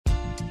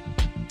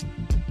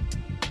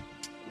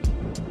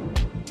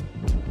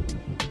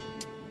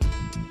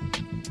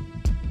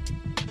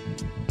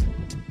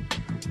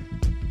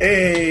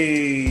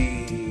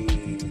Hey,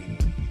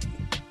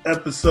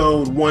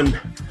 episode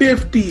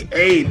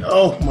 158.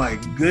 Oh my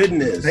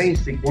goodness.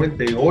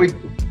 58.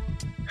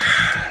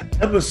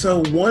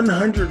 Episode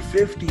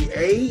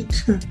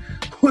 158?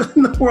 What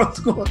in the world's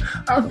going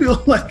on? I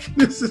feel like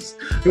this is...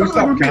 Can we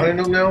stop counting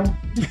them now?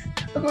 I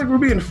feel like we're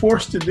being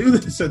forced to do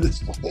this at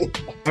this point.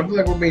 I feel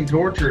like we're being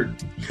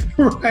tortured.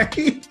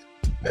 Right?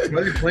 Why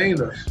are you playing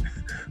us?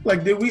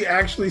 Like, did we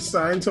actually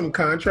sign some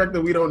contract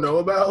that we don't know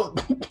about?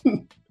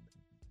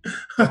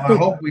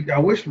 I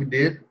wish we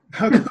did.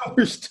 How come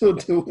we're still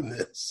doing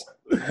this?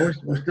 We're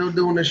still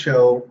doing the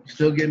show.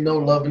 Still getting no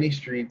love in these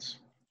streets.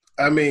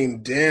 I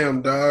mean,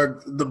 damn,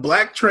 dog. The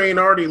black train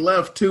already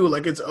left, too.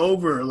 Like, it's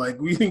over. Like,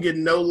 we didn't get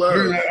no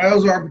love. That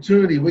was our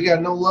opportunity. We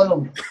got no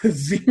love.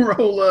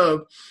 Zero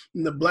love.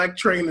 And the black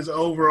train is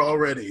over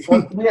already.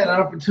 Well, we had an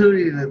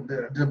opportunity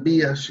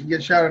to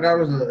get shouted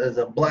out as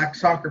a black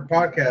soccer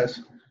podcast.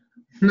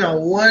 Not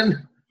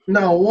one.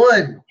 Not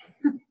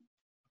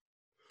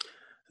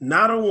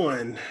a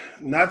one.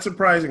 Not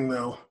surprising,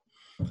 though.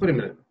 Wait a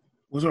minute.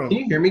 What's wrong? Can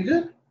you hear me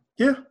good?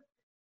 Yeah.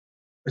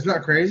 It's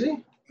not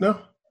crazy? No.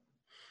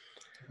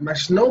 My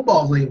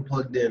snowball's ain't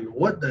plugged in.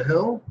 What the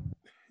hell?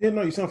 Yeah,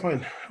 no, you sound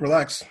fine.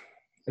 Relax.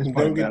 It's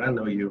fine, God. I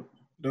know you.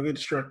 Don't get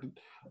distracted.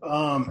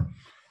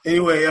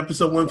 Anyway,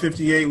 episode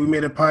 158, we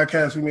made a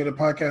podcast. We made a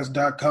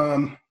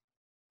podcast.com.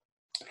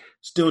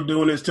 Still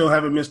doing it. Still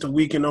haven't missed a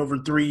week in over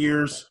 3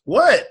 years.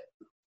 What?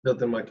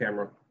 Built in my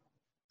camera.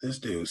 This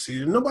dude.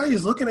 See,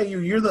 nobody's looking at you.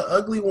 You're the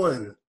ugly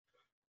one.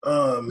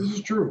 This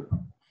is true.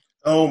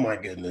 Oh, my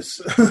goodness.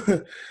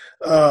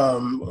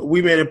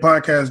 We made a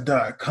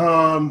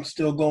podcast.com.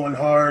 Still going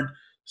hard.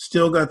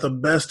 Still got the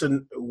best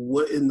in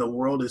what in the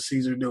world is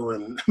Caesar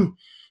doing.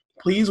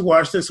 Please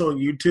watch this on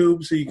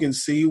YouTube so you can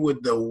see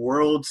what the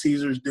world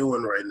Caesar's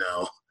doing right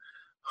now.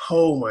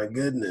 Oh, my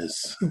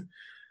goodness.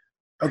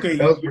 Okay.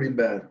 That was pretty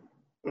bad.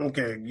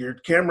 Okay. Your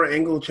camera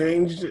angle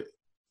changed?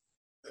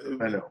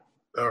 I know.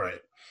 All right.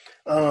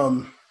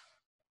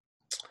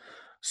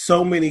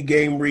 So many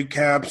game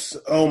recaps.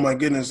 Oh my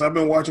goodness. I've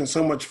been watching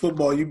so much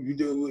football. You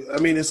do. I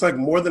mean, it's like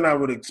more than I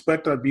would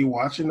expect I'd be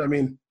watching. I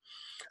mean,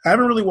 I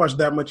haven't really watched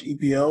that much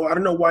EPL. I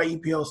don't know why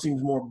EPL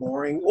seems more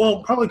boring.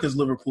 Well, probably because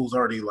Liverpool's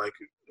already like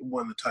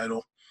won the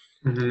title.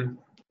 Mm-hmm.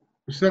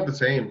 It's not the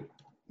same.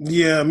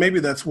 Yeah, maybe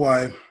that's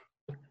why.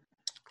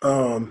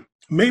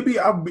 Maybe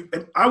I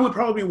would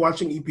probably be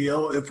watching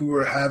EPL if we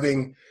were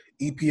having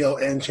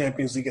EPL and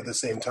Champions League at the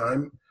same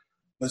time.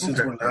 But since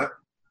we're not,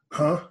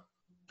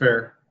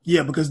 Fair.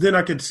 Yeah, because then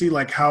I could see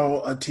like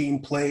how a team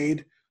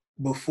played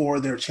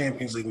before their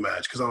Champions League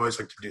match, because I always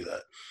like to do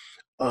that.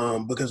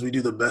 Because we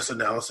do the best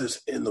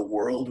analysis in the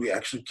world. We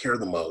actually care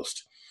the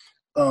most.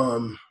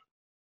 But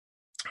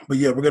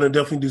yeah, we're going to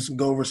definitely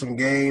go over some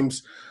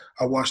games.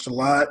 I watched a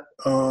lot.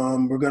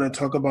 We're going to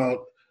talk about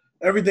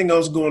everything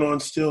else going on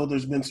still.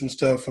 There's been some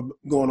stuff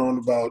going on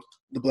about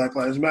the Black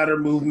Lives Matter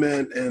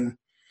movement and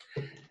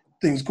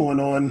things going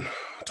on,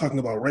 talking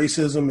about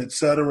racism,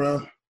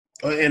 etc.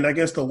 And I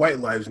guess the White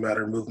Lives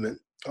Matter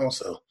movement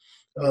also.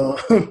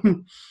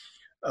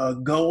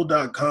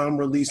 Goal.com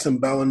released some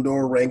Ballon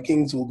d'Or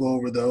rankings. We'll go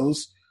over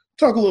those.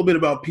 Talk a little bit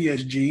about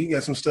PSG.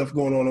 Got some stuff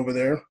going on over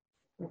there.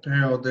 They're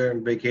out there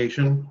on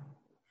vacation.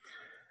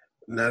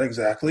 Not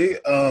exactly.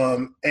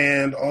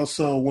 And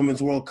also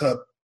Women's World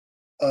Cup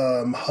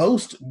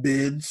host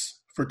bids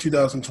for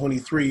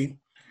 2023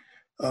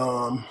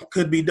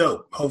 could be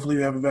dope. Hopefully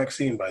we have a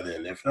vaccine by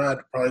then. If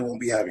not, probably won't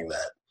be having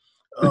that.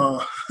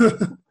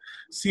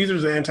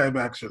 Caesar's an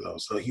anti-vaxxer, though,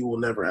 so he will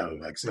never have a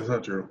vaccine. That's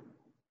not true.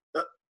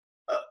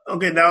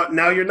 Okay,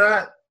 now you're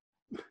not?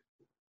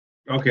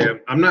 Okay,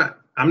 I'm not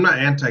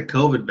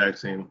anti-COVID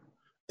vaccine.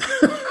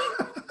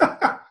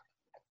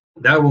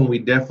 That one we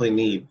definitely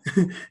need.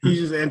 He's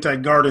just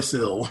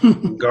anti-Gardasil.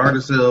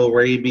 Gardasil,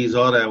 rabies,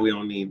 all that we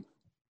don't need.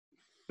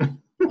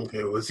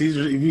 Okay, well,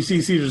 Caesar, if you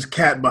see Caesar's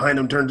cat behind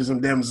him turn to some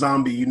damn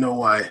zombie, you know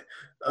why.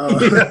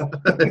 Yeah,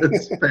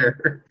 that's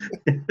fair.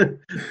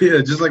 Yeah,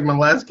 just like my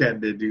last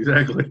cat did,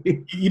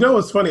 exactly. You know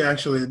what's funny,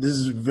 actually? This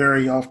is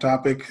very off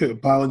topic.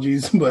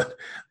 Apologies, but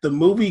the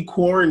movie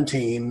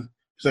Quarantine,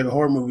 it's like a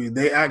horror movie.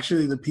 They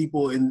actually, the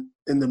people in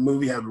the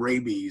movie have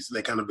rabies.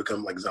 They kind of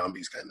become like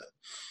zombies, kind of.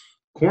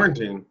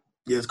 Quarantine?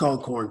 Yeah, it's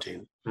called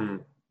Quarantine.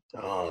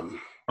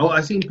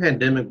 I've seen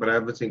Pandemic, but I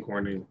haven't seen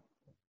Quarantine.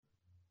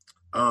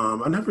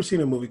 I've never seen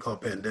a movie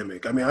called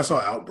Pandemic. I mean, I saw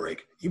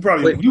Outbreak. You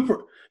probably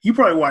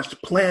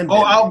watched Planned.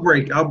 Oh,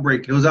 Outbreak.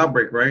 It was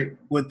Outbreak, right?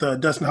 With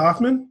Dustin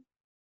Hoffman?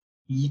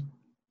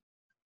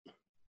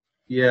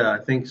 Yeah, I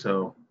think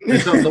so.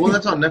 It's the one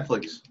that's on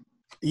Netflix.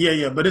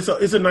 Yeah, but it's a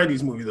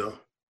 90s movie, though.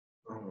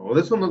 Oh, well,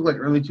 this one looked like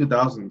early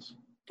 2000s.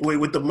 Wait,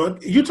 with the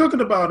month? You're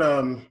talking about,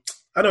 I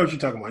know what you're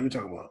talking about.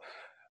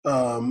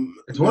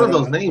 It's one of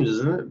those names,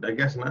 isn't it? I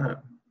guess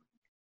not.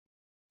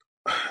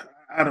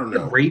 I don't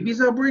know. Rabies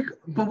outbreak?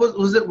 But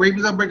was it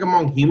rabies outbreak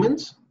among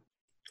humans?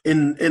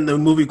 In the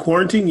movie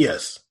Quarantine,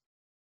 yes.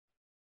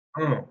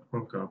 Oh,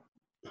 okay.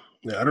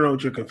 Yeah, I don't know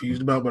what you're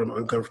confused about, but I'm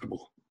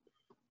uncomfortable.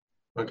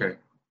 Okay.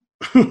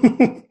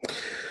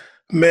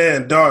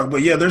 Man, dog.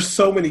 But yeah, there's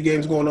so many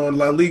games going on.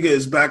 La Liga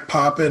is back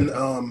popping.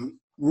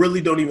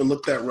 Really don't even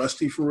look that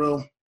rusty for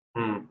real.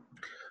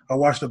 I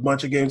watched a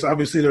bunch of games.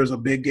 Obviously, there's a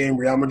big game,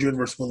 Real Madrid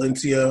versus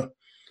Valencia.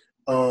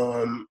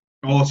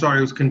 Sorry,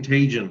 it was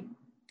Contagion.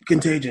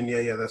 Contagion,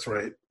 yeah, that's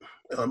right.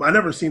 I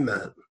never seen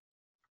that.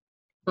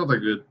 Felt like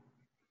good.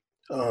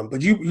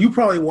 But you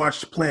probably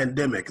watched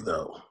Plandemic,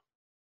 though.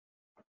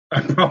 I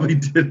probably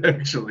did,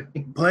 actually.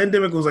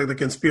 Plandemic was like the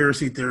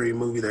conspiracy theory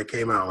movie that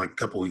came out like a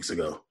couple weeks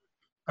ago.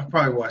 I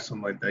probably watched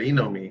something like that. You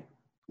know me.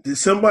 Did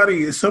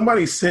somebody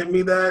sent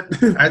me that?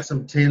 I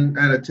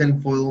had a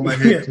tin foil in my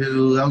head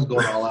too. I was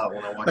going all out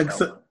when I watched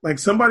that one. Like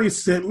somebody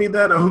sent me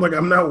that. I'm like,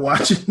 I'm not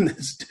watching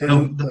this.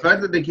 The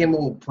fact that they came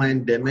up with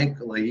Plandemic,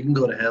 like you can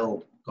go to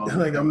hell.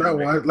 Like I'm not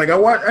watching. Like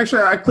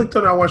I clicked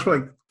on it. I watched for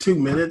like 2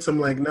 minutes. I'm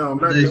like, no, I'm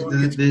not. They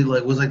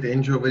was like the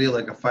intro video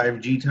like a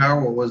 5G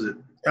tower, or was it?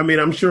 I mean,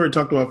 I'm sure it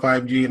talked about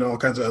 5G and all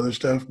kinds of other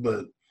stuff,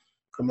 but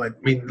I'm like,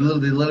 they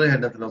literally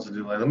had nothing else to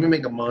do. Like, let me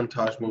make a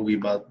montage movie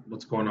about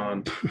what's going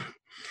on.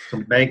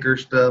 Some banker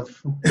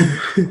stuff.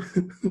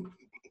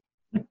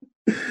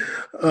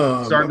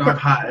 Starting off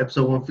hot,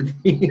 episode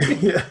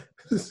 150. Yeah.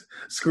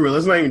 Screw it.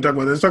 Let's not even talk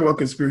about this. Let's talk about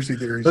conspiracy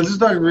theories. Let's just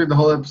talk about the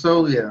whole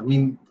episode. Yeah, I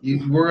mean,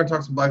 we're going to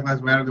talk some Black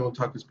Lives Matter, then we'll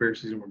talk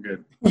conspiracies, and we're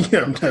good.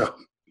 Yeah, I'm down.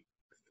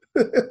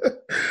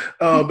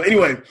 But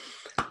anyway,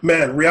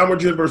 man, Real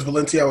Madrid versus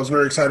Valencia. I was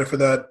very excited for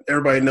that.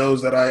 Everybody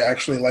knows that I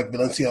actually like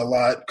Valencia a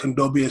lot.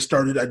 Kondogbia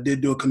started. I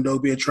did do a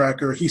Kondogbia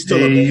tracker. He's still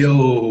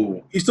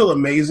amazing. He's still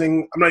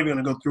amazing. I'm not even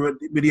going to go through it,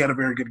 but he had a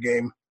very good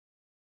game.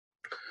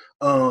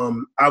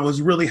 I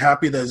was really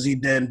happy that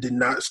Zidane did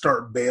not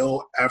start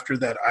Bale after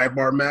that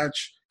Eibar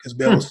match because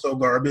Bale was so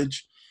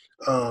garbage.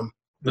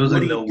 There's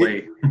no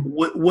way.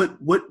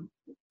 What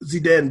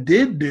Zidane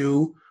did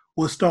do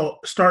was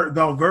start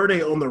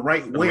Valverde on the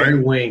right wing. The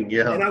right wing,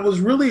 yeah. And I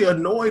was really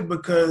annoyed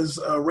because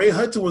Ray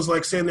Hudson was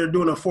like saying they're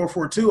doing a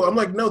 4-4-2. I'm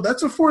like, no,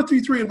 that's a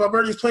 4-3-3, and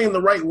Valverde's playing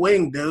the right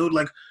wing, dude.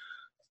 Like,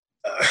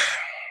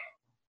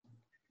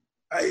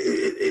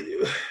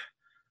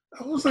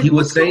 I was like, he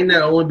was saying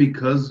that only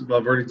because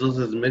Valverde's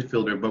listed as a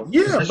midfielder, but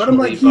yeah, but I'm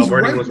like,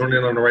 Valverde was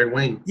running on the right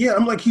wing. Yeah,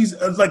 I'm like, he's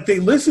like they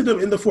listed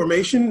him in the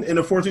formation in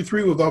a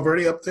 4-3-3 with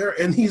Valverde up there,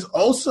 and he's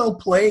also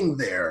playing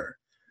there.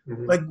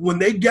 Mm-hmm. Like when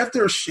they get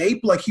their shape,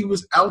 like he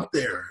was out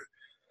there.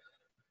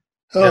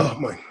 Oh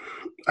my!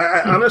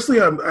 I honestly,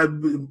 I'm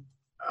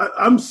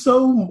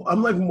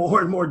like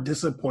more and more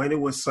disappointed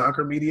with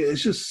soccer media.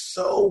 It's just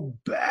so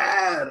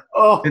bad.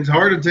 Oh, it's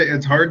hard to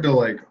it's hard to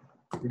like,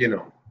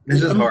 it's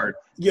just hard.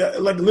 Yeah,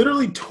 like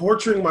literally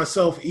torturing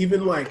myself,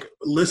 even like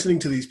listening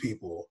to these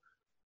people.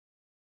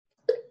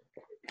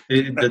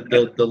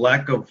 The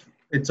lack of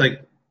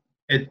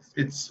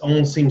it's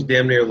almost seems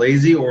damn near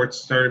lazy, or it's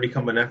starting to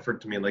become an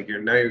effort to me. Like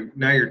you're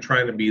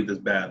trying to be this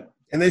bad,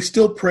 and they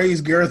still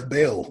praise Gareth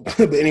Bale.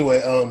 But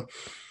anyway,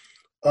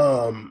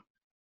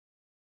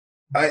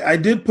 I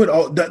did put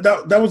all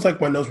that was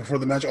like my notes before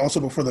the match. Also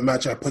before the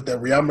match, I put that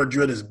Real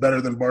Madrid is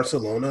better than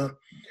Barcelona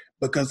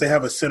because they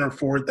have a center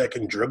forward that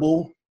can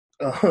dribble.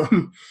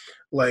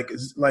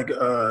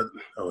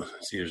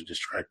 Caesar's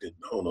distracted.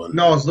 Hold on.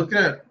 No, I was looking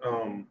at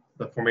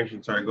the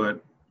formation. Sorry, go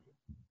ahead.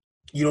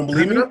 You don't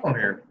believe me? Up on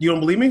here. You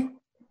don't believe me?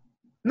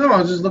 No, I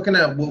was just looking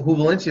at who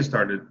Valencia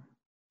started.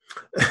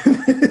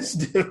 This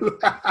dude.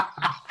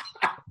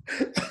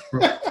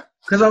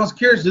 Because I was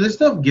curious, do they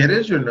still have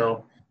Guedes or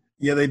no?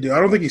 Yeah, they do. I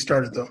don't think he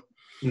started though.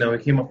 No,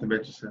 he came off the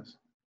bench. It says.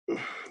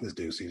 This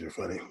dude Caesar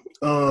funny.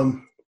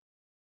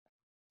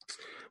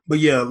 But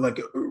yeah,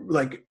 like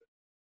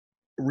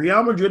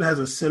Real Madrid has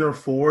a center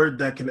forward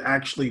that can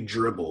actually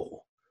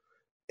dribble,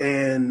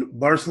 and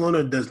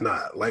Barcelona does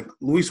not. Like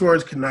Luis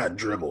Suarez cannot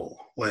dribble.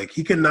 Like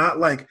he cannot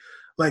like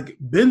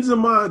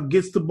Benzema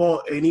gets the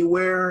ball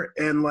anywhere,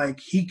 and like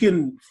he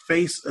can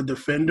face a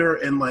defender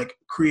and like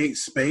create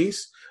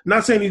space. I'm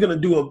not saying he's gonna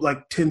do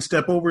 10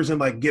 step overs and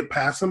like get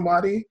past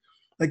somebody.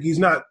 Like he's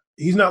not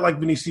like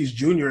Vinicius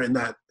Jr. in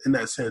that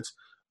sense,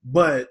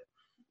 but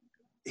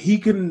he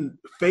can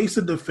face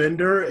a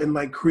defender and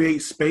like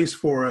create space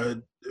for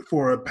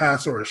a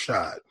pass or a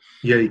shot.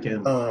 Yeah, he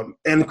can.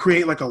 And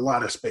create like a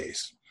lot of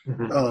space.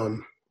 Mm-hmm.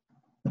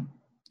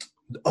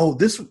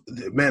 This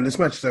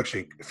match is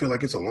actually, I feel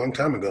like it's a long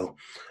time ago.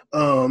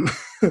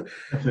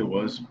 It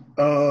was.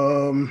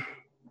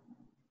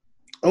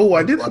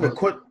 I did have a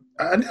question.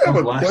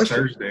 Last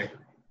Thursday.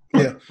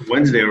 Yeah.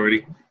 Wednesday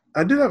already.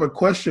 I did have a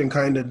question,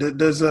 kind of.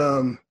 Does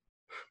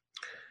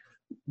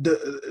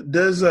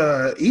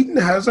Eden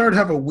Hazard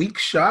have a weak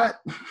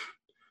shot?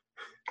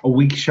 A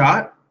weak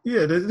shot?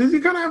 Yeah, does he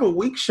kind of have a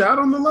weak shot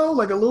on the low,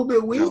 like a little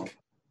bit weak?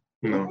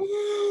 No.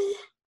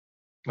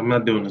 I'm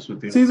not doing this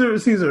with you.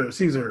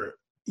 Caesar,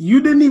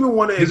 you didn't even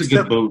want to accept. He's a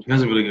good boot.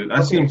 He's a really good.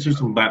 I've seen him shoot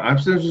some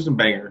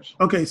bangers.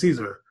 Okay,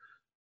 Caesar,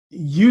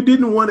 you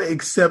didn't want to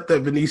accept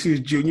that Vinicius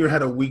Jr.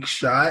 had a weak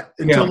shot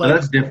until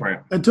that's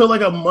different. Until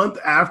like a month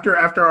after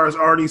I was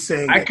already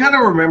saying. I kind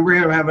of remember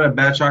him having a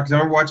bad shot because I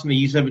remember watching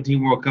the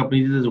U17 World Cup and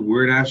he did this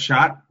weird ass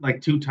shot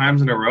like 2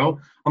 times in a row.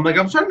 I'm like,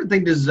 I'm starting to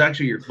think this is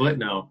actually your foot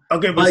now.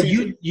 Okay, but I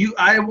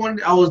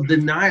was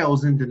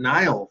in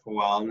denial for a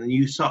while, and then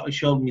you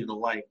showed me the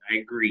light. I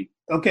agree.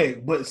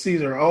 Okay, but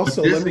Caesar,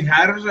 also but this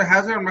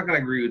Hazard, I'm not going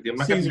to agree with you. I'm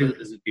not going to do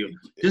this with you.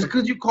 Just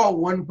because you call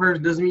one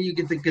person doesn't mean you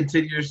get to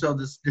consider yourself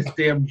this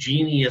damn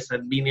genius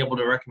at being able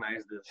to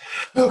recognize this.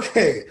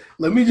 Okay,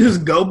 let me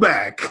just go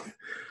back.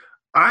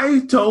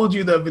 I told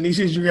you that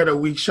Vinicius Junior had a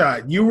weak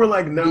shot. You were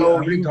like, no. Dude, I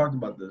already talked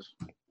about this.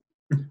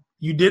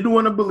 You didn't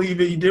want to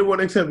believe it. You didn't want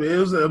to accept it. It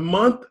was a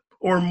month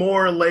or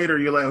more later.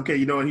 You're like, okay,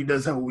 you know what? He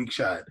does have a weak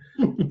shot.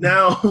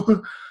 Now,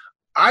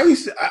 I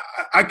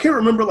can't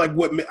remember like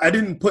what – I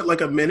didn't put like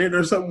a minute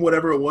or something,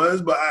 whatever it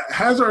was, but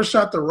Hazard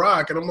shot the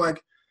rock, and I'm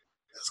like,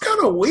 that's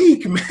kind of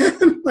weak,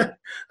 man. Like,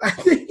 I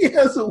think he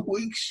has a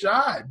weak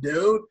shot,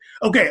 dude.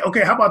 Okay,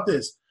 how about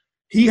this?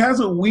 He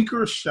has a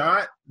weaker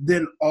shot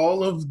than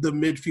all of the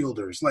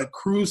midfielders, like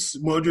Kroos,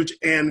 Modric,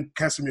 and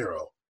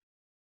Casemiro.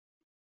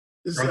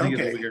 I don't think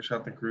he has a weaker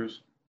shot than Kroos.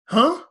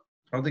 Huh?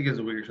 I don't think he has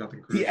a weaker shot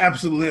than Kroos. He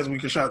absolutely has a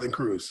weaker shot than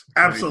Kroos.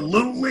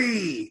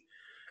 Absolutely.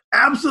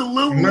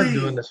 Absolutely. I'm not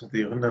doing this with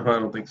you. No, I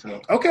don't think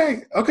so.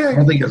 Okay. I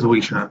don't think he has a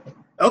weak shot.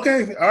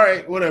 Okay. All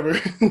right. Whatever.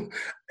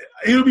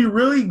 It'll be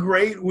really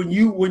great when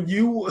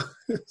you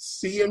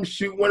see him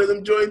shoot one of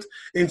them joints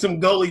and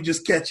some goalie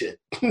just catch it.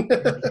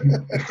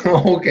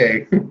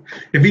 Okay.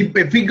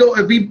 If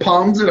he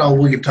palms it,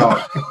 we can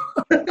talk.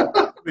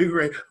 Be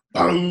great.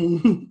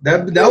 Bang.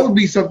 That would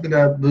be something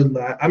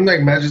that I'm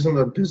like imagine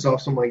something that piss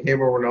off someone like him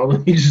or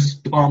Ronaldo. He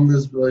just palm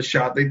this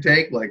shot they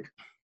take like.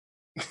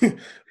 You're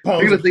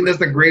gonna think that's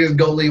the greatest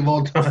goalie of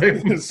all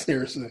time.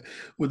 Seriously,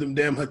 with them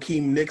damn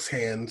Hakeem Nicks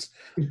hands.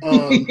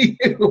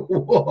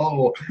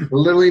 Whoa!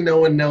 Literally, no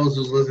one knows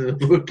who's listening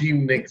to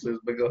Hakeem Nicks is.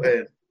 But go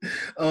ahead.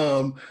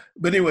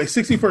 But anyway,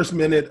 61st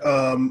minute.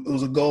 It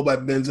was a goal by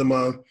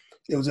Benzema.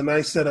 It was a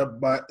nice setup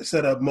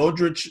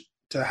Modric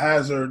to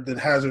Hazard, then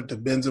Hazard to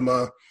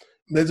Benzema.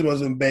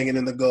 Benzema's been banging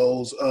in the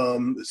goals.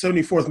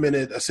 74th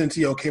minute,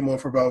 Asensio came on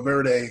for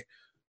Valverde.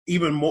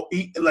 Even more,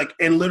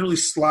 and literally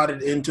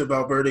slotted into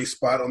Valverde's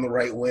spot on the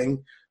right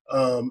wing.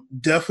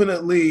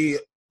 Definitely,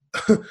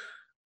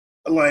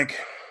 like.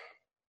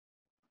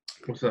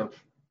 What's up?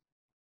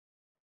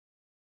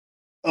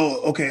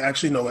 Oh, okay.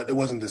 Actually, no, it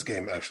wasn't this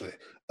game. Actually,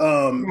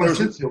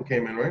 Asensio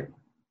came in, right?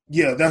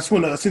 Yeah, that's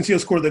when Asensio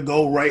scored the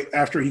goal right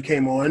after he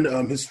came on.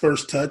 His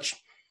first touch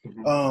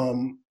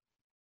was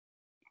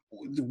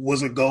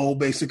a goal,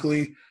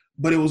 basically,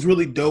 but it was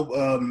really dope.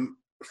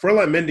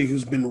 Ferland Mendy,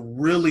 who's been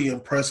really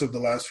impressive the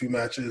last few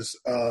matches,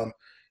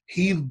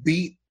 he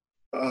beat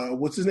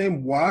what's his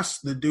name, Was,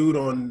 the dude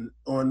on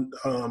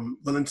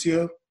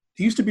Valencia.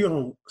 He used to be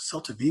on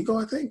Celta Vigo,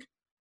 I think.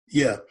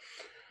 Yeah,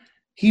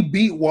 he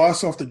beat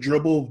Was off the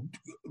dribble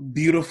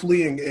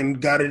beautifully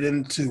and got it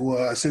into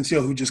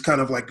Asensio, who just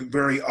kind of like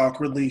very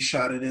awkwardly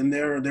shot it in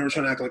there. They were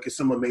trying to act like it's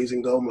some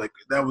amazing goal. I'm like,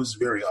 that was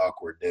very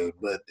awkward, dude,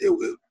 but it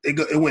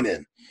went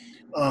in.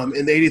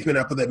 In the 80th minute,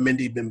 I put that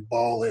Mendy been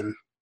balling.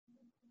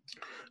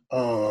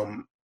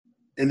 And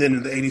then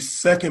in the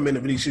 82nd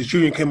minute, Vinicius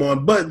Jr. came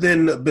on, but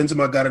then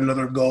Benzema got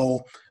another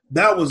goal.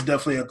 That was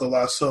definitely a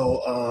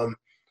golazo.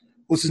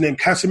 What's his name?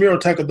 Casemiro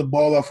tackled the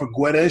ball off of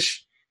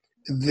Guedes.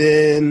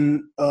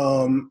 Then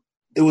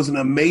it was an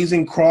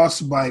amazing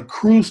cross by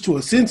Kroos to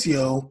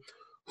Asensio,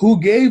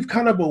 who gave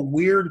kind of a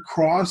weird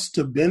cross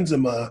to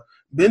Benzema.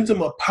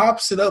 Benzema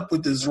pops it up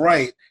with his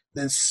right,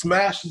 then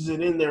smashes it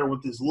in there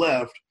with his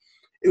left.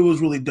 It was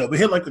really dope. It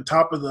hit like the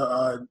top of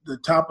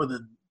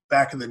the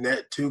back of the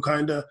net too,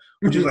 kind of,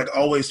 which is like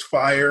always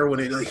fire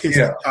when it like hits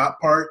the top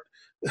part.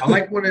 I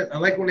like when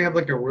they have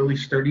like a really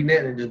sturdy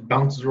net and it just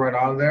bounces right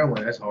out of there. I'm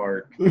like, that's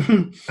hard.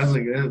 That's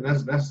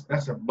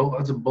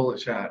a bullet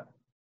shot.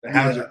 The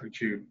Hazard could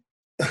shoot.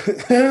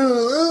 But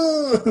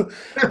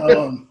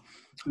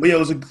yeah, it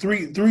was a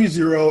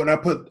 3-0, and I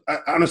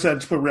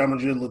just put Real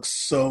Madrid looks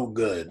so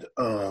good.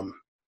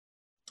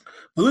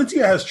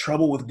 Valencia has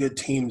trouble with good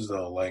teams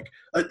though. Like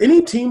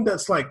any team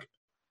that's like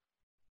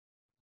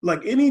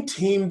any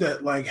team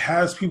that like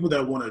has people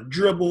that want to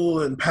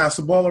dribble and pass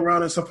the ball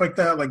around and stuff like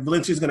that, like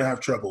Valencia's going to have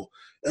trouble.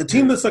 A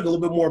team that's like a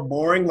little bit more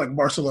boring, like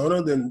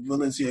Barcelona, then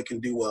Valencia can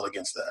do well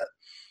against that.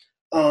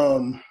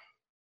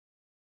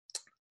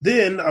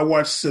 Then I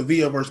watched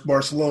Sevilla versus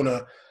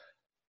Barcelona.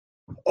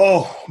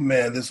 Oh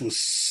man, this was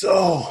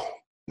so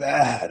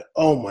bad.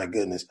 Oh my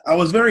goodness. I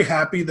was very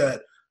happy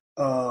that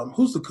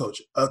who's the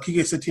coach?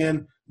 Quique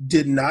Setién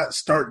did not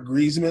start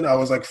Griezmann. I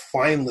was like,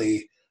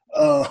 finally.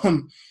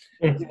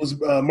 It was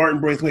Martin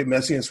Braithwaite,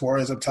 Messi, and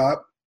Suarez up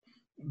top.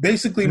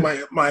 Basically,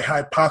 my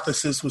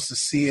hypothesis was to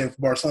see if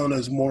Barcelona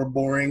is more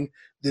boring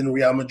than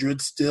Real Madrid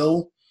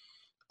still.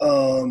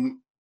 And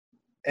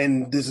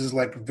this is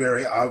like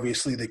very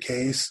obviously the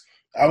case.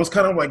 I was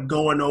kind of like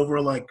going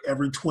over like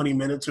every 20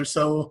 minutes or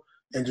so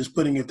and just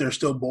putting if they're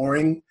still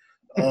boring.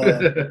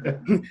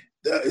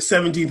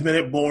 17th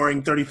minute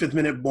boring, 35th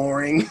minute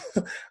boring.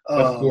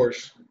 Of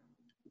course.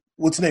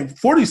 What's the name?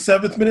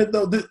 47th minute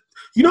though.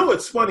 You know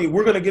what's funny?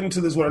 We're going to get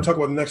into this when I talk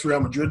about the next Real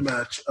Madrid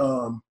match.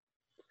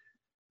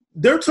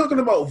 they're talking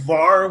about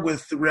VAR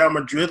with Real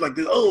Madrid, like,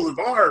 oh,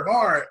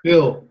 VAR.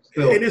 Still.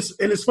 And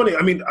it's funny.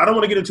 I mean, I don't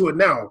want to get into it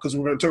now because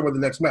we're going to talk about the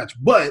next match.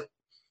 But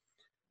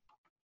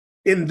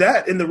in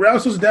the Real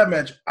Sociedad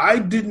match, I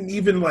didn't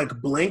even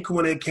like blink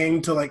when it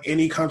came to like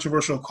any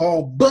controversial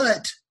call.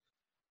 But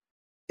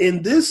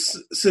in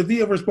this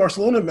Sevilla versus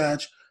Barcelona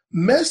match,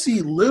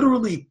 Messi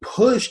literally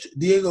pushed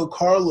Diego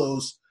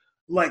Carlos,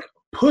 like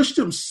pushed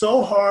him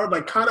so hard,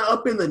 like kind of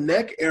up in the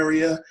neck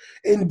area,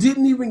 and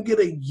didn't even get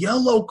a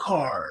yellow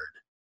card.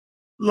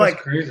 Like,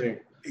 that's crazy.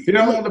 You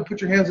don't want to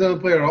put your hands on the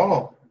player at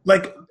all.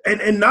 Like,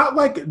 and not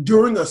like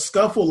during a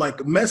scuffle. Like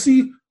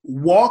Messi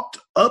walked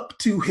up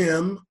to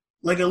him,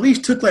 like at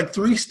least took like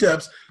 3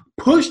 steps,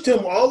 pushed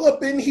him all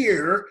up in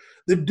here.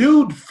 The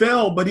dude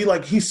fell, but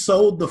he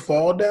sewed the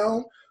fall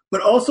down.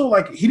 But also,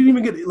 like, he didn't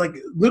even get, like,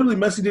 literally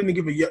Messi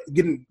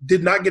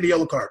did not get a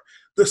yellow card.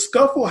 The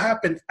scuffle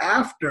happened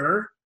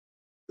after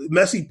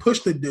Messi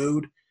pushed the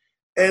dude,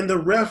 and the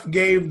ref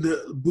gave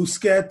the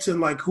Busquets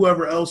and, like,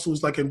 whoever else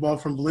was, like,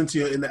 involved from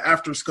Valencia in the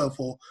after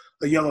scuffle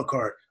a yellow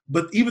card.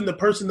 But even the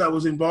person that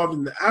was involved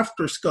in the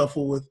after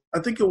scuffle with,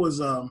 I think it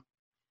was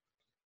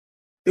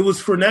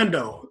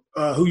Fernando,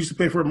 who used to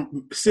play for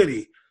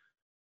City.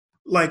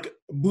 Like,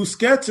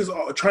 Busquets is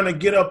trying to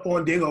get up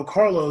on Diego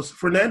Carlos.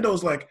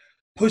 Fernando's, like,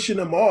 pushing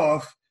him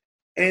off,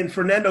 and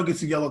Fernando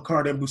gets a yellow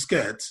card and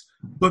Busquets.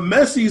 But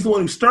Messi is the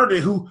one who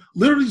started, who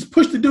literally just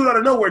pushed the dude out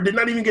of nowhere, did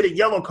not even get a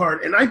yellow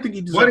card, and I think he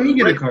deserved Why did he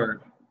get a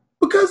card?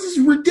 Because it's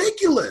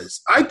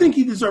ridiculous. I think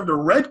he deserved a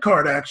red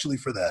card, actually,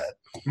 for that.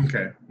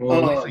 Okay.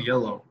 Well, at least a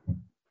yellow.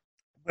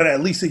 But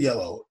at least a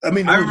yellow. I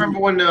mean, I remember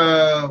when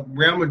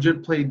Real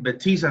Madrid played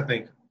Betis, I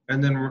think,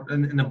 and then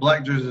in the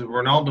black jerseys,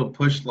 Ronaldo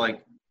pushed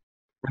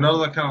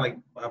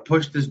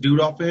this dude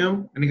off of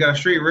him, and he got a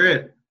straight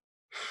red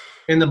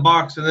in the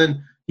box, and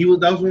then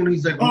that was when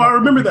he's like, oh, I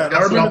remember that.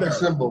 I remember that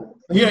symbol.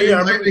 Yeah.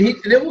 And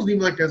it wasn't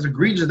even like as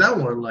egregious as that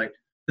one. Like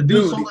the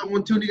dude saw that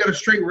one too, and he got a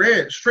straight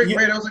red. Red.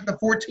 That was like the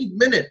 14th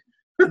minute.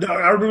 No,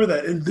 I remember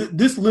that. And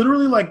this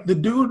literally, like, the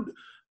dude,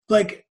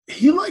 like,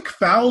 he like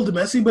fouled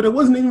Messi, but it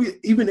wasn't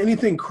even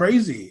anything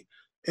crazy.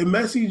 And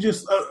Messi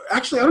just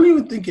actually, I don't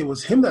even think it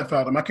was him that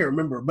fouled him. I can't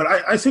remember, but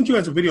I sent you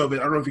guys a video of it.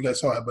 I don't know if you guys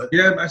saw it, but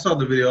yeah, I saw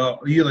the video.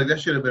 You like that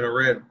should have been a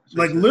red.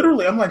 Like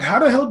literally, I'm like, how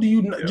the hell do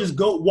you just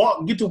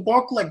get to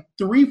walk like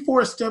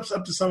 3-4 steps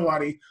up to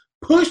somebody,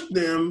 push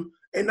them,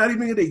 and not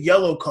even get a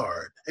yellow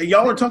card? And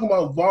y'all were talking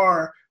about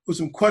VAR with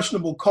some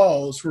questionable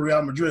calls for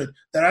Real Madrid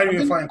that I didn't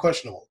even find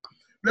questionable.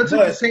 That's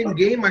like the same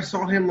game. I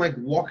saw him like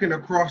walking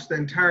across the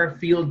entire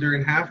field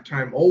during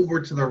halftime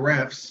over to the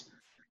refs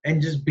and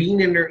just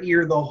being in their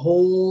ear the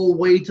whole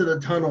way to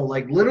the tunnel.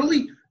 Like,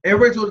 literally,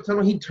 everybody's to the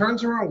tunnel. He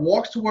turns around,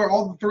 walks to where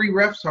all the 3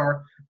 refs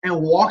are,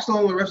 and walks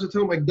along the rest of the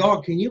tunnel. Like,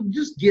 dog, can you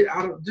just get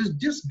out of –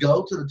 just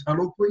go to the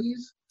tunnel,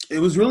 please? It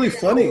was really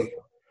funny.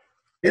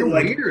 It's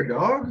weird,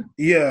 dog.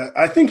 Yeah,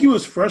 I think he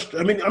was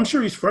frustrated. I mean, I'm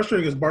sure he's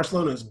frustrated because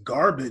Barcelona is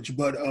garbage.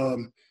 But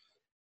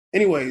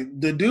anyway,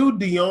 the dude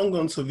De Jong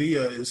on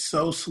Sevilla is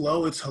so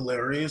slow. It's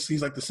hilarious.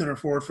 He's like the center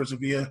forward for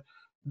Sevilla.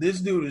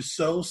 This dude is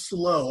so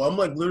slow. I'm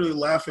like literally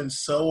laughing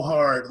so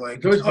hard.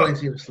 Like, it's always funny to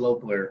see a slow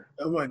player.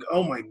 I'm like,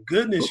 oh my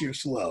goodness, you're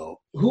slow.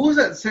 Who was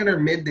that center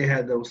mid they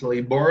had that was slow?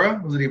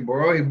 Iborra? Was it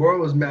Iborra? Iborra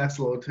was mad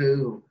slow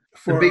too.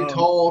 The big,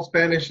 tall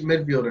Spanish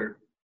midfielder.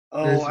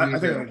 Oh, I think I know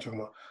what you're talking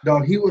about.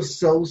 Dog, he was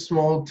so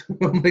small too.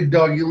 I'm like,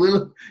 dog, you're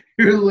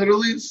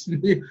literally.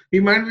 He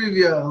reminded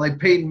me of like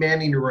Peyton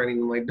Manning running.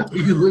 I'm like, dog,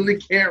 you literally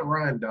can't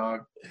run,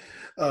 dog.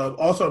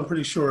 Also, I'm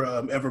pretty sure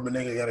Ever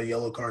Banega got a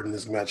yellow card in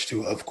this match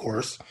too, of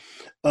course.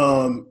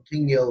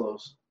 King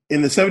Yellows.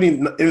 In the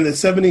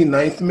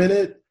 79th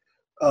minute,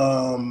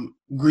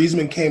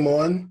 Griezmann came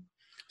on.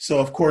 So,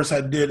 of course,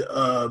 I did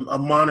a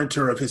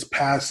monitor of his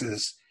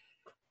passes.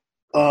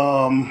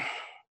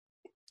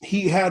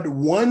 He had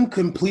 1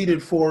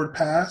 completed forward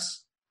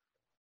pass.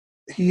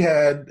 He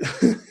had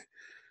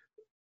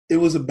 – it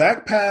was a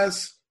back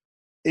pass,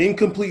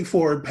 incomplete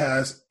forward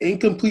pass,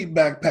 incomplete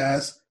back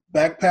pass,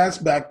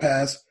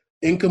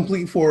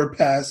 incomplete forward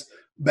pass,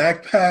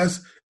 back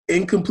pass,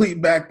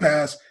 incomplete back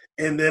pass,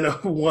 and then a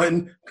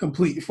 1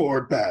 complete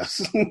forward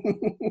pass.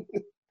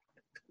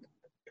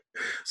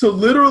 So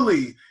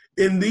literally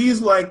in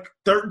these like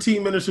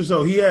 13 minutes or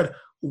so, he had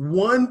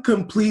 1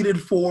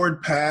 completed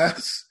forward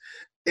pass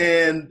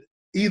and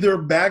either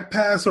back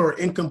pass or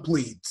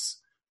incompletes.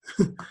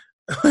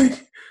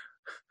 Like,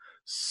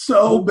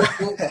 so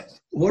bad.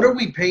 What are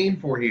we paying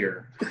for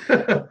here?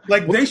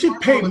 Like, they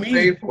should pay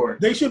me.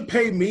 They should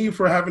pay me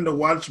for having to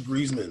watch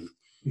Griezmann.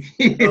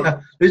 Yeah,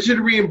 they should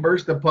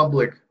reimburse the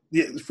public.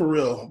 Yeah, for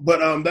real.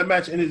 But that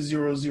match ended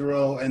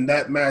 0-0, and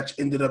that match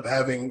ended up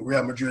having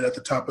Real Madrid at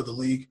the top of the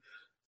league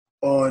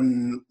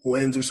on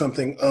wins or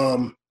something.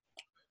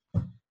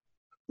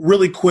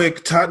 Really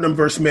quick, Tottenham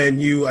versus Man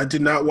U. I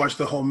did not watch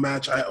the whole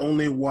match. I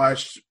only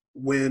watched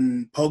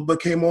when Pogba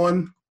came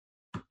on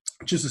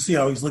just to see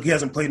how he's looking. He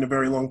hasn't played in a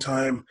very long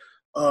time.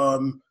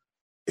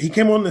 He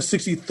came on the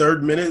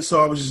 63rd minute,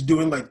 so I was just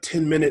doing like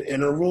 10-minute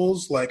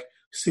intervals, like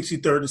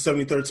 63rd to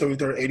 73rd,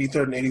 73rd,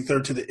 83rd, and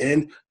 83rd to the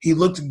end. He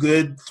looked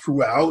good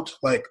throughout.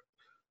 Like,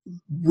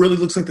 really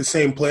looks like the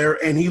same player,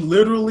 and he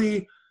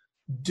literally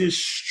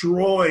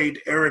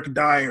destroyed Eric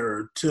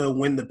Dyer to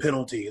win the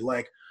penalty.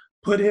 Like,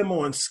 put him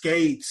on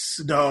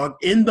skates, dog,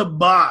 in the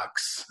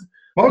box.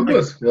 Pog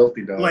was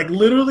filthy, dog. Like,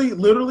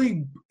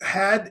 literally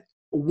had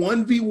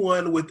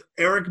 1v1 with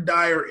Eric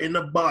Dyer in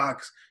the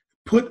box,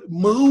 put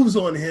moves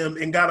on him,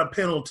 and got a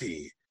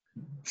penalty.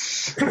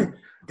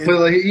 But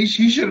like, he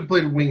should have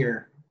played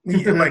winger.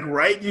 Yeah, like,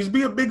 right? Just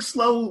be a big,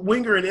 slow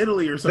winger in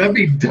Italy or something.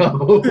 That'd be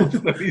dope.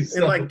 That'd be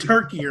in like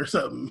Turkey or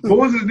something. What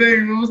was his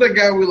name? Who was that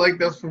guy we liked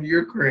that's from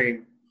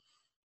Ukraine?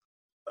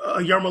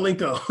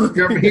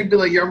 Yarmolenko. He'd be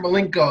like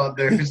Yarmolenko out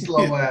there, his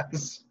slow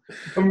ass.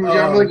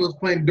 Yarmolenko was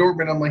playing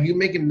Dortmund. I'm like, he's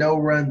making no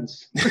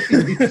runs.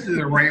 He's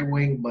the right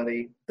wing,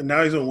 buddy. And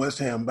now he's on West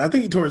Ham. But I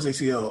think he tore his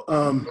ACL.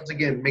 Once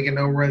again, making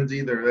no runs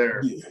either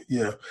there.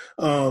 Yeah.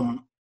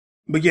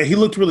 But yeah, he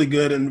looked really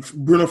good, and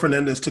Bruno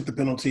Fernandes took the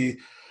penalty,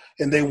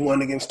 and they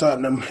won against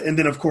Tottenham. And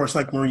then, of course,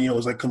 like Mourinho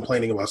was like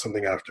complaining about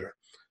something after.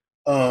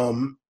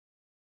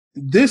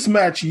 This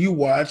match you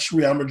watched,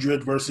 Real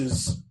Madrid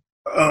versus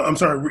Real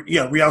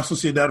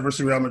Sociedad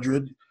versus Real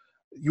Madrid.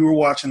 You were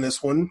watching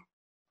this one.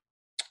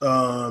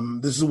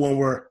 This is one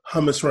where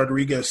James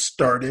Rodriguez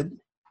started.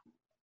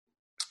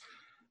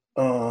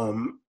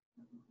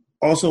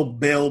 Also,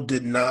 Bale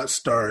did not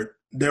start.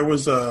 There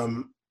was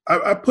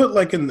I put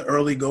like in the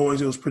early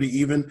goings, it was pretty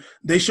even.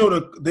 They showed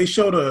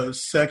a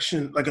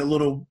section, like a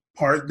little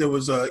part. There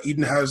was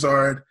Eden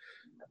Hazard,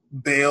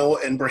 Bale,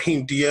 and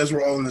Brahim Diaz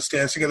were all in the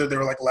stands together. They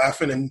were like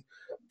laughing and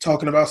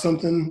talking about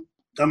something.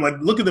 I'm like,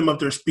 look at them up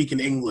there speaking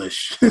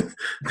English.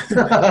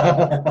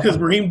 Because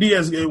Brahim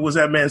Diaz was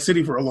at Man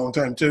City for a long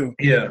time, too.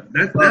 Yeah,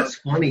 that's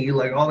funny.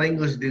 Like, all the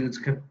English dudes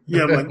can.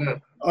 Yeah, like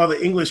all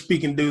the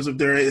English-speaking dudes up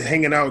there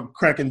hanging out,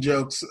 cracking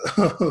jokes.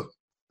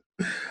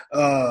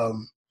 There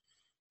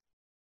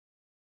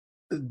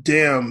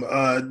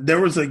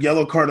was a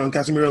yellow card on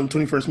Casemiro in the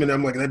 21st minute.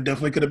 I'm like, that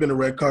definitely could have been a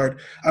red card.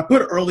 I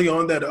put early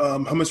on that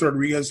James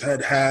Rodriguez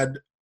had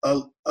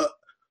a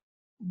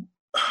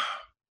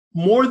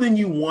more than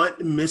you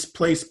want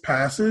misplaced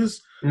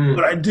passes,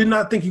 but I did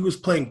not think he was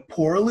playing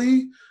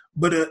poorly.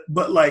 But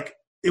like,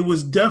 it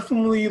was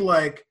definitely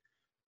like,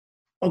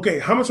 okay,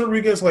 James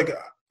Rodriguez, like,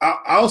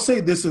 I'll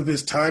say this of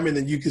his time, and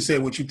then you can say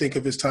what you think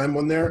of his time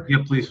on there. Yeah,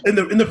 please. In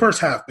the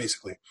first half,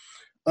 basically.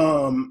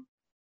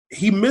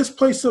 He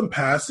misplaced some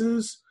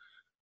passes.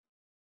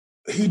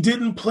 He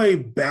didn't play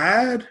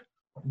bad,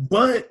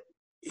 but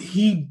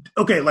he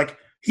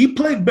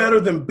played better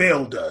than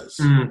Bale does,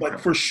 like,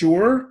 for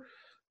sure.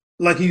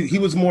 Like, he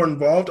was more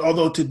involved,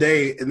 although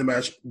today in the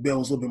match, Bale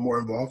was a little bit more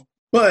involved.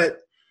 But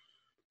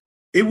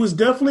it was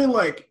definitely,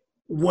 like,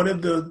 one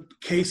of the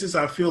cases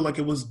I feel like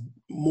it was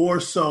more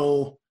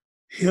so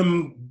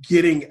him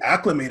getting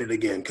acclimated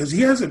again, because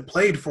he hasn't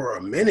played for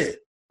a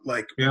minute.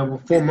 Like, yeah,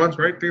 well, 4 months,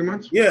 right? 3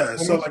 months? Yeah,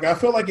 so, like, I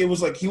feel like it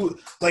was like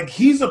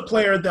he's a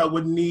player that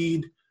would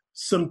need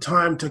some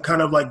time to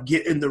kind of, like,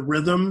 get in the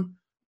rhythm,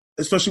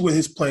 especially with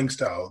his playing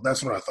style.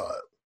 That's what I thought.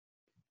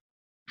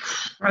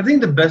 I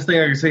think the best thing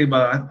I can say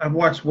about it, I've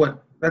watched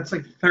that's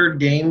like third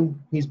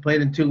game he's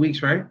played in 2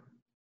 weeks, right?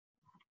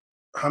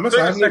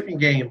 Second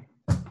game.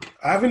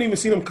 I haven't even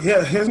seen him.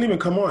 Yeah, he hasn't even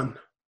come on.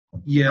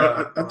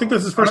 Yeah. I think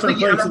that's his first time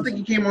playing. I don't think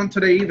he came on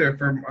today either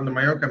on the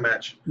Mallorca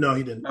match. No,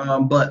 he didn't.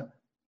 But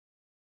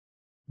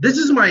this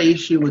is my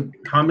issue with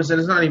James, and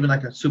it's not even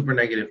like a super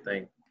negative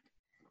thing.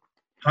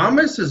 I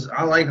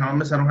like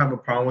James. I don't have a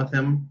problem with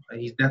him.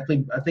 He's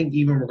definitely, I think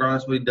even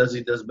regardless of what he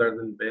does better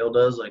than Bale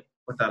does, like,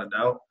 without a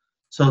doubt.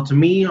 So to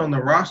me, on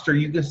the roster,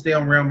 you can stay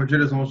on Real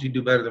Madrid as long as you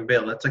do better than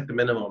Bale. That's like the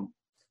minimum,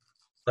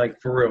 like,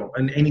 for real.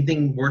 And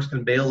anything worse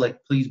than Bale, like,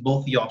 please,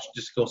 both of y'all should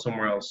just go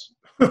somewhere else.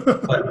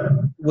 But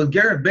with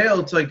Gareth Bale,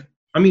 it's like,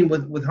 I mean,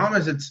 with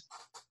James, it's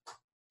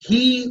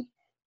he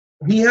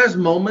has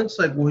moments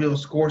like where he'll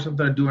score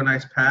something or do a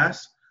nice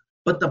pass.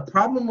 But the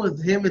problem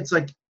with him, it's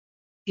like,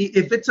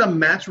 if it's a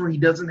match where he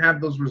doesn't have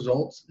those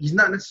results, he's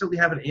not necessarily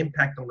having an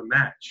impact on the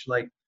match.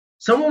 Like,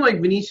 someone like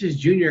Vinicius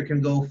Jr.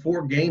 can go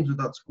 4 games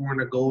without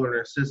scoring a goal or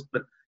an assist,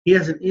 but he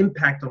has an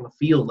impact on the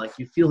field. Like,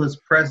 you feel his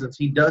presence.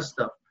 He does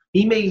stuff.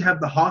 He may have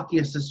the hockey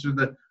assist or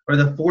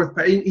the fourth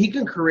pass. He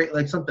can create,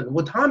 like, something.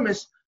 With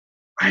Thomas,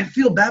 I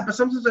feel bad, but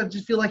sometimes I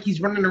just feel like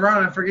he's running around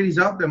and I forget he's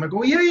out there. I'm like,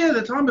 oh, yeah,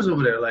 the Thomas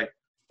over there. Like,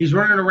 he's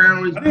running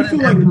around. He's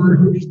putting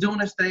effort. He's doing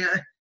his thing.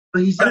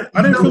 But he's not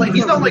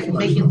like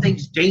making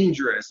things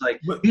dangerous. Like,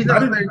 he's not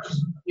there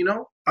just, you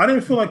know? I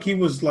didn't feel like he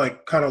was,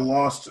 like, kind of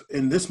lost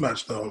in this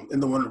match, though, in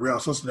the one at Real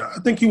Sociedad.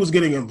 I think he was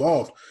getting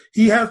involved.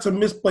 He had some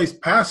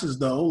misplaced passes,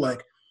 though.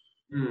 Like,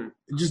 it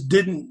just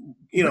didn't,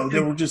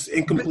 they were just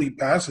incomplete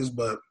passes.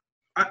 But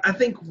I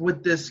think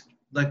with this,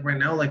 like, right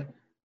now, like,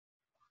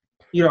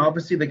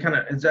 obviously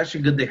it's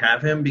actually good they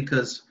have him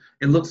because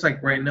it looks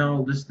like right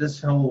now,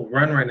 this whole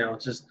run right now,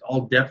 it's just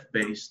all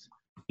depth-based.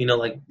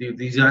 Like,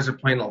 these guys are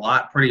playing a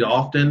lot pretty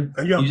often.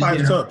 And you have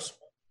 5 subs.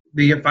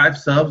 They get 5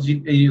 subs.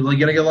 You're going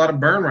to get a lot of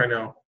burn right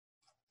now.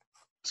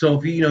 So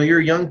if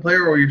you're a young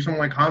player or you're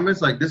someone like James,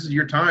 like, this is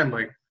your time.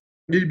 Like,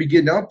 you need to be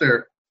getting out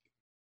there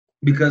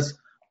because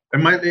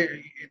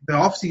the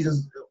off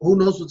seasons who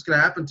knows what's going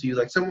to happen to you?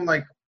 Like someone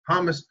like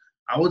Hamas,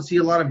 I would see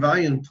a lot of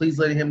value in please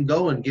letting him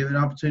go and give an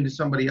opportunity to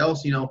somebody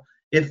else.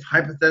 If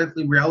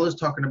hypothetically Real is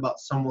talking about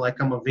someone like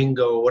Amavinga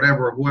or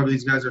whatever, whoever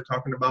these guys are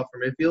talking about for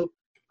midfield,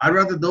 I'd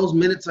rather those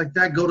minutes like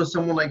that go to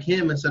someone like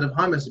him instead of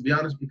Hamas, to be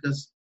honest,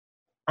 because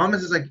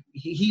Hamas is like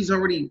he's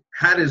already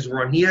had his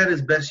run. He had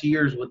his best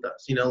years with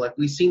us. Like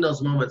we've seen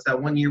those moments,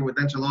 that 1 year with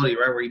Ancelotti,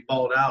 right, where he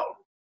balled out.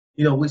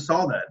 We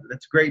saw that.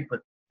 That's great, but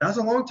that was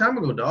a long time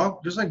ago,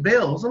 dog. Just like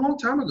Bale, it was a long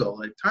time ago.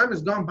 Like time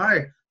has gone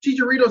by.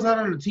 Chicharito's not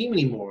on the team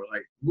anymore.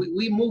 Like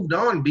we moved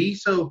on, B.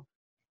 So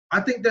I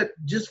think that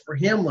just for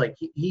him, like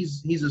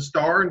he's a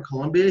star in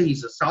Colombia.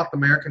 He's a South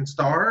American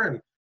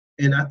star,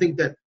 and I think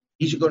that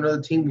he should go to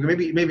another team.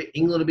 Maybe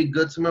England would be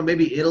good somehow.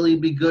 Maybe Italy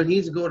would be good. He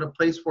needs to go to a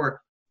place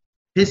where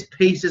his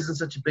pace isn't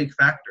such a big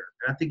factor.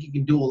 And I think he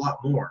can do a lot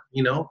more.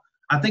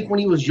 I think when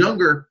he was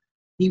younger,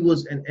 he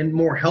was and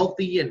more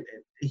healthy, and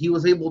he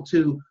was able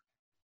to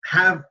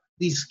have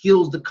these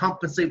skills to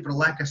compensate for the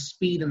lack of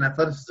speed and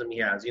athleticism he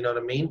has. You know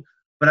what I mean?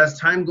 But as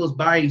time goes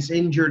by, he's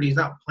injured. He's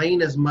not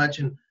playing as much,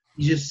 and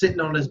he's just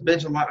sitting on his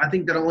bench a lot. I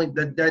think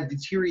that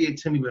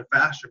deteriorates him even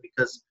faster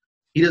because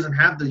he doesn't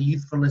have the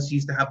youthfulness he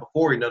used to have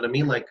before. You know what I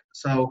mean? Like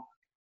so.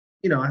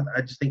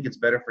 I just think it's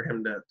better for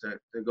him to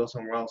go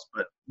somewhere else.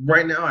 But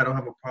right now, I don't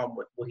have a problem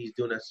with what he's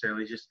doing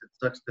necessarily. It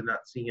sucks to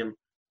not see him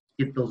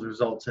get those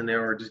results in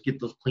there or just get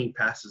those clean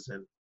passes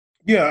in.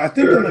 Yeah, I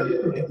think.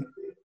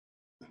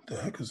 The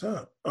heck is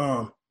that?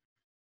 Was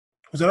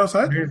that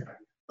outside?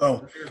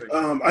 Oh,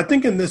 I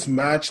think in this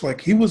match, like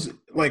he wasn't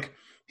like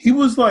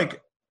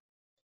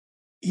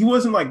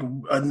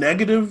a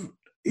negative.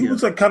 He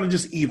was like kind of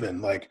just even.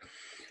 Like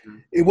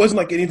it wasn't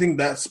like anything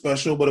that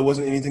special, but it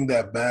wasn't anything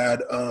that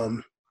bad.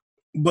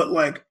 But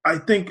like I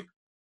think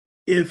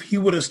if he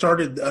would have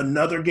started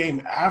another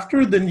game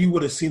after, then you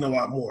would have seen a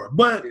lot more.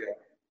 But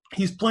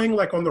he's playing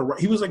like on the right.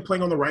 He was like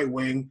playing on the right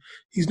wing.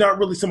 He's not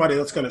really somebody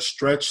that's going to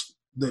stretch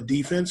the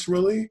defense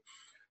really.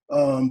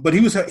 But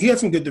he had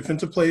some good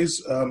defensive plays,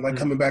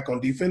 coming back on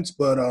defense.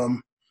 But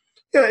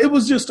it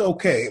was just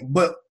okay.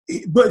 But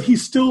he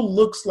still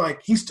looks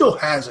like he still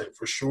has it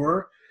for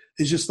sure.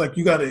 It's just like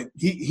you got to.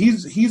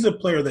 He's a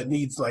player that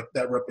needs like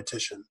that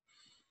repetition.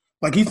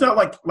 Like he's not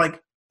like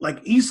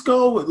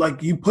Isco,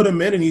 like you put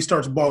him in and he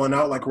starts balling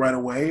out like right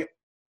away.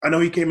 I know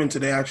he came in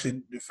today,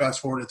 actually fast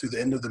forwarded through the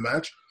end of the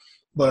match,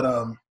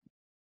 but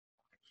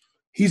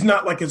he's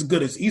not like as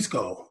good as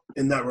Isco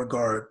in that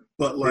regard.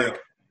 But like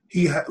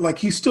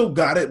he still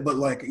got it, but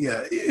like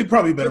it'd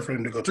probably be better for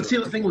him to go. But see,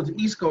 the thing with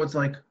Isco, it's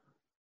like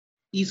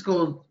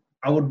Isco,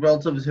 I would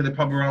relatively say they're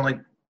probably around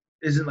like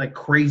isn't like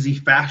crazy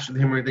faster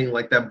than him or anything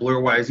like that blur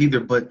wise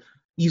either. But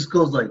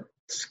Isco's like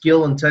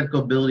skill and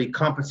technical ability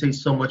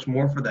compensates so much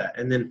more for that,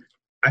 and then.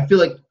 I feel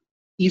like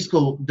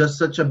Isco does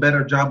such a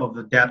better job of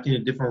adapting to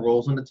different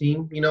roles in the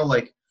team.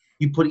 Like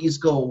you put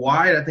Isco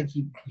wide, I think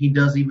he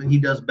does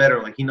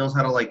better. Like he knows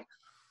how to like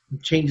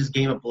change his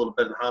game up a little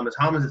bit than Hamas.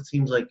 Hamas,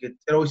 it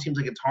always seems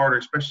like it's harder,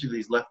 especially if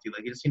he's lefty.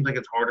 Like it seems like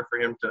it's harder for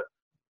him to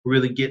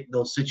really get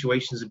those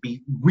situations to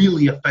be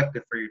really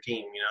effective for your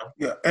team.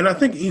 Yeah, and I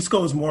think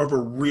Isco is more of a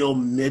real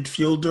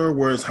midfielder,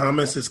 whereas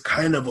Hamas is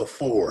kind of a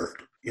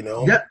forward.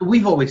 Yeah,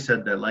 we've always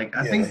said that. Like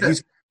I think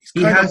that.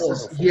 He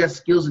has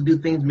skills to do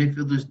things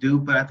midfielders do,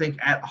 but I think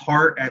at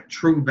heart, at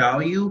true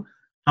value,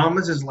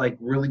 Hamas is like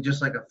really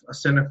just like a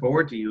center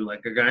forward to you,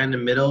 like a guy in the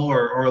middle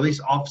or at least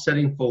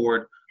offsetting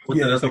forward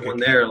with another one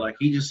there. Like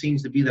he just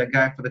seems to be that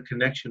guy for the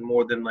connection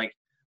more than like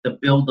the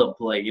build-up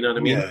play. You know what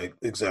I mean? Yeah,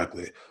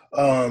 exactly.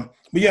 But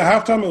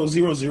halftime it was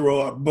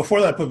 0-0. Before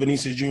that, I put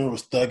Vinicius Jr.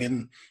 was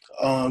thugging.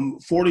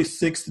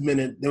 46th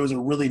minute, there was a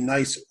really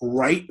nice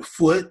right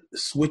foot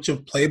switch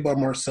of play by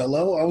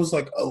Marcelo. I was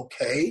like,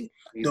 okay.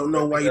 Don't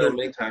know why you don't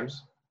many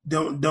times.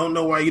 Don't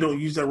know why you don't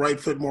use that right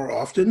foot more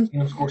often.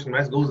 He scored some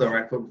nice goals that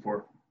right foot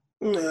before.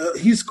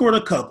 He scored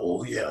a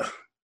couple, yeah.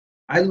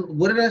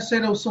 What did I say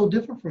that was so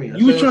different for me?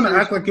 You were trying to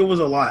act like it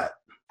was a lot.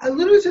 I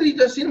literally said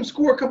I seen him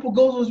score a couple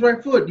goals with his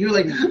right foot. You're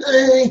like,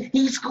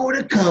 he scored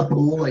a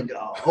couple. Like,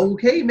 oh,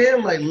 okay,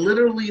 man. Like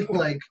literally,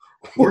 like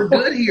we're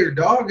good here,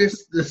 dog.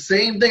 It's the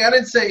same thing. I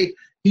didn't say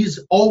he's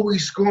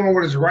always scoring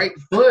with his right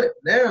foot.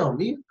 Now,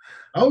 me.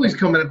 Always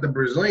coming at the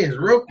Brazilians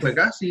real quick.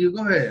 I see you.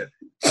 Go ahead.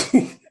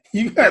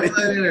 You got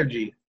that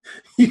energy.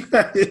 You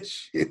got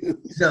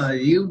issues. No,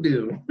 you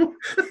do.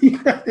 You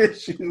got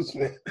issues,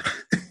 man.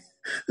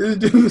 This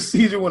dude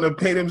Caesar want to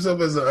paint himself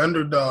as an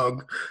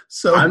underdog.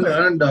 So I'm the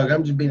underdog.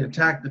 I'm just being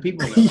attacked. The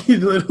people.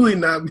 He's literally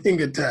not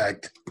being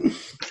attacked.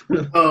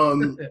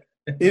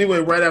 Anyway,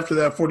 right after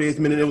that 48th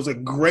minute, it was a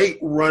great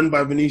run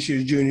by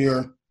Vinicius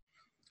Jr.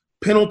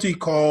 Penalty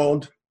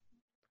called.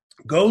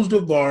 Goes to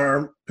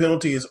VAR.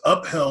 Penalty is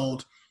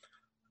upheld.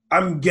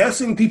 I'm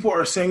guessing people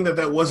are saying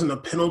that wasn't a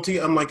penalty.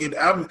 I'm like, it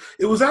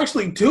was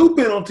actually two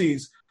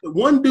penalties.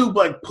 One dude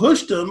like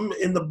pushed him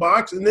in the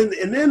box, and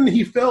then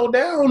he fell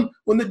down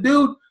when the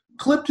dude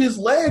clipped his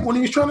leg when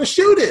he was trying to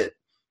shoot it.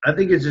 I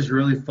think it's just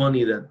really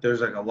funny that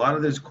there's like a lot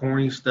of this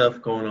corny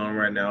stuff going on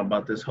right now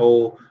about this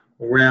whole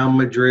Real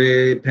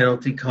Madrid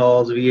penalty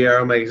calls, VAR.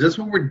 I'm like, is this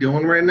what we're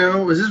doing right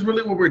now? Is this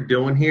really what we're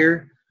doing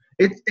here?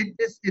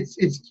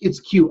 It's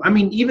cute. I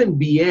mean, even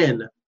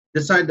BN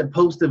decided to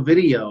post a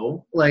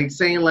video like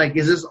saying like,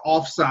 "Is this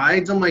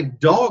offsides?" I'm like,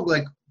 "Dog,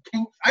 like,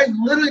 I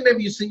literally never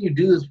seen you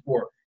do this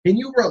before. Can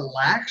you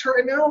relax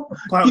right now?"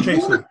 Cloud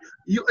chasing.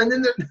 And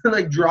then they're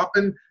like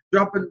dropping.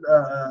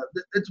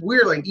 It's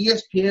weird. Like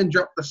ESPN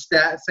dropped the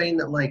stat saying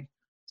that like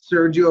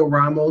Sergio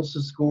Ramos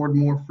has scored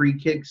more free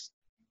kicks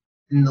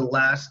in the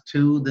last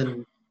two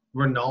than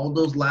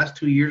Ronaldo's last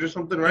 2 years or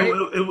something, right?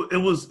 It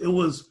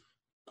was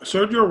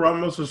Sergio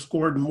Ramos has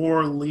scored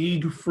more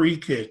league free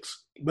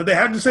kicks, but they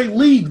had to say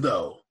league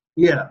though.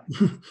 Yeah,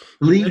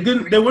 league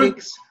free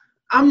kicks.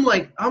 I'm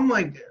like,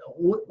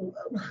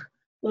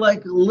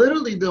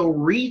 literally the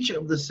reach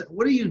of the.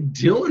 What are you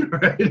doing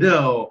right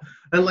now?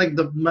 And like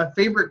my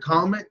favorite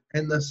comment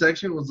in the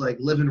section was like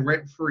living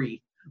rent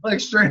free, like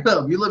straight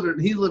up. He's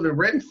living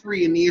rent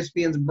free in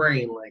ESPN's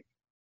brain. Like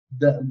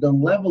the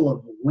level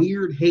of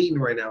weird hating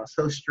right now is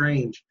so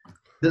strange.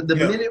 The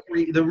minute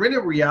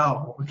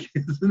Real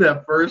is in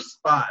that first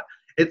spot,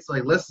 it's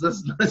like let's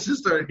just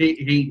start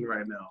hating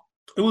right now.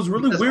 It was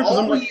really weird.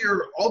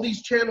 All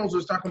these channels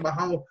was talking about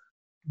how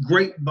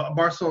great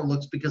Barcelona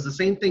looks because the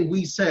same thing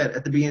we said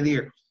at the beginning of the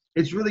year.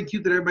 It's really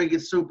cute that everybody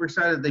gets super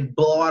excited. They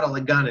blow out a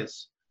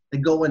Leganes. They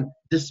go and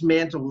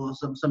dismantle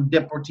some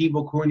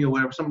Deportivo Coruña,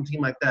 whatever, some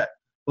team like that.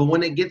 But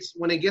when it gets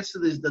to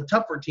the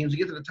tougher teams, you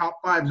get to the top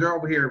fives, they're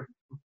over here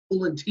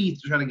pulling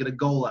teeth to try to get a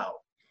goal out.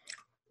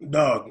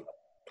 Dog,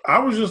 I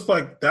was just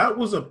like, that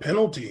was a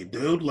penalty,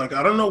 dude. Like,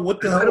 I don't know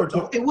what the hell we're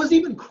talking. It wasn't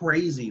even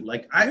crazy.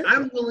 Like,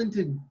 I'm willing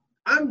to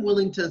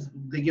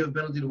give a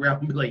penalty to Real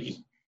and be like,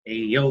 hey,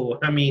 yo,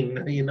 I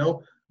mean, you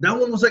know, that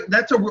one was like,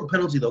 that's a real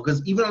penalty though,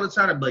 because even on the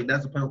side, I'd be like,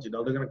 that's a penalty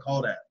though. They're gonna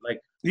call that. Like,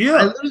 yeah.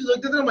 I literally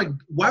looked at them, I'm like,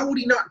 why would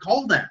he not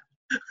call that?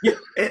 Yeah,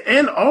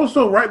 and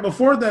also right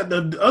before that,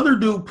 the other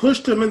dude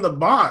pushed him in the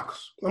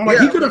box. I'm like,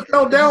 he could have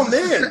fell down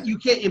then. You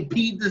can't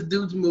impede this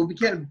dude's move. You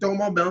can't throw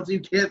him on bounce. You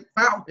can't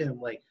foul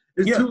him. Like,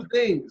 there's two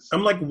things.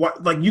 I'm like,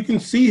 what? Like, you can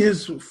see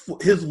his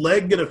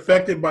leg get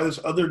affected by this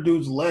other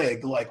dude's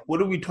leg. Like,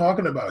 what are we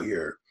talking about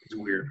here? It's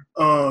weird.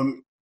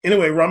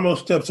 Anyway,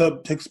 Ramos steps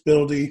up, takes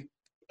penalty.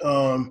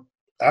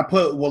 I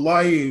put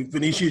Wallahi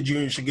Vinicius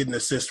Jr. should get an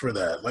assist for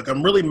that. Like,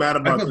 I'm really mad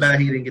about I feel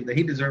bad he didn't get that.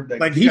 He deserved that.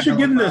 Like, he should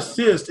get an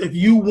assist if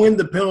you win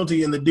the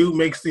penalty and the dude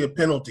makes the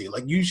penalty.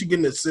 Like, you should get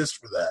an assist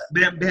for that.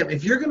 Bam,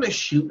 if you're going to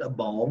shoot a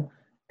ball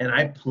and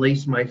I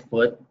place my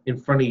foot in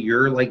front of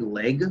your, like,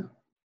 leg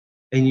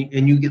and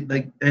you get,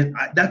 like,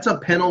 that's a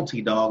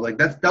penalty, dog. Like,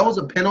 that was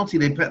a penalty.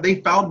 They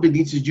fouled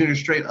Vinicius Jr.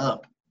 straight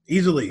up.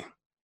 Easily.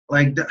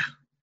 Like, I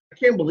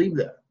can't believe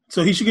that.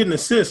 So he should get an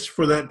assist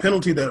for that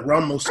penalty that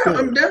Ramos scored.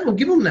 I'm down.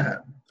 Give him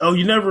that. Oh,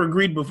 you never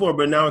agreed before,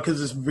 but now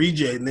because it's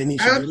VJ, and then he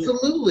should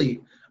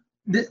absolutely.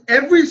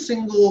 Every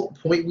single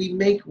point we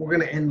make, we're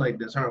going to end like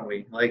this, aren't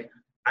we? Like,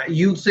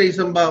 you say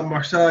something about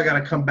Marcelo, I got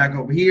to come back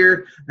over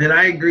here. Then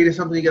I agree to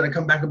something, you got to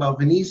come back about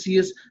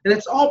Vinicius. And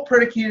it's all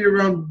predicated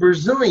around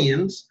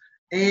Brazilians.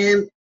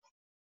 And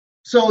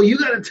so you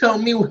got to tell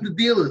me what the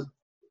deal is.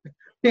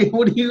 Hey,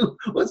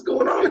 what's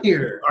going on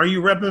here? Are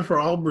you repping for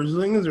all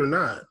Brazilians or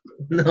not?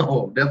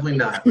 No, definitely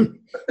not.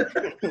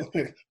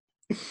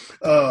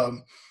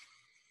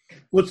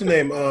 What's the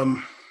name?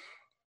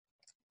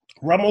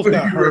 Ramos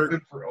got hurt.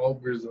 Repping for all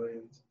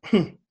Brazilians.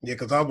 Yeah,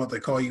 because I was about to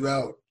call you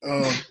out.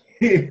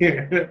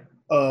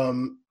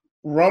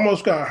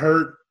 Ramos got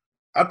hurt.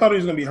 I thought he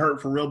was going to be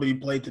hurt for real, but he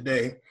played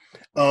today.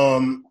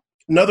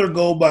 Another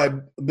goal by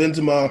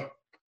Benzema.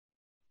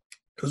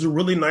 It was a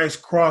really nice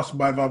cross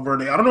by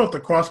Valverde. I don't know if the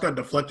cross got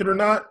deflected or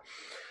not,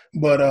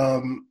 but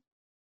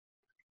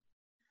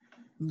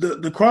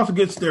the cross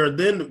gets there.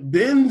 Then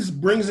Benz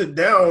brings it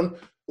down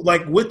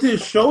like with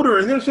his shoulder,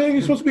 and they're saying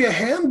he's supposed to be a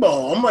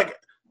handball. I'm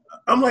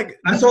like,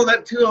 I saw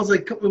that too. I was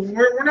like,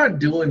 we're not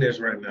doing this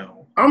right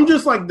now. I'm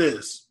just like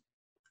this.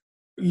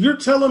 You're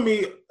telling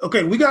me,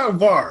 okay, we got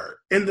VAR,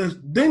 and the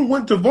thing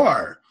went to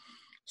VAR.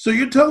 So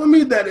you're telling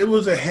me that it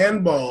was a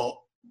handball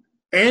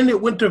and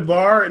it went to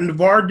VAR and the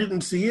VAR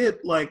didn't see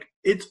it? Like,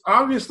 it's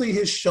obviously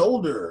his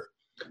shoulder.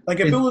 Like,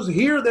 if it was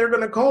here, they're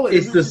going to call it.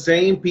 It's the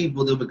same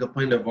people that we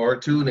complain to VAR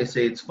to, and they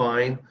say it's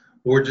fine.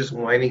 We're just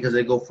whining because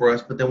they go for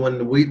us. But then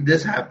when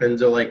this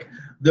happens, they're like,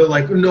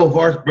 no,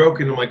 VAR's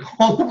broken. I'm like,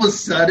 all of a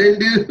sudden,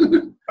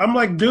 dude. I'm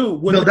like,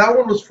 dude. No, that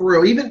one was for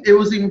real. It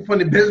was even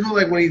funny. Benzema,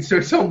 like, when he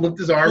someone lift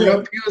his arm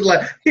up, he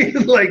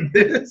was like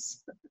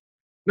this.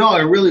 No,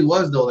 it really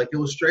was, though. Like, it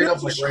was straight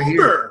up, like, right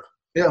here.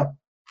 Yeah.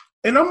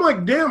 And I'm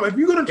like, damn, if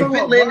you're going to talk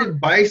about... If it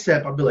landed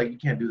bicep, I'd be like, you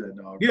can't do that,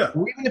 dog. Yeah.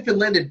 Or even if it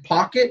landed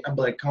pocket, I'd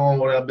be like,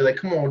 come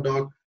on,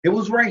 dog. It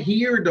was right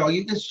here, dog.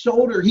 His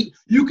shoulder.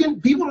 You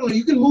can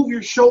move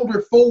your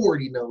shoulder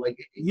forward, you know. Like,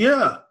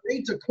 yeah.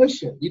 It's a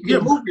cushion. You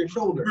can move your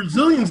shoulder.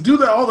 Brazilians do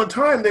that all the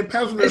time. They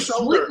pass with their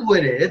shoulder. Slick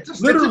with it.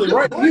 It's literally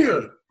right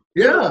here.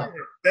 Yeah.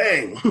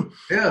 Dang.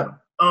 Yeah.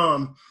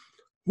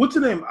 What's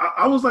the name?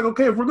 I was like,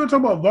 okay, if we're gonna talk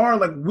about VAR,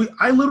 like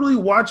I literally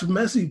watched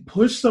Messi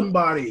push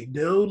somebody,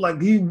 dude. Like,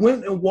 he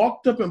went and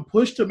walked up and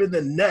pushed him in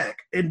the neck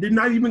and did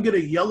not even get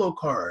a yellow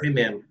card. Hey,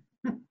 man.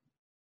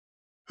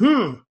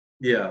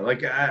 Yeah,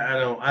 like I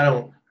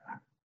don't.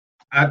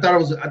 I thought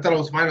it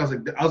was fine. I was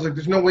like,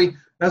 there's no way.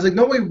 I was like,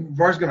 no way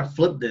VAR's gonna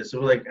flip this. So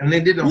like, and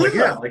they did. I'm like,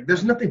 yeah, like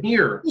there's nothing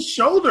here. His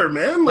shoulder,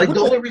 man. Like the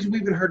only reason we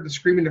even heard the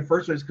screaming in the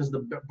first place is because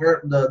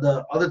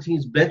the other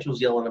team's bench was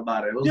yelling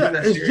about it.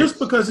 It's just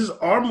because his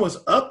arm was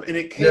up and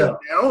it came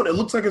down. It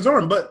looks like his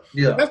arm, but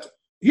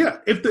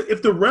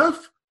if the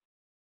ref,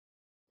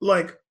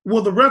 like,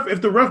 well,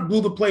 if the ref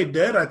blew the play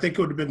dead, I think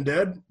it would have been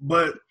dead.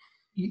 But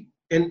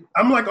and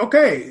I'm like,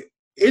 okay,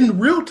 in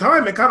real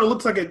time, it kind of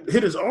looks like it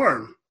hit his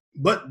arm,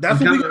 but that's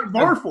what we got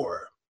VAR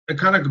for. And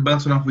kind of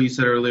bouncing off what you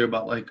said earlier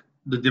about like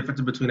the difference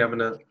between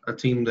having a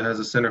team that has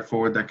a center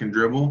forward that can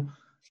dribble.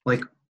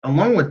 Like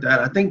along with that,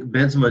 I think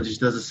Benzema just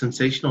does a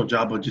sensational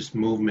job of just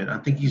movement. I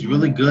think he's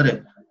really good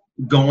at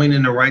going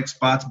in the right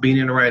spots, being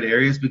in the right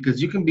areas,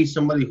 because you can be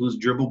somebody who's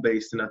dribble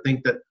based, and I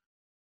think that,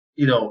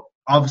 you know,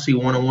 obviously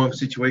one-on-one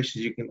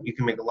situations you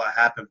can make a lot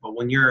happen. But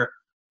when you're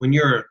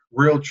a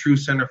real true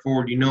center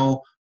forward, you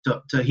know,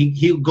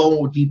 he'll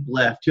go deep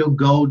left, he'll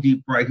go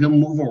deep right, he'll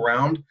move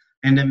around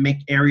and then make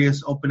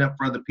areas open up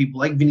for other people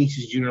like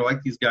Vinicius Jr.,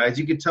 like these guys.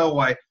 You could tell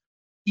why,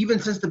 even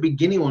since the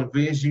beginning when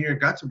Vinicius Jr.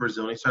 got to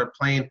Brazil and he started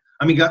playing,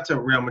 got to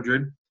Real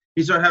Madrid,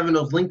 he started having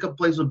those link-up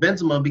plays with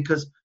Benzema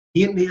because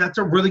that's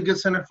a really good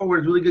center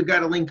forward, really good guy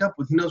to link up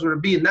with. He knows where to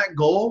be. And that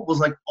goal was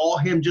like all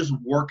him just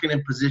working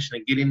in position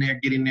and getting there,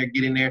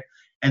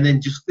 and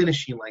then just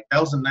finishing. Like, that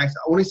was a nice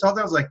 – when he saw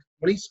that, I was like,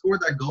 when he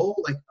scored that goal,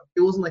 like,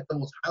 it wasn't like the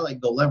most highlight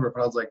goal ever,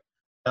 but I was like,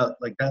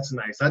 that's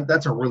nice.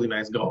 That's a really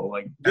nice goal.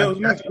 Like,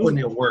 that's putting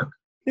in work.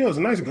 Yeah, it was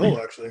a nice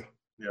goal, actually.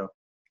 Yeah.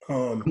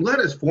 I'm glad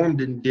his form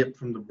didn't dip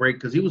from the break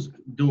because he was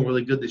doing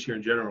really good this year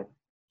in general.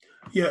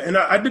 Yeah, and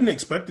I didn't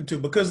expect it to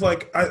because,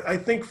 like, I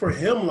think for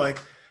him, like,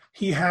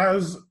 he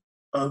has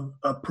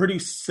a pretty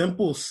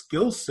simple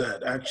skill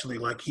set, actually.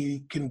 Like,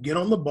 he can get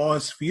on the ball.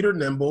 His feet are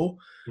nimble.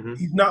 Mm-hmm.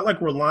 He's not,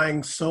 like,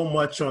 relying so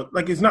much on –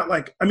 like, it's not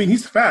like – I mean,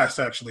 he's fast,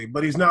 actually,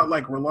 but he's not,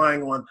 like,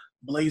 relying on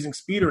blazing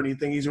speed or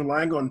anything. He's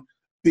relying on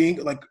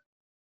being, like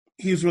 –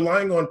 he's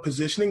relying on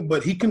positioning,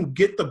 but he can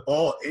get the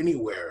ball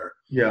anywhere.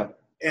 Yeah.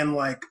 And,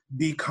 like,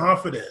 be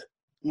confident.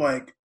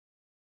 Like,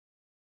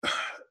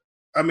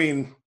 I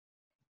mean,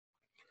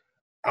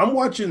 I'm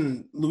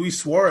watching Luis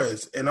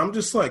Suarez, and I'm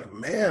just like,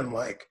 man,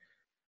 like,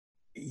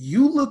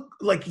 you look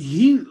like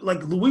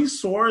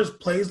Luis Suarez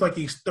plays like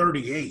he's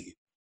 38.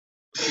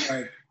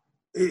 Like,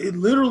 it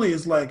literally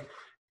is like,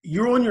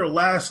 you're on your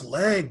last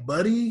leg,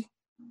 buddy.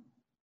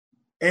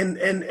 And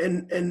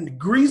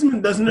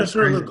Griezmann doesn't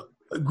necessarily look –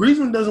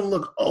 Griezmann doesn't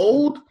look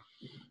old,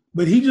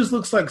 but he just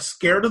looks like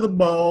scared of the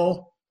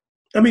ball.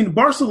 I mean,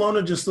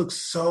 Barcelona just looks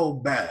so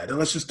bad. And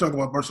let's just talk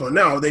about Barcelona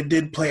now. They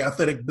did play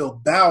Athletic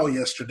Bilbao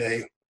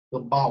yesterday.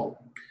 Bilbao.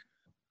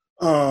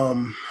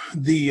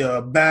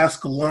 The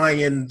Basque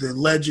Lion, the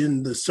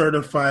legend, the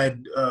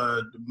certified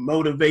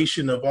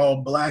motivation of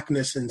all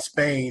blackness in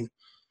Spain.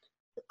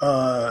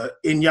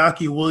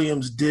 Iñaki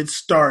Williams did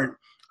start.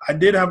 I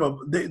did have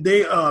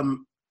they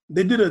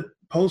did a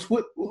post.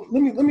 What?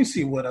 Let me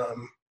see what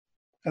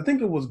I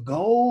think it was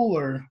Goal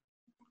or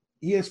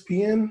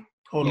ESPN.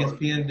 Hold on.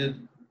 ESPN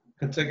did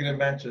consecutive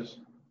matches.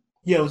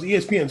 Yeah, it was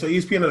ESPN. So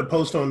ESPN had a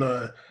post on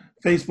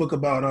Facebook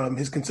about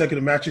his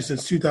consecutive matches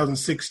since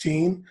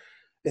 2016.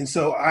 And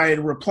so I had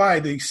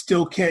replied that he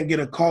still can't get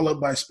a call-up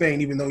by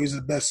Spain, even though he's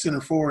the best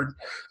center forward.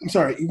 I'm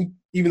sorry,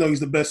 even though he's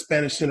the best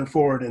Spanish center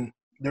forward. And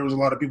there was a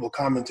lot of people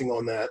commenting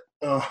on that.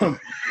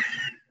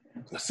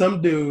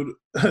 Some dude,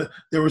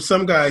 there was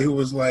some guy who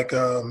was like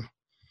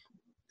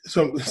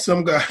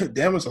some guy,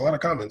 damn, it's a lot of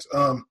comments.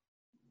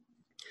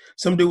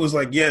 Some dude was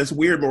like, yeah, it's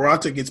weird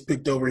Morata gets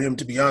picked over him,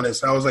 to be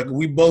honest. I was like,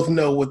 we both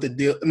know what the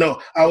deal – no,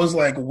 I was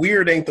like,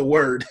 weird ain't the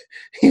word.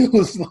 He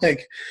was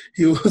like,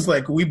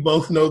 we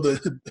both know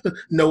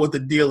what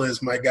the deal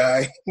is, my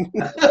guy.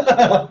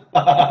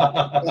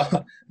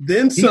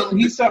 Then some –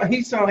 he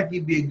sounded like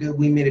he'd be a good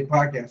We Made It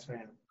podcast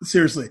fan.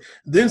 Seriously.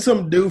 Then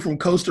some dude from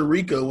Costa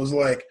Rica was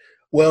like,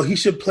 well, he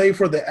should play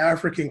for the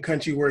African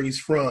country where he's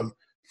from.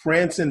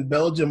 France and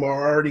Belgium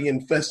are already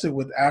infested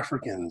with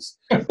Africans.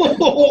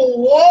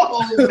 Whoa,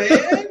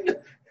 man.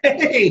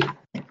 Hey.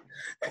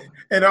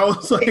 And I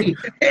was like,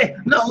 hey,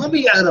 no, let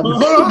me add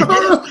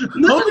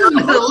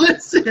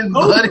listen,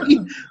 buddy.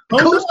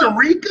 Costa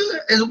Rica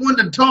is one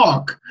to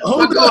talk.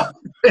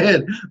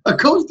 A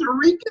Costa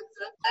Rican?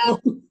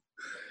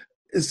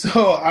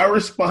 So I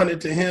responded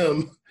to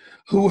him,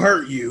 who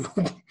hurt you?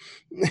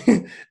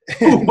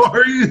 Who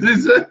are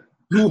you?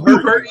 Who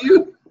hurt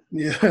you?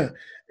 Yeah.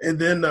 And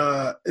then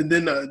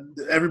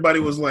everybody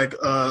was like,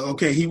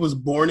 okay, he was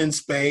born in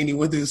Spain. He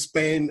went to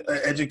Spain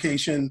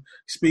education,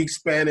 speaks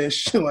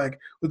Spanish. Like,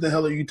 what the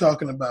hell are you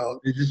talking about?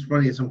 It's just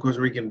funny. Some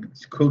Costa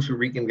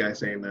Rican guy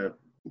saying that.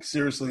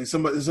 Seriously,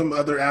 some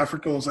other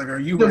African was like, are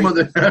you some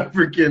other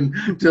African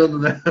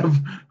telling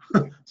them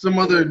some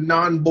other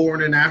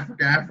non-born in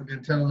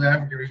African telling the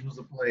African he's supposed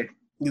to play.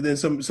 And then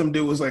some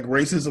dude was like,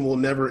 racism will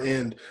never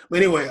end. But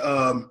anyway,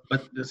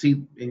 but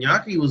see,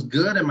 Iñaki was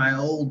good in my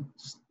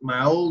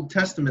Old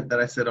Testament that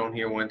I said on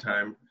here one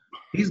time.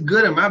 He's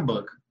good in my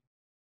book.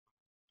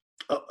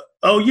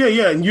 Oh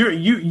yeah, and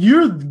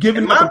you're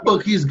giving In my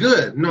book, he's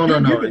good. No.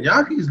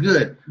 Inyaki's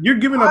good. You're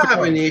giving I up.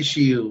 have an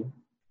issue.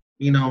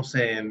 You know what I'm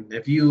saying?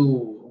 If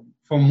you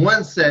from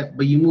one set,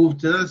 but you move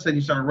to the other set,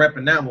 you start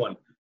repping that one.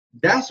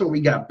 That's where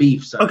we got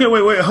beef, son. Okay,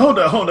 wait, hold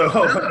on. Hold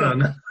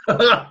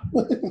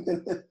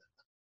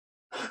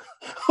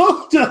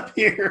up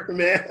here,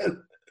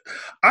 man.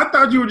 I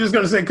thought you were just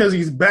gonna say because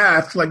he's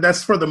Basque, like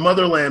that's for the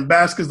motherland.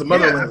 Basque is the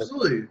motherland. Yeah,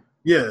 absolutely.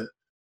 Yeah.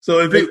 So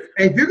if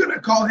you're gonna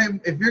call him,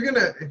 if you're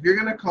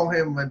gonna call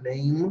him a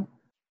name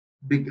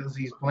because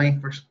he's playing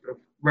for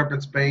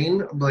repping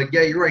Spain, I'm like,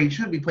 yeah, you're right. He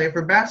should be playing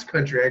for Basque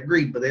Country. I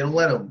agree, but they don't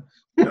let him.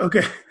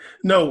 Okay.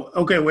 No.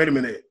 Okay. Wait a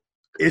minute.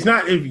 It's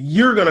not if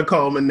you're gonna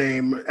call him a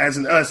name as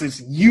in us. It's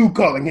you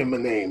calling him a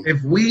name.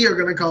 If we are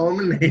gonna call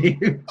him a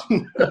name.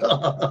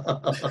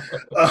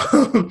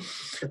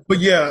 But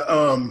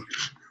yeah.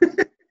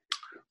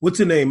 What's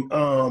the name?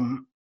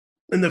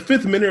 In the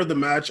 5th minute of the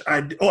match,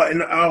 and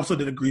I also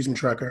did a Griezmann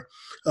tracker.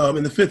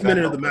 In the 5th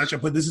minute of the match, I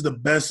put this is the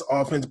best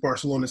offense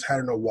Barcelona's had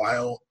in a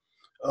while.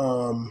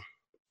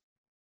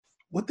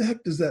 What the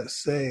heck does that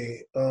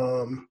say?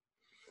 I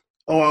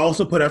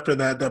also put after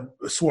that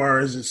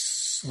Suarez is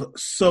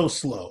so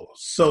slow.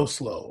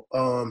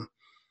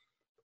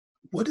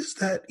 What does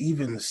that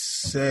even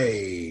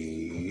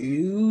say?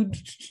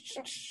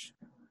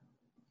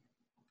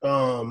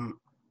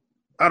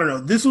 I don't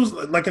know. This was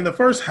like in the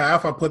first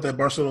half, I put that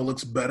Barcelona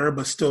looks better,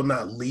 but still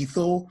not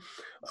lethal.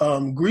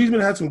 Griezmann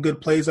had some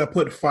good plays. I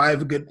put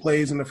 5 good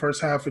plays in the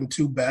first half and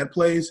 2 bad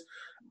plays.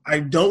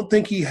 I don't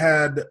think he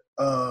had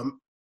a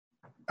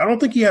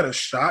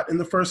shot in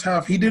the first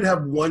half. He did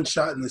have 1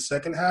 shot in the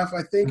second half,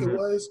 I think it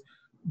was,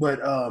 but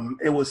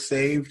it was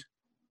saved.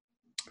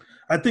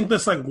 I think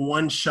that's like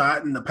 1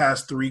 shot in the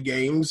past 3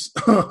 games.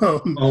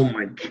 Oh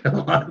my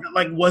God.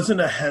 Like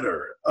wasn't a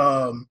header.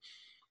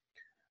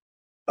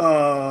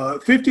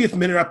 50th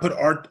minute, I put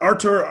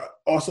Artur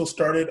also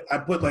started. I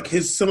put like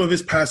some of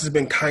his passes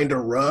been kind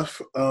of rough.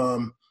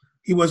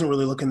 He wasn't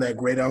really looking that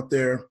great out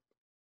there.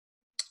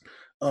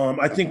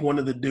 I think one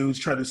of the dudes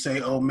tried to say,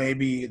 oh,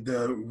 maybe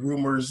the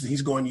rumors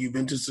he's going to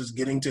Juventus is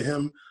getting to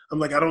him. I'm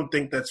like, I don't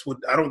think that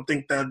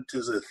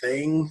is a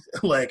thing.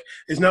 Like,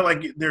 it's not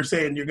like they're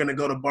saying you're going to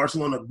go to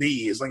Barcelona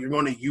B. It's like you're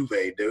going to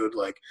Juve, dude.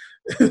 Like,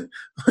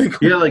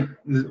 yeah, like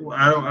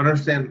I don't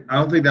understand. I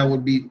don't think that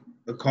would be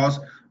the cause.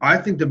 I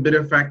think the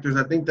bitter factors,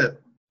 I think that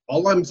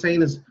all I'm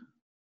saying is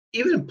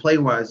even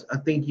play-wise, I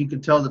think you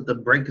can tell that the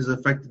break has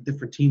affected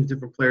different teams,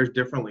 different players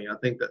differently. I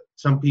think that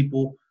some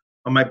people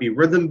might be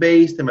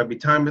rhythm-based, they might be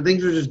time, but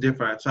things are just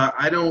different. So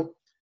I don't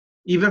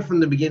 – even from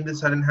the beginning of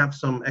this, I didn't have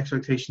some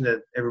expectation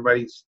that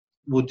everybody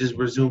will just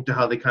resume to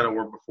how they kind of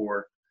were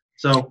before.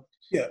 So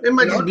yeah, it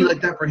might just be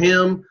like that for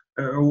him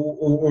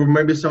or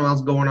maybe something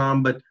else going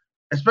on, but –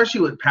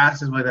 especially with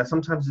passes like that,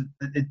 sometimes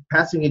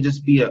passing can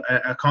just be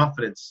a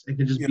confidence. It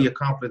can just be a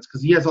confidence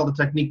because he has all the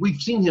technique.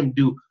 We've seen him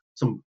do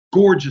some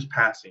gorgeous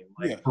passing,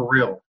 for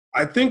real.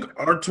 I think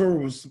Artur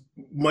was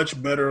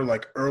much better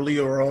like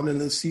earlier on in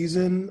the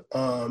season.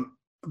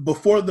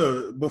 Before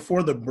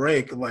the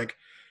break, like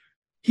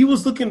he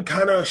was looking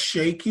kind of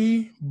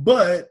shaky,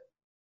 but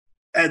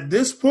at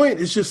this point,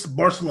 it's just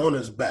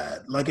Barcelona's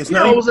bad. Like it's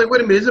not. I was like,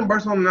 wait a minute, isn't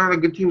Barcelona not a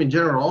good team in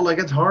general? Like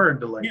it's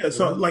hard to like. Yeah,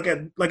 so like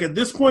at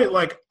this point,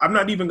 like I'm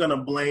not even gonna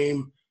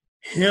blame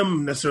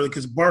him necessarily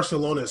because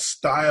Barcelona's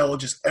style,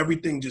 just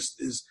everything, just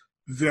is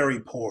very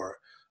poor.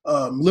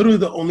 Literally,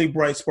 the only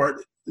bright spot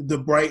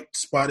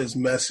is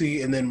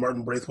Messi, and then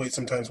Martin Braithwaite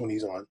sometimes when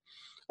he's on.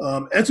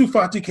 Ansu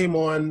Fati came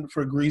on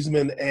for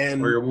Griezmann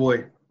and for your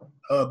boy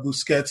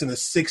Busquets in the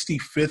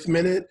 65th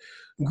minute.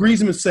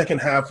 Griezmann's second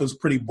half was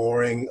pretty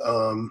boring.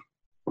 I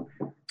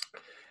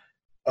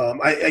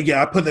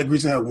put that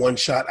Griezmann had 1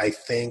 shot, I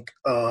think.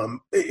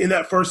 In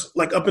that first,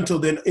 like up until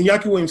then,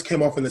 Iñaki Williams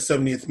came off in the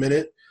 70th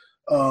minute.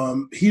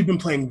 He'd been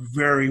playing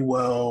very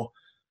well,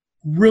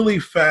 really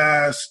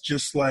fast,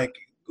 just like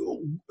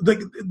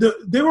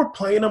they were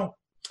playing him.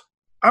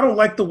 I don't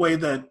like the way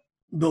that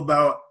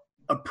Bilbao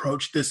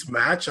approached this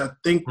match. I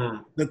think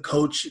the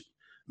coach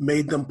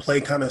made them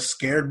play kind of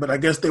scared, but I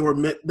guess they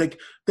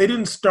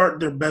didn't start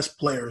their best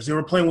players. They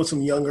were playing with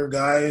some younger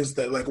guys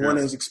that one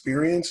has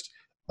experienced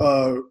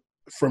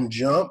from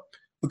jump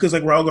because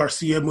like Raul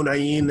Garcia,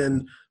 Munayin,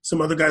 and some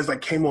other guys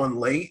came on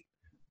late.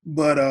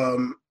 But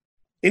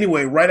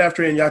anyway, right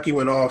after Iñaki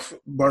went off,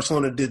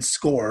 Barcelona did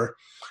score.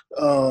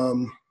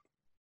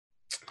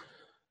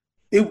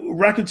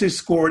 Rakitic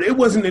scored. It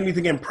wasn't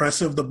anything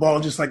impressive. The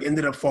ball just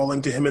ended up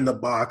falling to him in the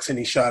box, and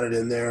he shot it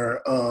in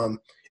there.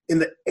 In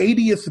the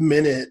 80th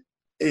minute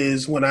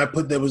is when I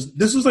put this was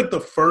the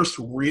first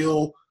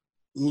real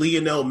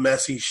Lionel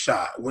Messi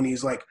shot when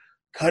he's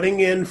cutting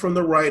in from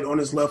the right on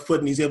his left foot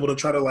and he's able to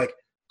try to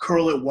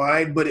curl it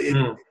wide, but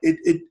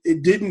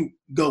it didn't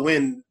go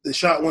in. The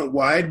shot went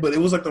wide, but it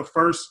was the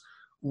first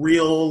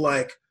real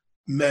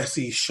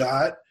Messi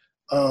shot.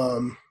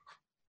 And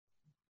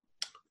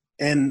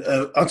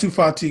Ansu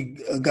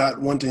Fati got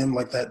one to him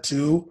like that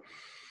too.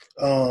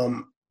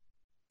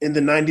 in the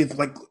 90th,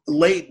 like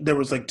late, there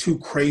was like 2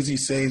 crazy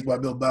saves by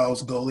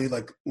Bilbao's goalie.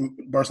 Like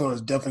Barcelona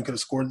definitely could have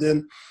scored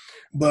then.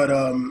 But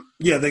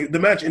yeah, the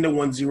match ended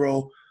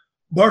 1-0.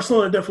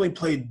 Barcelona definitely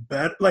played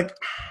better. Like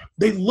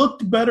they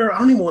looked better. I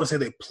don't even want to say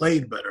they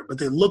played better, but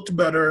they looked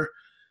better.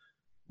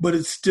 But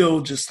it's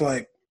still just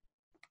like,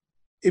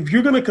 if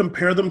you're going to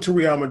compare them to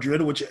Real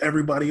Madrid, which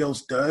everybody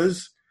else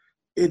does,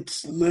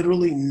 it's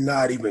literally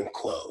not even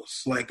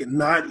close. Like,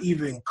 not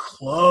even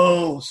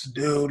close,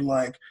 dude.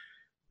 Like,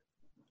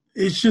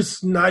 it's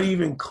just not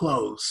even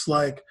close.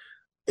 Like,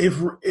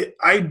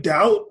 I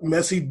doubt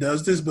Messi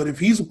does this, but if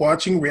he's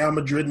watching Real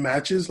Madrid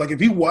matches, like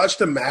if he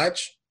watched a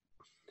match,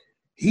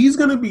 he's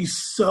gonna be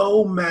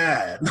so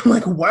mad.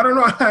 Like, why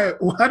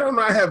don't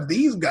I have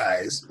these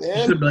guys,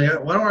 man?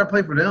 Why don't I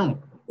play for them?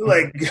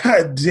 Like,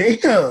 god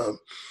damn.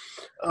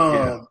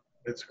 Yeah,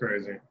 it's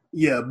crazy.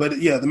 Yeah,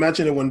 but yeah, the match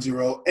ended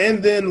 1-0.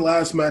 And then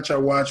last match I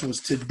watched was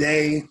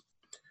today,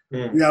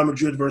 Real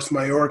Madrid versus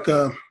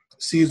Mallorca.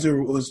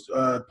 Caesar was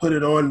put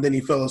it on, then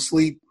he fell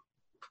asleep.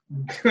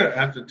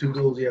 After 2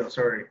 goals, yeah,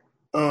 sorry.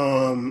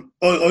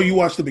 You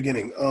watched the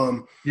beginning.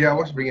 Yeah, I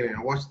watched the beginning.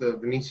 I watched the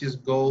Vinicius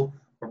goal.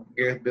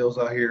 Gareth Bale's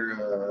out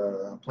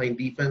here playing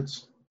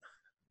defense.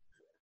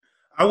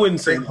 I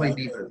wouldn't say playing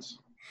defense.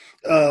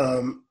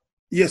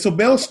 Yeah, so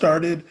Bale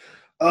started.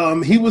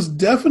 He was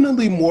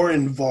definitely more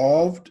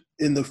involved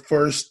in the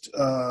first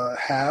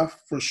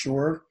half for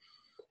sure.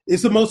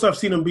 It's the most I've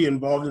seen him be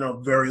involved in a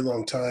very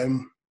long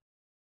time.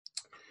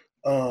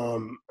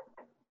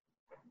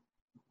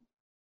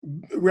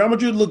 Real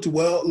Madrid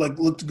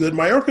looked good.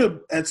 Mallorca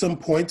at some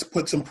points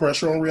put some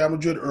pressure on Real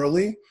Madrid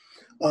early.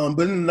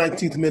 But in the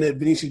 19th minute,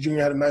 Vinicius Jr.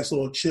 had a nice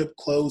little chip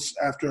close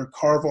after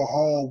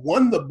Carvajal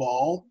won the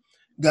ball,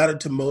 got it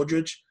to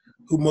Modric,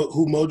 who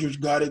Modric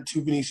got it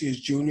to Vinicius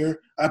Jr.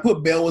 I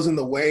put Bale was in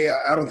the way.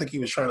 I don't think he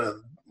was trying to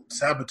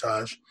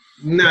sabotage.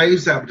 No, he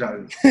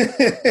sabotaged.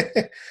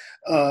 Because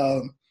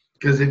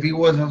if he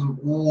was, I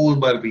was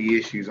about to be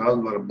issues. I was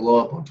about to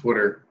blow up on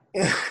Twitter.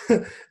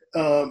 In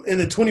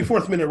the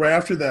 24th minute, right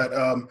after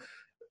that,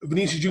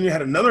 Vinicius Jr.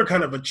 had another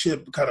kind of a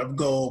chip kind of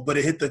goal, but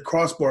it hit the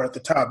crossbar at the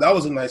top. That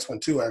was a nice one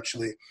too,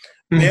 actually.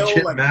 Bale,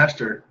 chip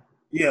master.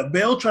 Yeah,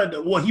 Bale tried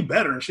to. Well, he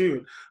better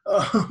shoot.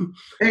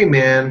 Hey,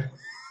 man.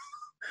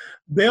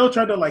 Bale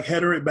tried to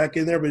header it back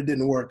in there, but it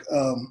didn't work.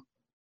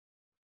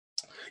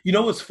 You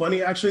know what's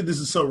funny? Actually, this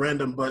is so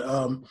random, but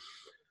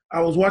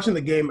I was watching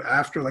the game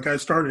after. I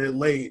started it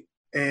late,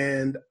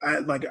 and I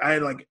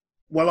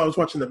while I was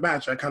watching the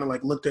match, I kind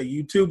of looked at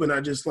YouTube, and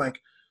I just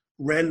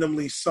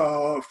randomly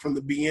saw from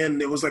the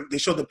beginning, it was they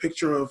showed the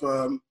picture of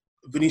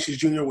Vinicius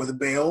Jr. with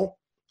Bale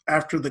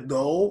after the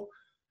goal.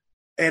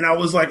 And I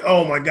was like,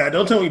 oh my God,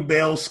 don't tell me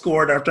Bale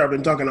scored after I've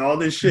been talking all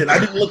this shit. I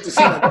didn't look to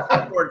see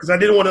the score because I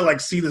didn't want to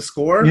see the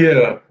score.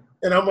 Yeah.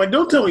 And I'm like,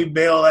 don't tell me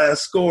Bale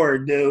has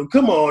scored, dude.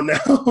 Come on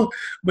now.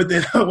 But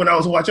then when I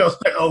was watching, I was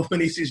like, oh,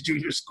 Vinicius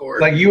Jr.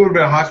 scored. You would have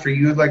been hot streak.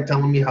 You was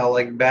telling me how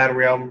bad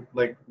Real,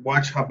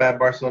 watch how bad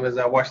Barcelona is.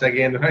 I watched that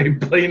game. They're not even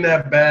playing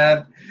that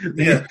bad.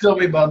 Then you tell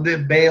me about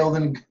this Bale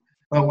and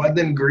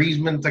then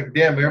Griezmann. It's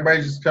damn,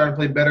 everybody's just trying to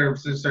play better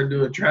since they start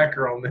doing a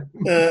tracker on them.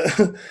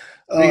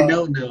 They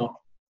don't know.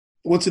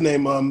 What's the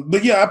name?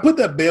 But yeah, I put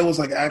that Bale was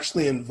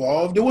actually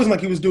involved. It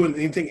wasn't he was doing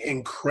anything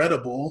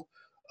incredible.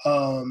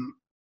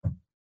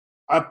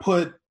 I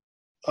put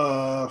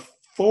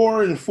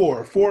 4 and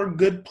 4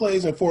 good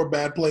plays and 4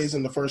 bad plays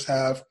in the first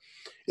half.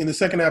 In the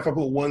second half, I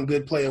put 1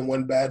 good play and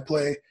 1 bad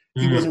play.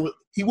 Mm-hmm.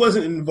 He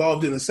wasn't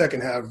involved in the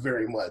second half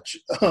very much.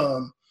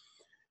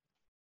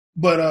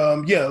 But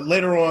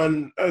later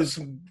on,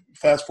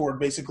 fast forward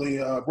basically.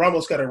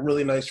 Ramos got a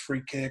really nice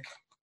free kick.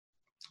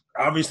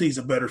 Obviously, he's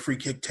a better free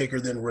kick taker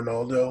than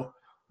Ronaldo.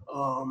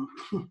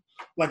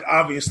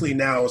 Obviously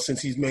now,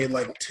 since he's made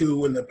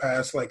 2 in the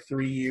past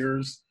 3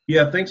 years.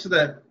 Yeah, thanks to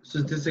that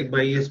statistic by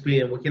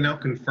ESPN, we can now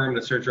confirm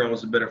that Sergio Ramos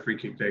is a better free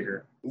kick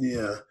taker.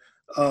 Yeah.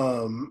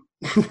 I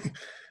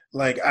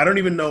don't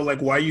even know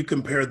why you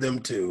compare them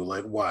to.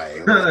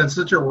 Why? It's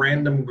such a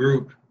random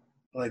group.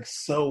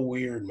 So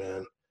weird,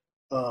 man.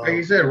 Like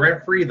you said,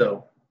 rent free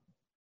though.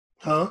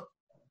 Huh?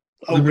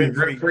 Oh,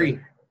 rent free.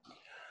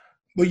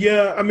 But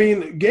yeah, I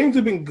mean, games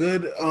have been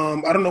good.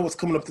 I don't know what's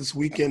coming up this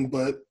weekend,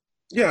 but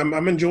yeah,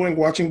 I'm enjoying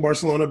watching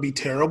Barcelona be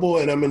terrible,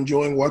 and I'm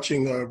enjoying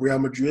watching Real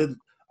Madrid.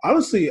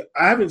 Honestly,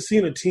 I haven't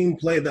seen a team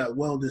play that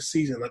well this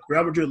season.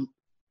 Real Madrid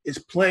is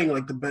playing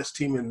the best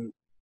team,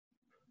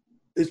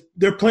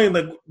 they're playing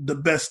the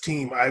best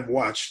team I've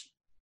watched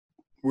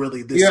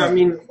really this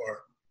season so far.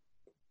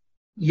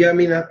 Yeah, I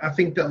mean, I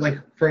think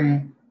that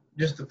from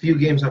just the few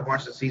games I've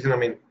watched this season, I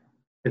mean,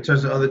 in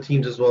terms of other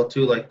teams as well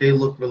too, they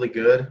look really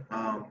good.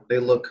 They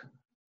look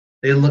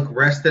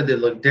rested. They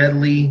look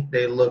deadly.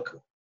 They look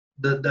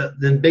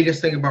the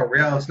biggest thing about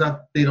Real, it's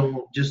not they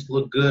don't just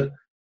look good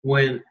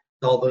when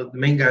all the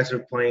main guys are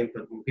playing,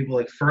 but when people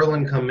like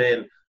Ferland come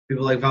in,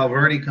 people like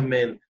Valverde come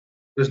in,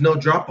 there's no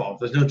drop off.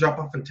 There's no drop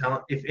off in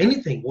talent. If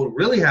anything, what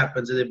really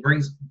happens is it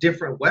brings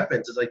different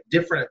weapons. It's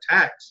different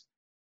attacks,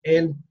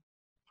 and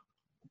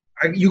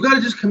you got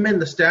to just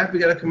commend the staff. You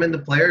got to commend the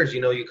players.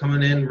 You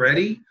coming in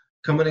ready.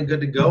 coming in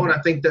good to go. And I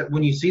think that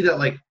when you see that,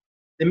 like,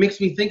 it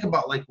makes me think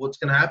about like what's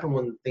going to happen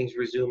when things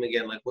resume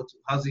again. Like,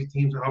 how's these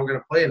teams, how we're going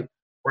to play. And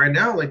right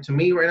now, like to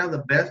me, right now, the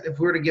best. If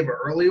we were to give an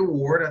early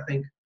award, I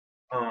think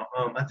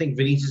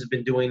Vinicius has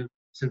been doing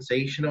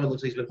sensational. It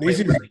looks like he's been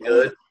playing really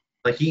good.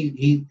 Like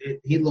he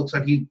looks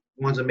like he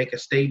wants to make a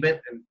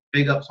statement, and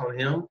big ups on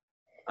him.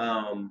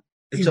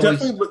 He's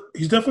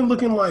definitely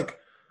looking like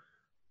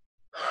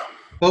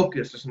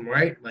focused or something,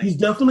 right? Like, he's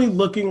definitely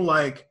looking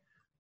like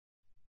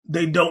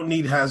they don't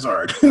need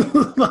Hazard.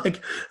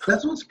 Like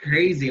that's what's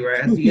crazy, right?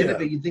 At the end of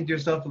it, you think to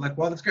yourself like,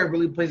 wow, this guy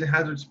really plays a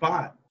Hazard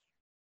spot.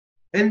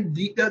 And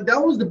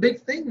that was the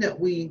big thing that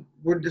we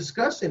were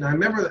discussing. I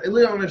remember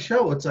earlier on the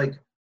show, it's like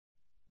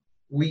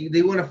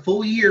they went a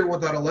full year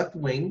without a left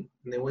wing,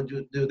 and they were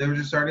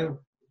just starting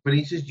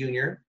Vinicius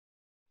Jr.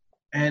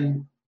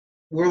 And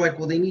we're like,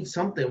 well, they need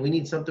something. We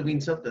need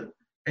something.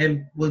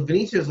 And with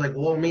Vinicius, like,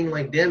 well, I mean,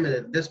 like, damn it,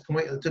 at this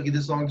point, it took you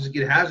this long to just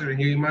get Hazard in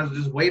here. You might as well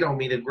just wait on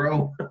me to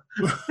grow.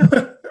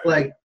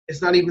 Like,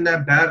 it's not even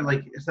that bad.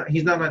 Like,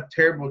 he's not a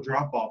terrible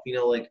drop off. You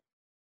know, like,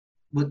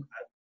 with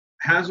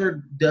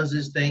Hazard does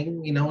his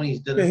thing. You know, and he's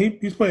done. Yeah,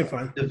 he's playing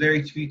fine. The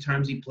very few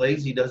times he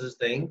plays, he does his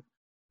thing.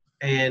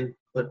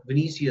 But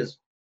Vinicius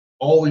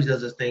always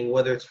does his thing,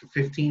 whether it's for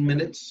 15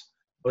 minutes,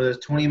 whether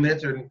it's 20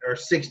 minutes or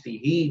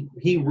 60.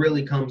 He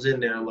really comes in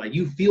there. Like,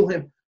 you feel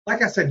him.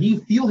 Like I said,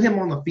 you feel him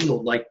on the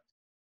field. Like,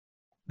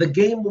 the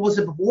game, what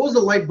was the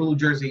light blue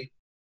jersey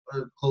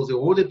closing?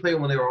 What did they play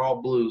when they were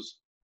all blues?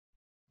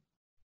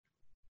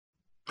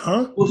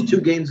 Huh? It was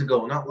 2 games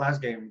ago, not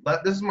last game.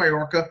 This is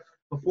Mallorca.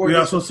 We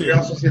also see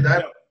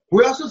that.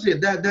 We also see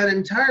that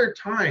entire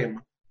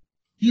time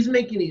he's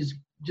making these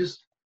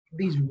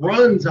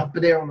runs up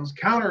there on those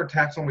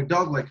counterattacks on my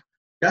dog. Like,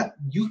 that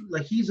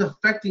he's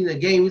affecting the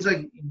game. He's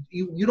like,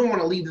 you don't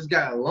want to leave this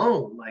guy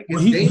alone. Like,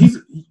 he's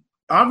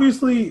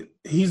obviously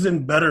he's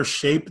in better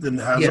shape than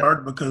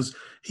Hazard because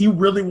he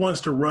really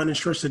wants to run and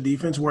stretch the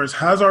defense, whereas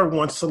Hazard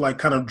wants to like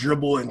kind of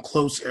dribble in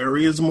close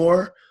areas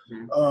more.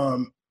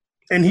 Mm-hmm.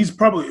 And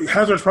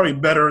Hazard's probably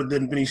better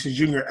than Vinicius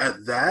Jr.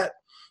 at that.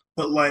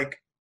 But like,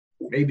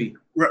 maybe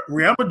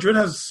Real Madrid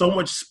has so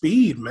much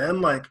speed,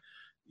 man. Like,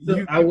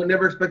 I would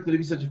never expect them to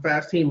be such a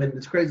fast team, and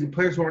it's crazy.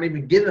 Players who aren't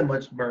even getting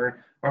much burn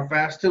are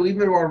fast too.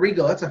 Even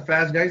Rodrigo, that's a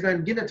fast guy. He's not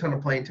even getting a ton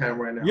of playing time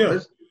right now. Yeah.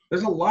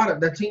 There's a lot of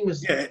that team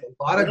is a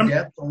lot of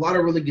depth, a lot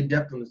of really good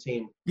depth on the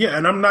team. Yeah,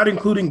 and I'm not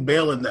including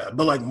Bale in that,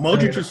 but like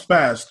Modric is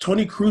fast.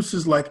 Toni Kroos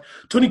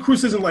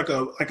isn't like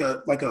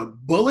a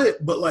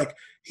bullet, but like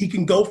he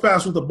can go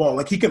fast with the ball.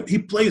 Like he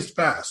plays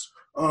fast.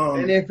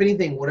 And if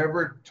anything,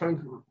 whatever Toni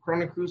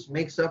Kroos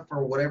makes up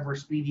for whatever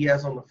speed he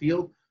has on the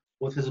field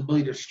with his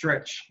ability to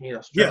stretch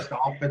the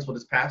offense with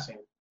his passing.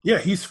 Yeah,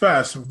 he's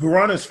fast.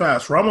 Varane is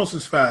fast. Ramos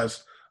is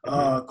fast.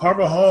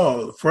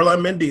 Carvajal,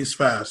 Ferland Mendy is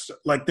fast.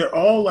 Like, they're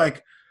all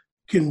like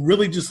can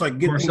really just like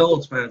get.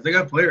 Marcelo's fast. They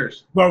got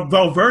players. Well,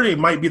 Valverde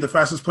might be the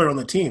fastest player on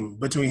the team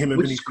between him and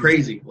Which Vinicius. Is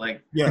crazy.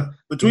 Like,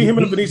 between him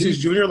and Vinicius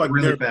Jr. Like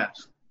really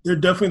fast. They're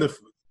definitely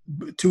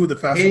the 2 of the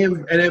fastest.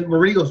 And then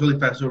Rodrigo's really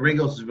fast. So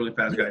Rodrigo's is a really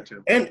fast guy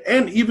too.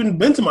 And even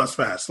Benzema's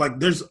fast. Like,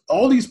 there's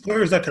all these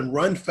players that can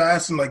run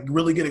fast and like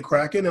really get it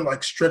cracking and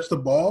like stretch the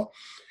ball.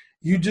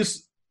 You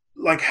just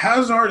like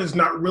Hazard is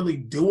not really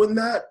doing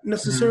that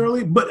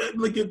necessarily, but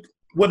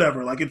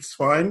whatever. Like, it's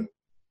fine.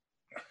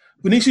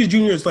 Vinicius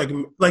Jr. is like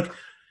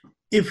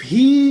if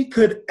he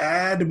could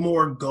add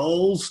more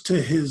goals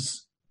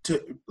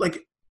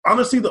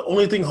honestly, the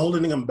only thing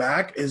holding him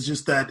back is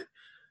just that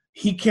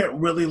he can't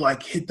really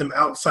like hit them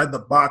outside the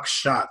box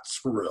shots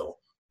for real.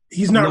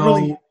 He's not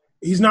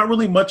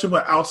really much of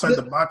an outside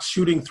the box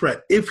shooting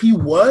threat. If he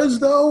was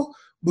though,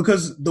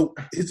 because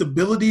his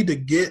ability to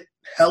get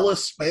hella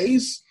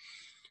space,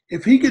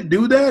 if he could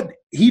do that,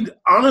 he'd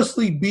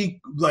honestly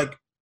be like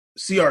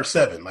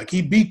CR7. Like,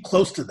 he'd be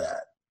close to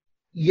that.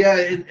 Yeah,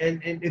 and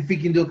if he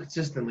can do it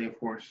consistently, of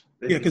course.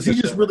 Yeah, because he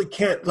just really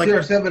can't. Like,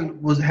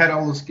 CR7 had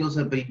all the skill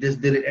set, but he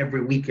just did it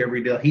every week,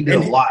 every day. He did a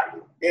lot.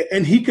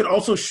 And he could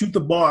also shoot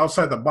the ball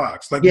outside the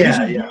box. Like,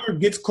 Jr.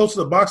 gets close to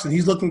the box and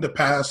he's looking to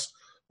pass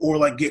or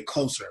like get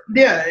closer.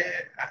 Yeah,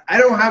 I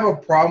don't have a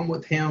problem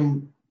with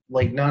him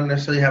like not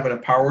necessarily having a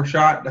power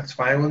shot. That's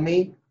fine with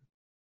me,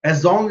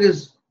 as long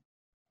as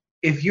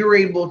if you're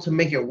able to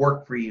make it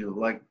work for you.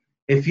 Like,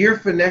 if your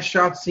finesse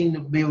shots seem to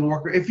be able to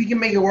work, if you can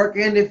make it work,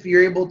 and if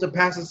you're able to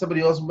pass to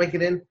somebody else and make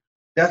it in,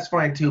 that's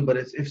fine too. But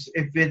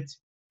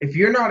if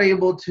you're not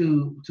able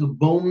to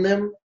boom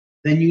them,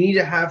 then you need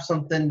to have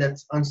something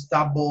that's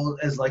unstoppable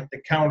as like the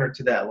counter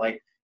to that.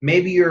 Like,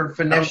 maybe your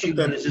finesse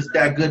shooting is just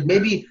that good.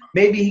 Maybe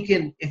he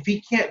can, if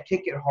he can't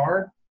kick it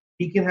hard,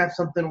 he can have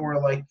something where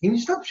like, can you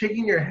stop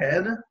shaking your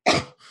head?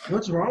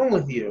 What's wrong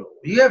with you?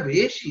 You have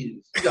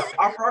issues. You got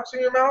pop rocks in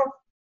your mouth?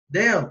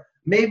 Damn.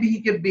 Maybe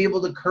he could be able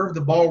to curve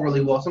the ball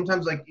really well.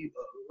 Sometimes like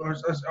or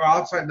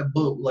outside the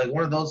boot, like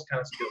one of those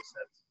kind of skill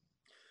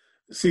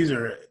sets.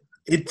 Caesar,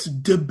 It's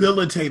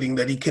debilitating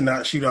that he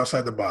cannot shoot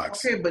outside the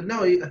box. Okay, but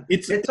no, you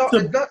can't say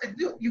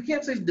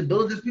it's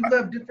debilitating. People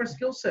have different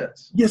skill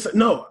sets. Yes,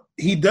 no,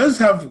 he does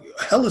have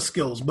hella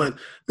skills, but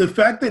the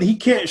fact that he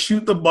can't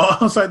shoot the ball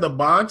outside the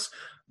box,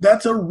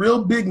 that's a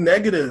real big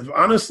negative,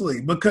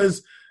 honestly,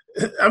 because,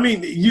 I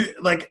mean,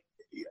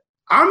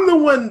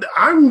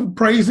 I'm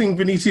praising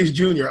Vinicius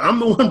Jr. I'm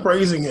the one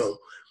praising him.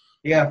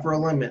 Yeah, for a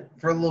little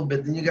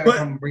bit. Then you got to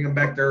come bring him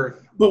back to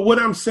earth. But what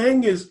I'm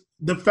saying is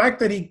the fact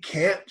that he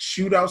can't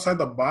shoot outside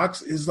the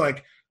box is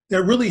like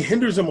that really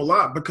hinders him a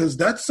lot because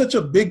that's such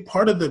a big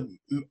part of a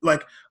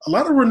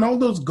lot of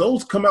Ronaldo's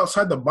goals come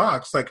outside the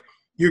box. Like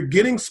you're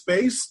getting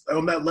space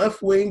on that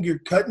left wing, you're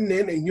cutting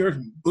in and you're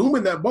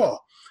booming that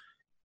ball.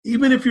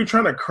 Even if you're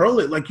trying to curl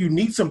it, like you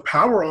need some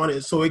power on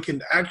it so it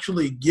can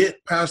actually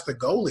get past the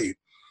goalie.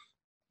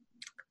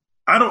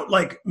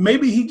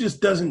 Maybe he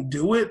just doesn't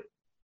do it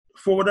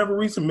for whatever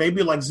reason.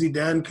 Maybe like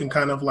Zidane can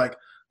kind of like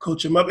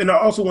coach him up. And I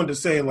also wanted to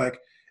say like,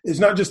 it's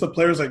not just the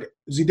players. Like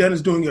Zidane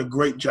is doing a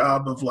great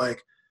job of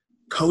like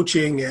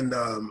coaching and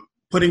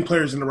putting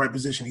players in the right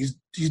position.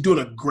 He's doing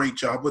a great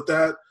job with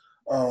that,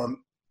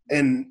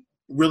 and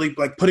really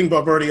like putting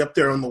Valverde up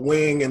there on the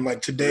wing. And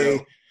like today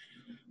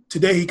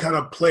he kind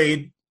of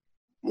played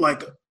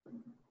like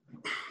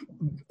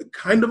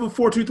kind of a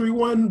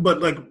 4-2-3-1,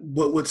 but like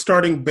with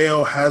starting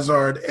Bale,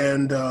 Hazard,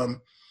 and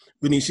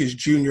Vinicius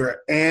Jr.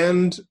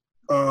 and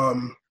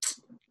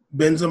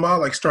Benzema,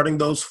 like starting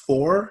those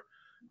four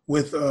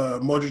with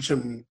Modric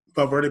and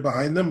Valverde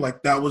behind them,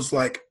 like that was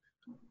like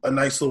a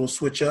nice little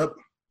switch up.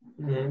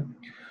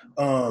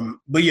 Mm-hmm.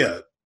 But yeah,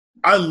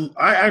 I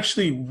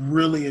actually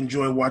really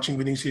enjoy watching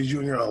Vinicius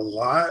Jr. a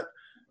lot.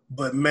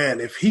 But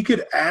man, if he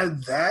could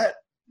add that,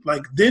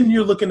 like then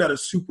you're looking at a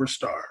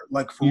superstar,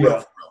 like for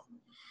real.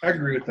 I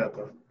agree with that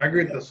though. I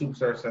agree with the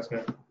superstar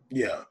assessment.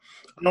 Yeah.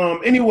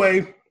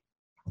 Anyway,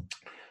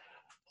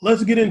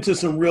 let's get into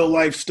some real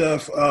life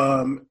stuff.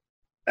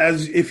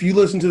 As if you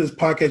listen to this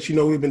podcast, you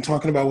know we've been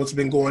talking about what's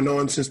been going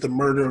on since the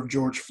murder of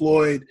George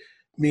Floyd.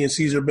 Me and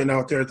Caesar have been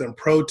out there at the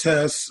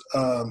protests.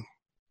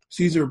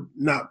 Caesar,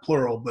 not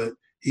plural, but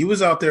he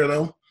was out there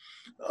though.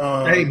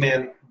 Hey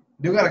man,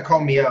 you gotta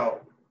call me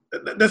out.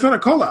 That's not a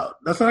call out.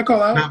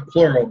 Not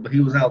plural, but he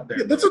was out there.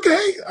 Yeah, that's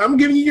okay. I'm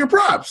giving you your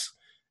props.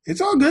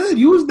 It's all good.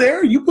 You was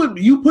there. You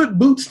put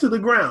boots to the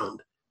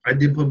ground. I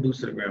did put boots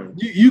to the ground.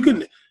 You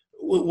can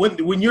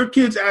when your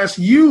kids ask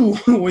you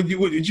what you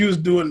was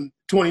doing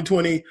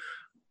 2020,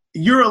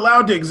 you're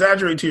allowed to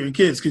exaggerate to your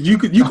kids because you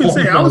can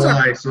say I was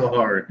so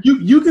hard.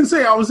 You can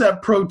say I was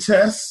at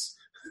protests.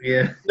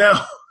 Yeah.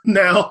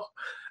 Now,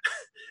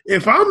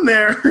 if I'm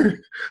there,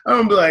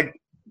 I'm like.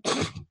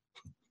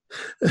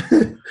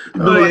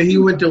 He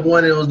went to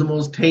one. It was the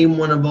most tame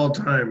one of all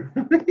time.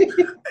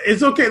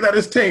 It's okay that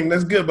it's tame.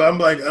 That's good. But I'm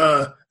like,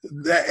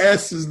 that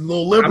S is a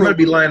little liberal. I'm gonna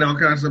be lying all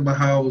kinds of about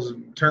how I was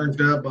turned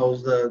up. I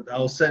was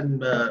throwing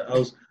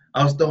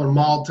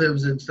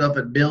Molotovs and stuff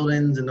at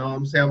buildings and all.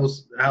 I'm saying I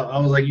was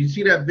like, you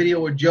see that video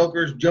with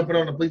jokers jumping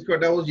on the police car?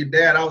 That was your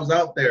dad. I was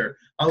out there.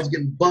 I was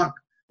getting bucked.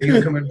 He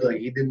would come in and be like,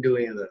 he didn't do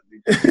any of that.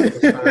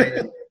 It was fine.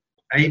 And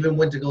I even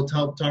went to go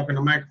talk on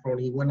the microphone.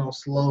 He went all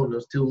slow and it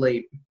was too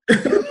late.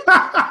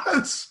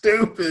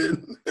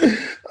 Stupid.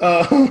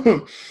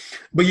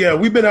 But yeah,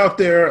 we've been out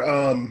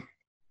there.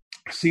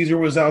 Caesar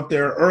was out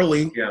there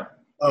early. Yeah.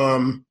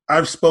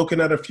 I've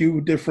spoken at a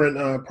few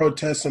different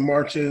protests and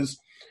marches.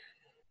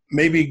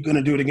 Maybe going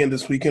to do it again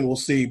this weekend. We'll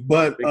see.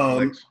 But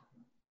look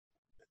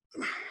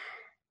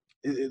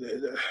at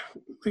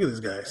this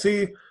guy.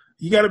 See,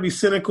 you got to be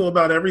cynical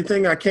about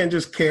everything. I can't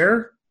just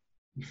care.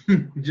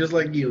 Just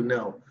like you,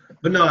 no.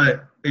 But no,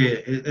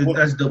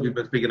 that's dope. You've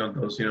been speaking on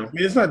those, you know. I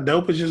mean, it's not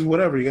dope. It's just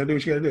whatever. You got to do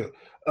what you got to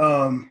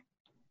do.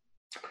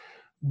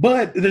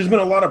 But there's been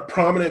a lot of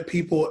prominent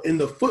people in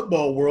the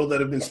football world that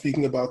have been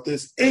speaking about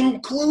this,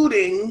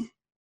 including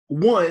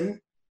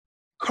one,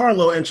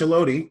 Carlo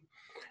Ancelotti.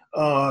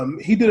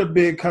 He did a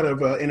big kind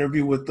of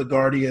interview with The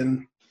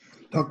Guardian,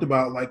 talked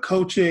about like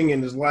coaching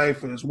and his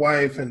life and his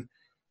wife and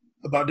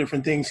about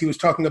different things. He was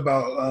talking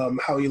about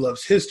how he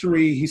loves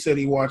history. He said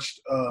he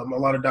watched a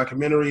lot of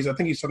documentaries. I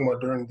think he's talking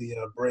about during the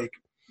break.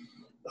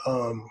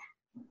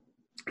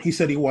 He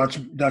said he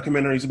watched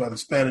documentaries about the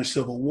Spanish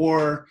Civil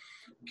War,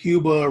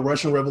 Cuba,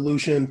 Russian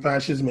Revolution,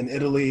 fascism in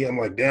Italy. I'm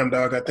like, damn,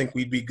 dog, I think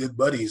we'd be good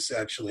buddies,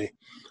 actually.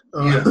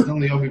 Yeah, that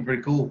would be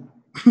pretty cool.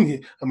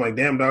 I'm like,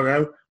 damn, dog,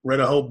 I read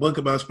a whole book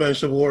about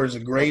Spanish Civil War. It's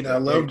great. I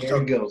love it. Here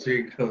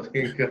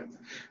you go.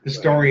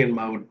 Historian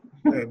mode.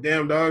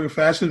 Damn, dog,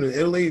 fascism in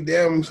Italy.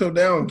 Damn, I'm so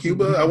down.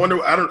 Cuba. I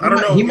wonder. I don't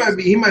know.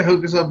 He might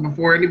hook us up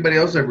before anybody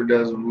else ever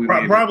does.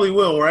 Probably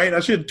will, right? I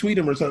should tweet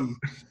him or something.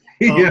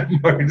 Yeah,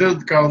 Mark,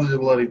 just call it a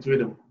bloody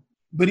tweet him.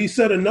 But he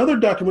said another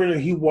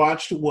documentary he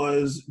watched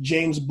was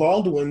James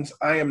Baldwin's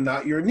 "I Am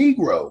Not Your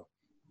Negro,"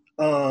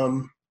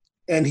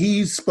 and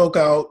he spoke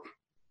out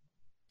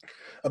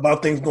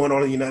about things going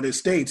on in the United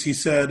States. He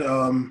said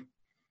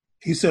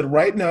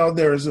right now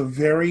there is a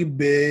very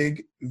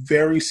big,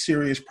 very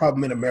serious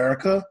problem in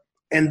America,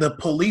 and the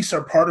police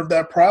are part of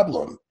that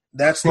problem.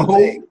 That's the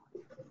thing.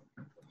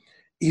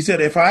 he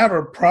said, if I have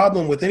a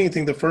problem with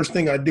anything, the first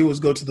thing I do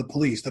is go to the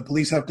police. The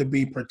police have to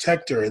be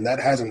protector, and that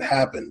hasn't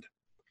happened.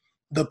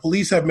 The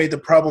police have made the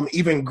problem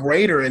even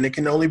greater, and it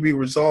can only be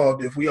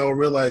resolved if we all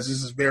realize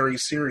this is very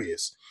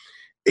serious.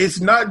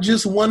 It's not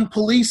just one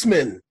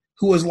policeman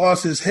who has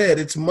lost his head.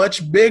 It's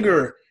much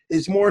bigger.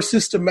 It's more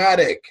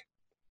systematic.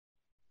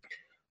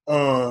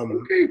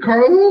 Okay,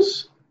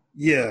 Carlos.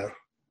 Yeah.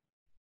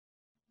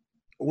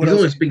 He's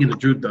only speaking the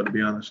truth, though, to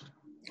be honest.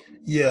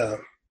 Yeah.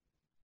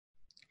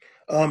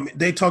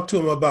 They talked to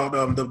him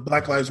about the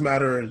Black Lives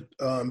Matter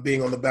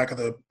being on the back of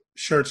the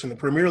shirts in the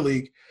Premier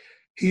League.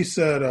 He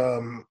said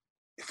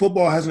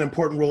football has an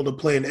important role to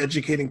play in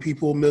educating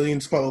people.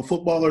 Millions follow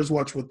footballers,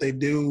 watch what they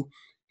do,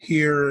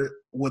 hear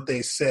what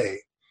they say.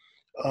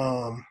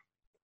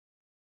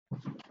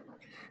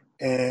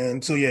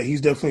 And so, yeah, he's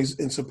definitely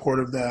in support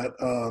of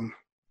that.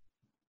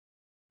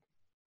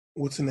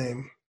 What's the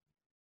name?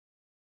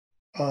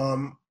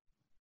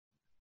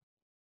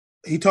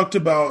 He talked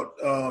about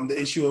the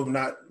issue of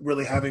not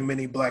really having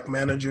many black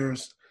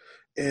managers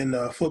in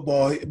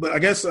football. But I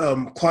guess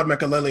Claude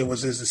Makelele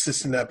was his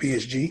assistant at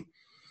PSG.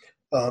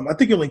 I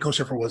think he only coached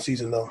there for one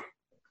season, though.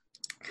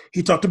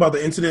 He talked about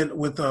the incident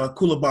with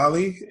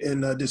Koulibaly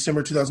in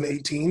December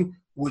 2018,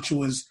 which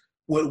was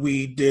what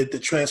we did the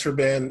transfer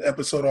ban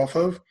episode off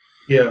of.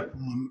 Yeah.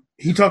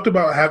 He talked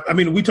about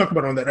we talked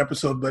about it on that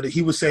episode, but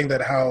he was saying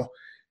that how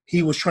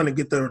he was trying to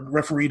get the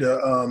referee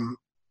to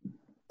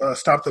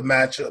stop the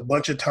match a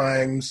bunch of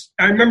times.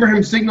 I remember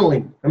him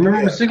signaling.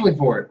 Him signaling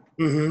for it.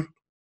 Mm-hmm.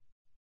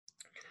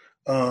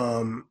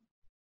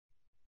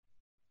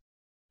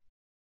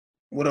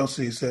 What else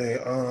did he say?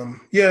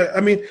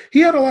 He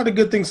had a lot of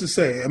good things to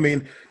say. I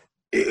mean,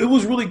 it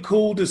was really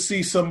cool to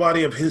see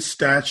somebody of his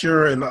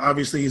stature, and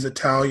obviously he's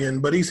Italian,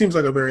 but he seems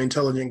like a very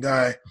intelligent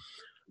guy.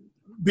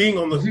 Being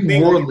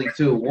worldly.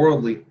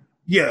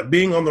 Yeah,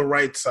 being on the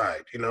right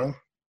side, you know.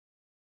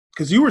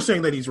 Because you were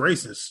saying that he's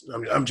racist.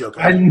 I'm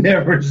joking. I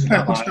never said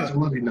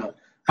absolutely not.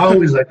 I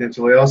always liked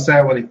Italy. I was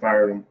sad when he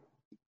fired him.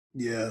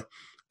 Yeah.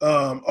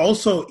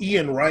 Also,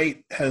 Ian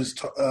Wright has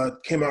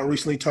came out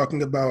recently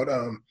talking about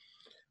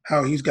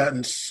how he's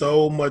gotten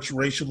so much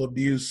racial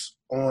abuse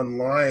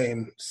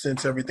online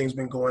since everything's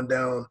been going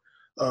down.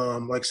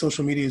 Like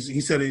social media, he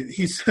said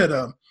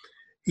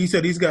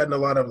he's gotten a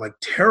lot of like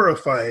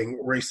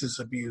terrifying racist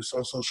abuse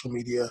on social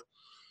media.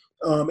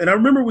 And I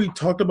remember we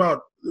talked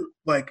about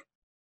like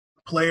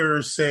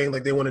players saying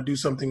like they want to do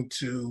something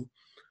to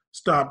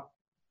stop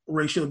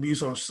racial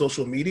abuse on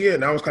social media,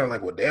 and I was kind of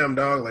like, well, damn,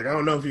 dog, like I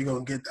don't know if you're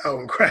gonna get that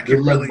one cracking.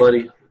 Good luck,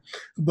 buddy.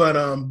 But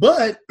I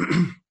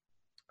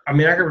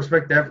mean, I can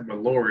respect that from the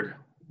Lord.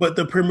 But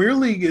the Premier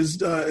League is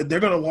they're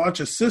going to launch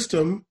a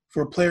system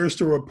for players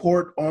to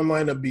report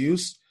online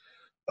abuse.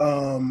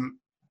 They're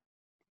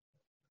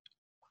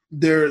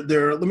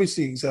let me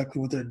see exactly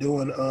what they're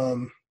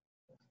doing.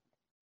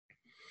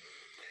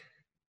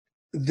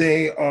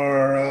 They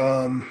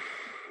are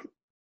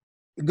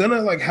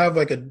gonna like have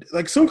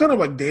like some kind of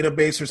like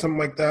database or something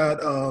like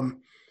that.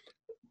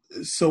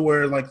 So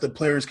where like the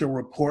players can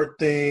report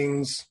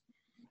things.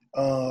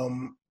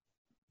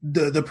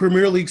 The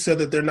Premier League said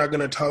that they're not going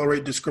to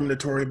tolerate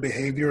discriminatory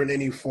behavior in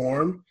any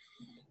form.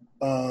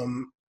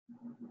 And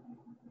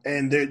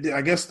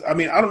I guess, I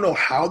mean, I don't know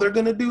how they're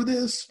going to do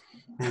this,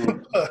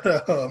 but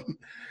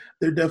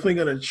they're definitely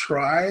going to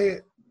try.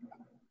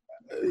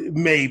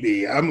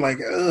 Maybe. I'm like,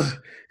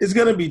 it's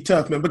going to be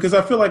tough, man, because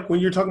I feel like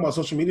when you're talking about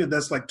social media,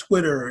 that's like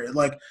Twitter,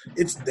 like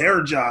it's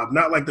their job,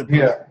 not like the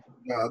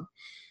job.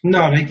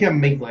 No, they can't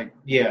make like,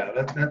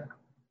 that.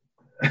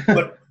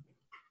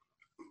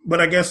 But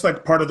I guess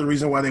like part of the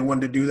reason why they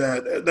wanted to do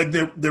that, like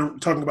they're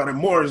talking about it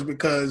more, is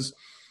because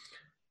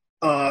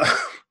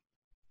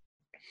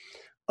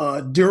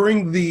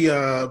during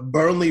the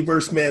Burnley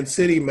versus Man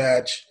City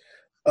match,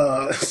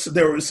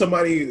 there was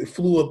somebody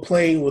flew a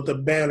plane with a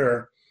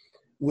banner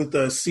with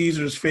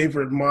Caesar's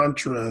favorite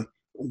mantra,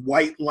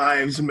 "White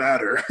Lives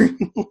Matter."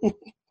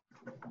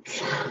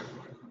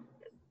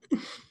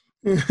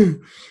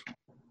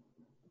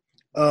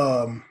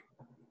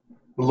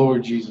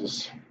 Lord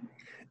Jesus.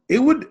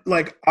 It would,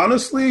 like,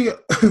 honestly,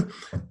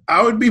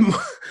 it'd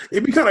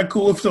be kind of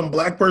cool if some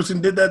black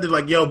person did that. They're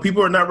like, yo,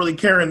 people are not really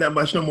caring that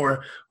much no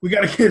more. We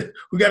gotta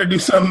do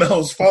something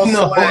else. False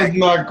flag. That's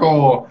not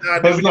cool.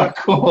 That's not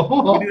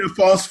cool. We need a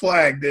false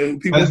flag,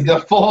 dude. That's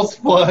the false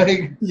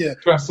flag. Yeah.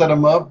 Try to set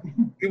them up.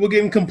 People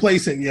getting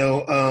complacent,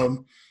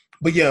 yo.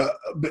 But yeah,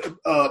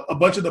 a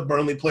bunch of the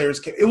Burnley players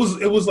came. It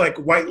was like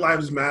White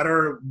Lives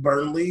Matter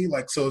Burnley,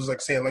 like, so it's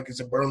like saying like he's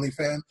a Burnley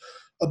fan.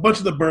 A bunch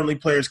of the Burnley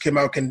players came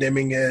out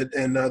condemning it,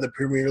 and the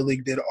Premier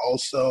League did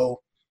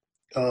also.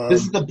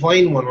 This is the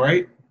plain one,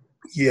 right?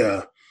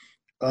 Yeah.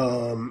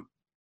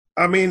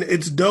 I mean,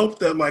 it's dope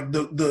that like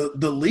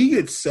the league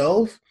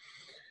itself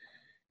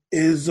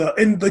is,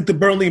 and like the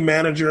Burnley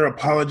manager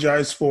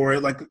apologized for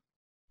it. Like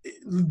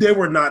they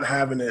were not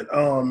having it.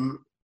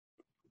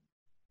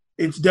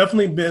 It's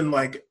definitely been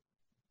like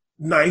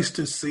nice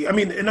to see. I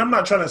mean, and I'm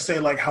not trying to say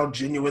like how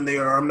genuine they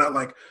are. I'm not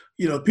like,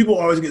 people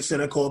always get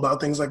cynical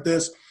about things like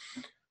this.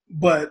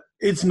 But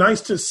it's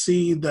nice to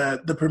see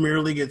that the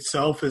Premier League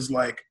itself is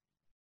like,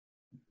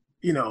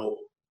 you know,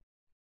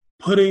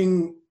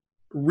 putting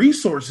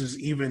resources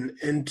even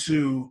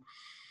into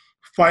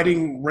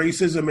fighting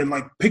racism and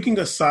like picking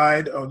a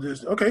side of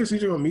this. Okay, so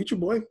you're gonna meet your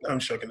boy. I'm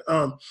shucking.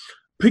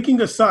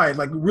 Picking a side,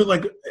 like real,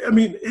 like I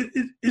mean,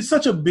 it's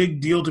such a big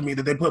deal to me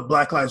that they put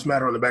Black Lives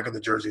Matter on the back of the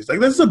jerseys. Like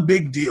that's a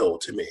big deal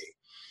to me.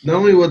 Not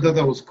only was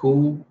that was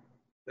cool,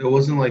 it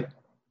wasn't like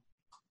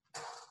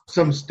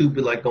some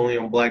stupid like only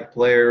on black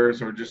players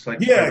or just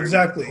like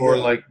exactly, or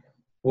like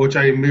which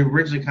I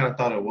originally kind of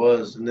thought it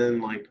was, and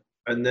then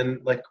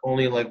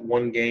only like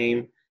one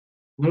game,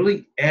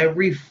 literally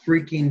every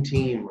freaking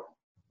team.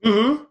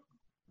 Mm-hmm.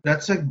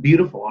 That's like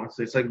beautiful,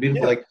 honestly. It's like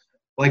beautiful. Yeah.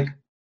 Like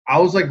I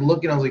was like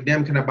looking, I was like,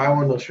 damn, can I buy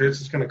one of those shirts?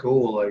 It's kind of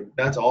cool. Like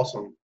that's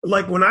awesome.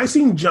 Like when I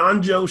seen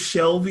John Joe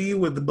Shelby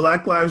with the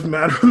Black Lives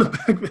Matter on the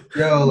back,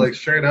 yo, like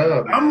straight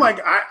up. I'm like,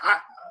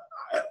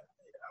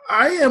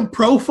 I am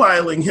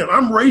profiling him.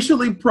 I'm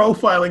racially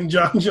profiling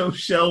John Joe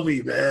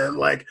Shelby, man.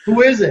 Like,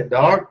 who is it,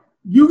 dog?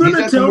 You're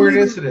gonna tell weird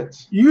me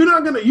incidents. You're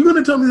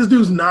gonna tell me this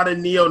dude's not a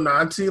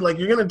neo-Nazi? Like,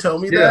 you're gonna tell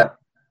me that?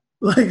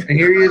 Like, and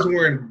here he is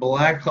wearing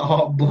Black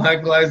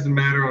Lives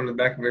Matter on the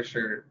back of his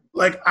shirt.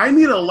 Like, I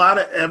need a lot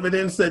of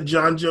evidence that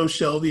John Joe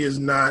Shelby is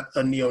not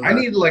a neo-Nazi. I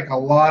need like a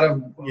lot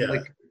of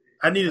like.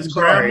 I need his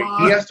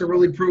grandma. He has to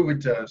really prove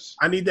it to us.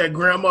 I need that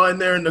grandma in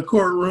there in the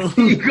courtroom.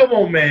 Come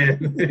on,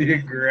 man, your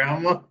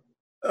grandma.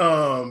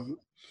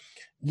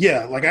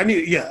 Yeah, like I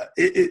need. Yeah,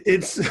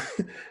 it's.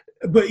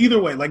 But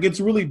either way, like it's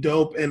really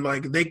dope, and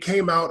like they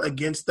came out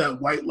against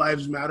that White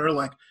Lives Matter.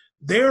 Like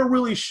they're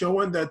really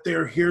showing that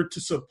they're here to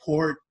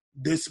support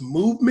this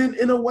movement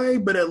in a way,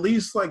 but at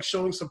least like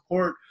showing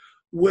support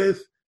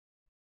with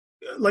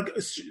like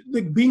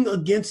being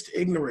against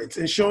ignorance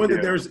and showing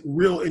that there's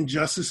real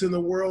injustice in the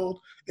world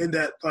and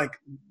that like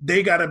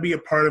they got to be a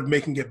part of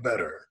making it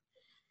better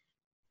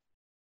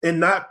and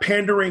not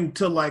pandering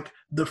to like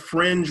the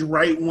fringe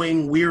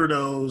right-wing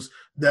weirdos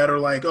that are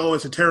like, oh,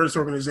 it's a terrorist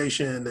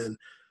organization and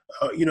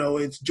you know,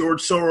 it's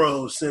George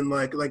Soros and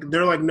like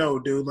they're like, no,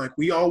 dude, like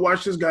we all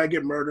watched this guy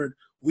get murdered.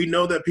 We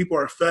know that people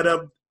are fed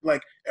up.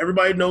 Like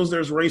everybody knows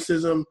there's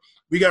racism.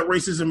 We got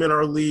racism in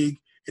our league.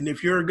 And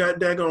if you're a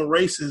goddamn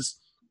racist,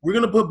 we're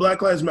going to put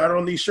Black Lives Matter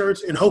on these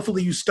shirts and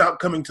hopefully you stop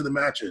coming to the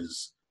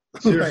matches.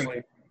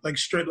 Seriously. like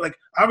straight, like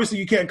obviously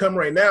you can't come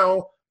right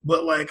now,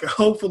 but like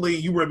hopefully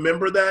you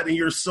remember that and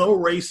you're so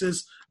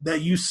racist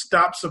that you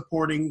stop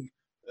supporting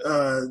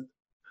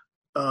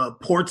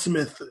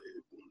Portsmouth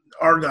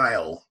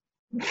Argyle.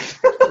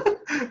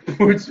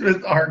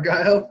 Portsmouth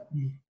Argyle?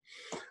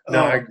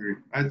 No, I agree.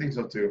 I think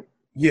so too.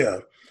 Yeah.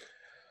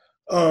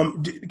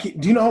 Do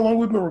you know how long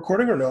we've been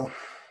recording or no?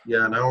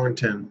 Yeah, an hour and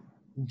 10.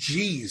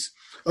 Jeez.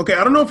 Okay,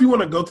 I don't know if you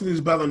want to go through these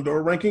Ballon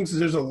d'Or rankings.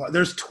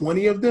 There's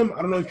 20 of them.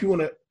 I don't know if you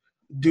want to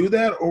do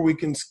that or we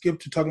can skip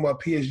to talking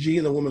about PSG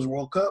and the Women's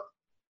World Cup.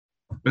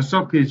 Let's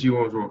talk PSG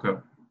Women's World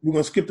Cup. We're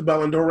going to skip the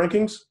Ballon d'Or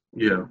rankings?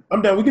 Yeah.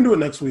 I'm down. We can do it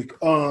next week.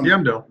 Yeah,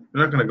 I'm down.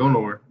 They're not going to go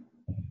nowhere.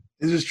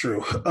 This is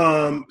true.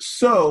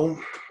 So,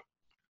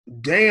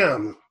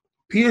 damn.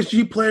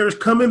 PSG players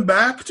coming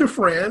back to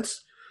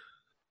France.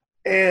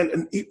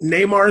 And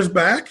Neymar's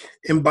back.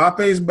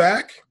 Mbappe's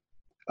back.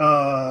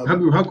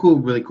 How cool,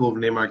 really cool if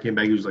Neymar came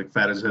back. He was like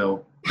fat as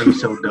hell. That'd be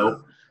so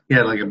dope. He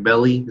had like a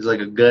belly. He's like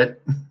a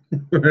gut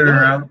running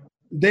around.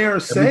 They are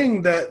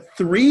saying that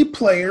 3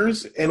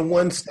 players and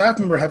 1 staff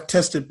member have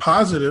tested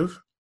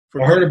positive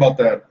for I heard about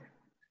that.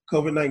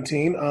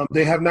 COVID-19.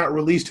 They have not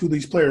released who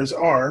these players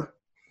are.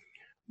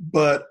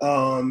 But,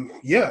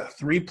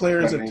 3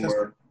 players have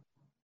tested.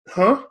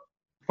 Huh?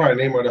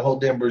 Probably Neymar. The whole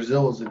damn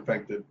Brazil is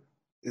infected.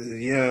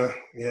 Yeah,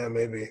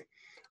 maybe.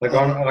 Like,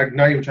 I'm like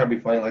not even trying to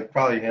be funny. Like,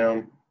 probably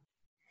him.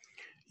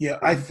 Yeah,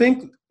 I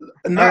think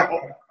not.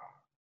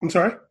 I'm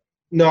sorry?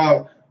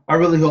 No, I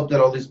really hope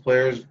that all these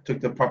players took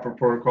the proper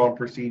protocol and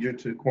procedure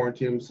to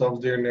quarantine themselves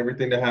during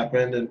everything that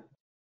happened,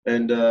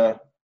 and I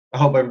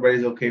hope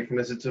everybody's okay from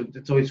this.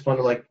 It's always fun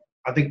to like.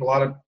 I think a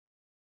lot of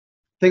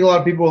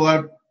people,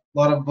 a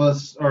lot of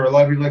us, or a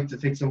lot of people like to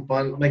take some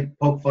fun, like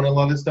poke fun at a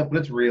lot of this stuff, but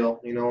it's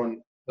real, you know.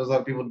 And there's a lot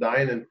of people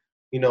dying, and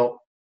you know,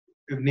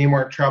 if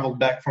Neymar traveled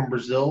back from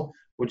Brazil,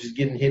 which is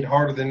getting hit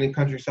harder than any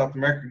country in South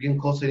America, getting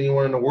closer to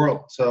anyone in the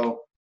world. So.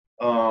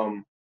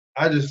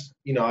 I just,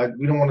 you know,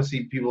 we don't want to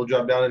see people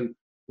drop down. And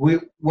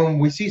when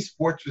we see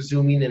sports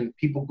resuming and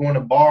people going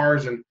to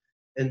bars and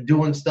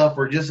doing stuff,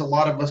 or just a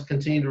lot of us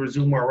continue to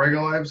resume our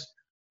regular lives,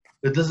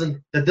 that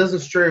doesn't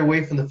stray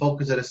away from the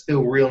focus that it's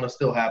still real and it's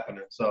still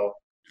happening. So,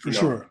 for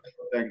sure,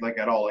 like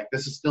at all, like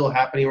this is still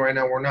happening right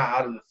now. We're not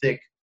out of the thick,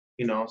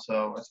 you know.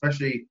 So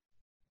especially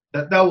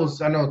that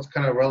was, I know it's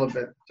kind of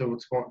relevant to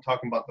what's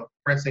talking about the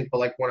France thing, but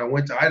like when I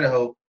went to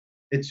Idaho,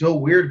 it's so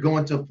weird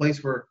going to a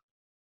place where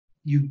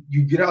you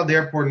get out of the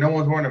airport, no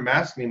one's wearing a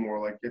mask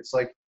anymore. Like it's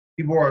like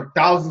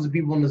thousands of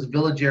people in this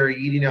village area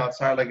eating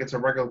outside like it's a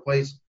regular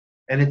place,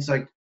 and it's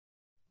like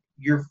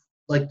you're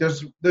like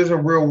there's a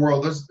real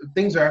world. There's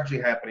things are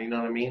actually happening. You know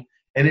what I mean?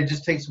 And it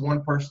just takes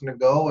one person to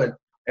go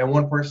and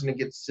one person to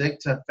get sick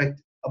to affect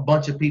a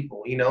bunch of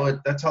people. You know,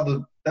 that's how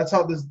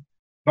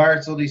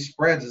volatility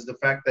spreads is the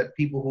fact that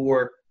people who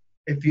are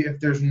if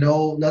there's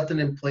nothing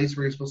in place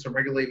where you're supposed to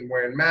regulate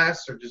wearing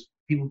masks or just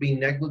people being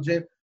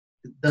negligent,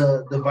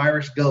 the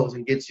virus goes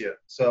and gets you.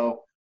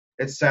 So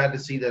it's sad to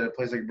see that a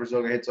place like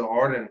Brazil got hit so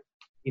hard, and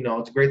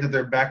it's great that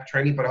they're back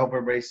training, but I hope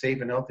everybody's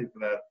safe and healthy for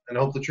that. And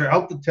I hope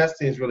the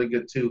testing is really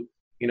good too.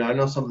 I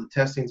know some of the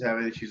testings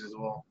have issues as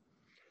well.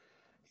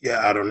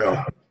 Yeah, I don't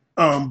know.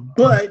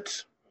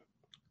 But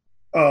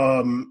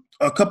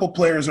a couple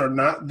players are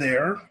not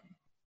there.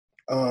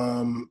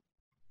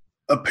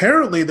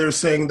 Apparently, they're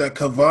saying that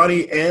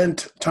Cavani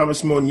and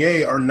Thomas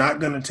Meunier are not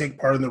going to take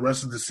part in the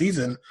rest of the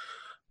season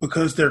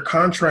because their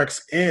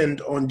contracts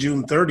end on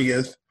June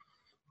 30th.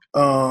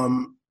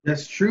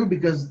 That's true,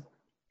 because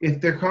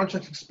if their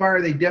contracts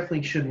expire, they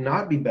definitely should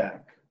not be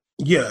back.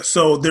 Yeah,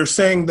 so they're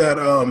saying that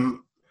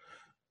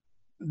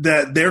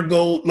that their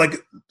goal,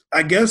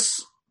 I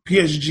guess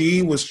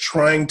PSG was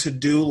trying to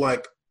do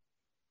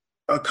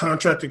a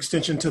contract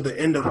extension to the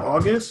end of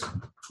August.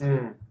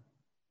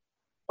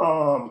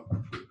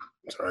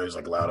 Sorry, it's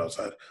loud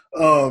outside.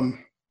 But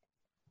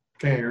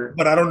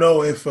I don't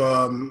know if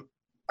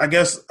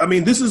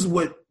this is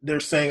what they're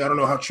saying. I don't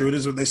know how true it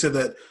is. But they said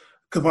that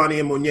Cavani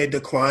and Meunier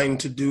declined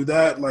to do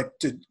that,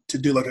 to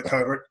do a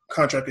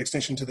contract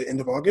extension to the end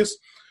of August.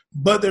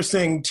 But they're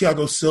saying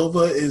Thiago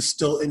Silva is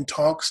still in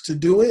talks to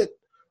do it,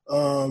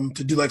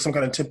 to do some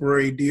kind of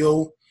temporary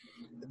deal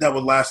that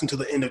would last until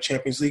the end of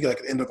Champions League, at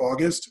the end of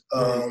August.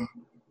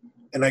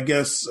 And I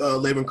guess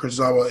Levan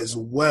Kurzawa as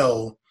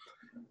well.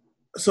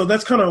 So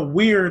that's kind of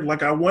weird.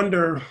 I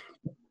wonder,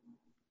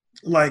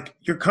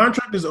 your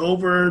contract is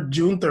over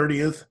June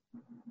 30th.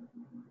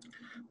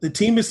 The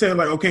team is saying,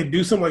 okay,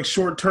 do some,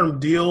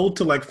 short-term deal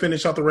to,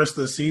 finish out the rest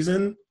of the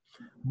season.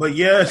 But,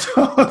 yeah,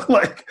 I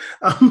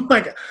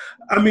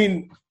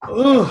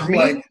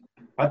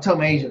tell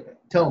my agent,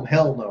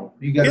 hell no.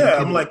 You got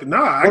I'm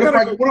nah.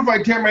 What if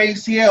I tear my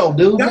ACL,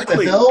 dude? Exactly.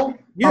 What the hell?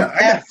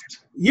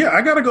 Yeah,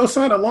 I got to go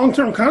sign a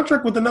long-term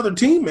contract with another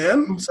team,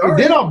 man. Sorry.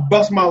 Then I'll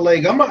bust my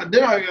leg. At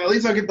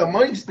least I'll get the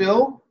money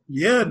still.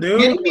 Yeah, dude.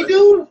 Kidding me,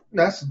 dude?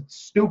 That's a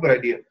stupid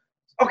idea.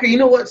 Okay, you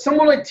know what?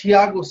 Someone like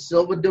Thiago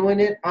Silva doing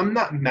it, I'm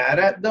not mad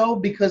at, though,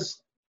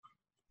 because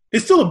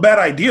it's still a bad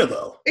idea,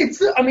 though.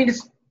 It's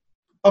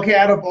okay.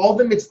 Out of all of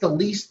them, it's the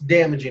least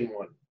damaging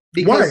one.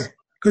 Why?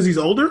 Because he's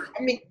older?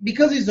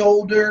 Because he's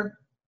older.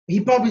 He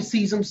probably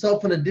sees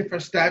himself in a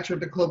different stature at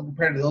the club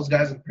compared to those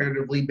guys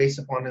comparatively, based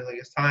upon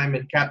his time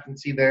and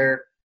captaincy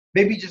there.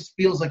 Maybe he just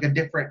feels like a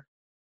different,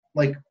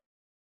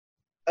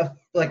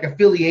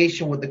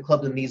 affiliation with the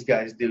club than these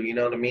guys do. You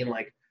know what I mean?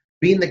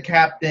 Being the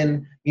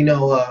captain.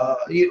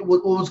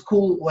 What was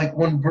cool,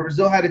 when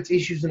Brazil had its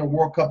issues in the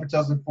World Cup in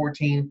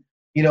 2014.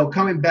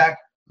 Coming back,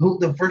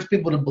 the first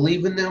people to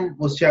believe in them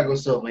was Thiago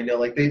Silva.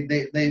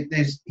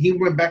 He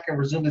went back and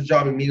resumed his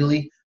job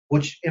immediately.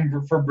 Which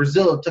for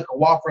Brazil, it took a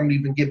while for him to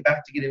even get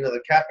back to get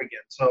another cap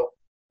again. So,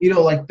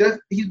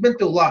 he's been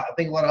through a lot. I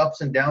think a lot of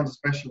ups and downs,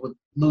 especially with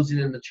losing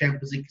in the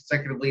Champions League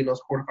consecutively in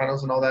those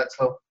quarterfinals and all that.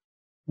 So,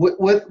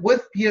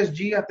 with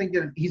PSG, I think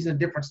that he's in a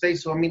different state.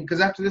 So, because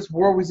after this,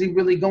 where was he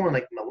really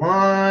going?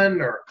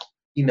 Milan or,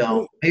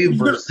 maybe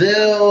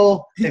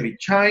Brazil, maybe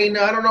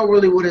China. I don't know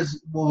really what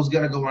was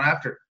going to go on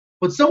after.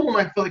 But someone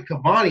I feel like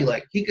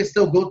Cavani, he could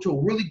still go to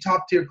a really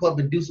top-tier club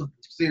and do something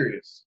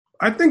serious.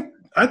 I think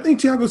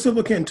Thiago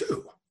Silva can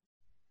too.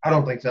 I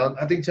don't think so.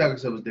 I think Thiago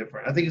Silva's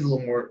different. I think he's a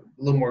little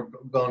more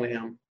gone to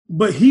him.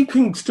 But he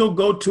can still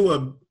go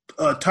to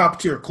a top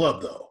tier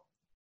club, though.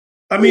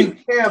 But I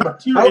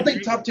don't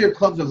think top tier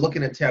clubs are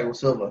looking at Thiago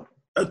Silva.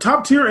 A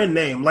top tier in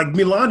name,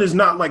 Milan is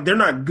not they're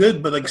not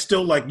good, but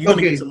still you're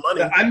gonna get some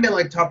money. I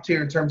meant top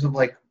tier in terms of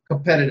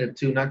competitive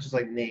too, not just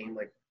name.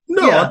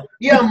 No,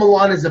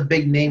 Milan is a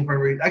big name for a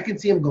reason. I can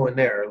see him going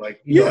there,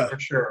 for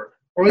sure.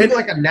 Or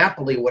even a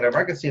Napoli, whatever.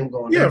 I could see him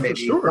going there, maybe. For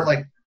sure.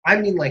 But I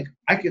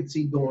could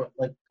see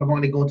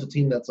Cavani going to a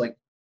team that's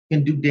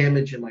can do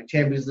damage in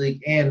Champions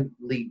League and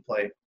league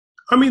play.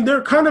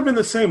 They're kind of in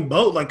the same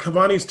boat.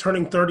 Cavani's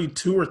turning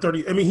 32 or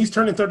 30. He's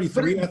turning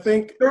 33, I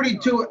think.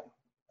 32,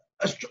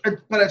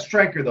 but a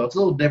striker though, it's a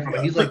little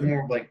different. He's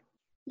more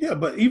Yeah,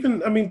 but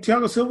even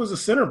Thiago Silva's a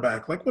center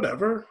back.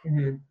 Whatever.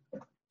 Mm-hmm.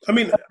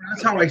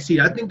 That's how I see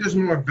it. I think there's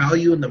more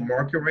value in the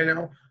market right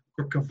now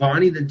for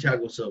Cavani than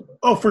Thiago Silva.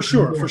 Oh, for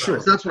sure, for sure.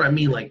 So that's what I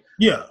mean.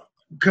 Yeah,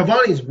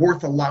 Cavani's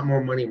worth a lot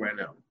more money right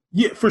now.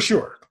 Yeah, for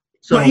sure.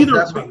 So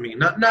that's what I mean.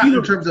 Not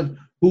in terms of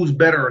who's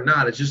better or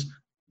not. It's just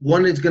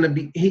one is going to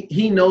be.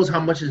 He knows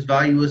how much his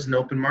value is in the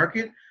open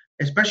market,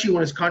 especially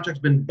when his contract's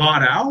if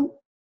bought out.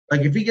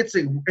 If he gets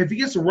to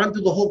run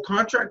through the whole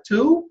contract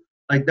too,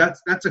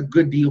 that's a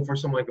good deal for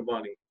someone like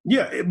Cavani.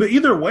 Yeah, but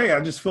either way, I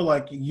just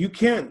feel you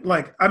can't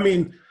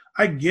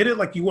I get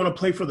it. You want to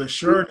play for the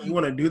shirt, you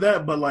want to do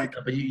that, but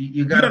but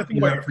you got to think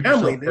about your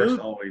family,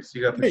 dude. Always,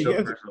 you got to put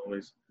yourself first.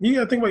 Always, you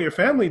got to think about your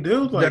family,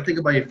 dude. You got to think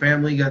about your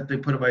family. You got to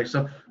put it by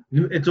yourself.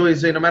 It's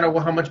always no matter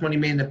how much money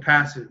you made in the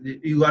past,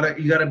 you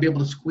gotta be able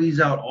to squeeze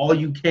out all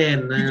you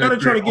can. You gotta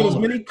try to get as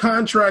many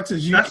contracts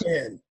as you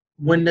can.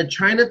 when the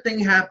China thing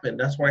happened,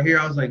 that's why here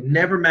I was like,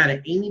 never mad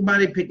at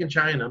anybody picking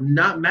China. I'm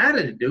not mad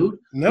at it, dude.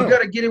 No. You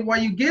got to get it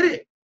while you get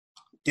it.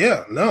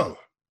 Yeah, no.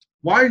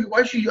 Why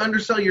should you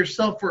undersell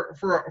yourself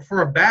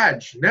for a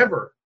badge?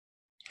 Never.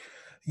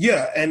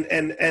 Yeah, and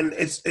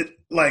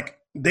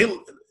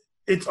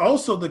it's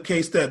also the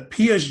case that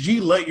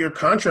PSG let your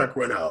contract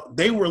run out.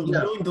 They were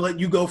willing to let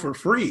you go for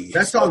free.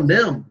 That's on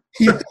them.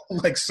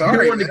 Like,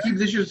 sorry. You wanted to keep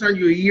this year, starting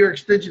you a year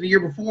extension the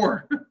year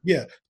before.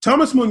 Yeah.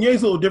 Thomas Meunier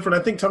is a little different.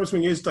 I think Thomas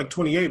Meunier is like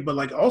 28, but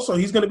like also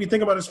he's going to be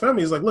thinking about his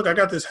family. He's like, look, I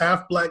got this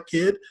half black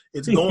kid.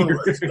 It's going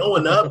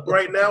up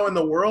right now in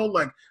the world.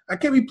 Like, I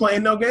can't be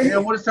playing no game. Yeah,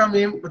 what does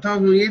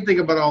Thomas Meunier think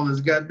about all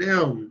this?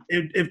 Goddamn.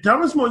 If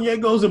Thomas Meunier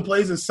goes and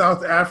plays in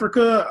South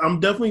Africa, I'm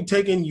definitely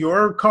taking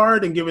your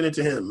card and giving it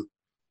to him.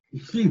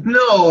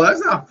 No,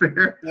 that's not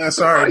fair.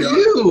 Sorry,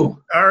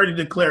 you. I already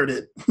declared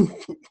it.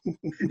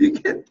 You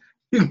can't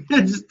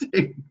just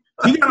take.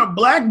 He got a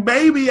black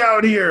baby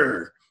out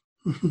here.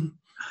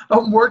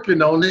 I'm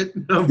working on it.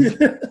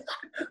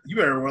 You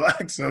better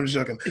relax. I'm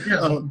joking.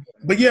 Yeah.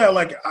 But yeah,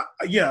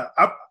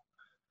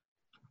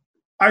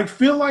 I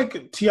feel like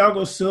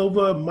Thiago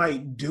Silva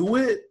might do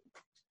it.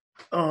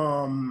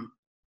 I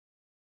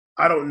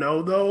don't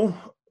know though,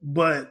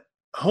 but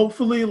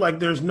hopefully, like,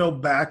 there's no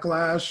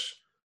backlash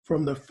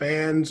from the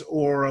fans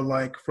or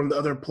like from the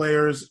other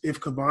players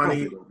if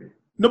Cavani.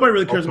 Nobody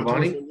really cares about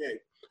Cavani,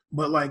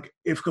 but like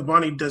if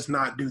Cavani does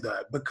not do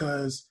that,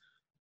 because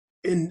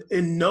in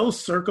no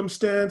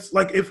circumstance,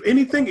 like if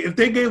anything, if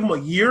they gave him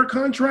a year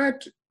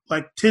contract,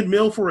 like 10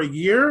 mil for a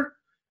year,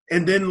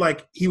 and then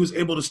like he was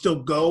able to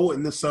still go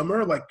in the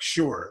summer, like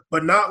sure,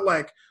 but not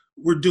like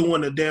we're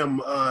doing a damn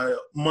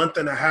month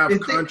and a half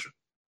contract.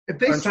 If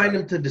they signed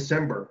him to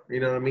December, you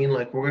know what I mean?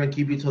 Like, we're gonna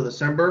keep you till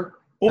December.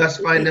 That's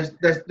fine.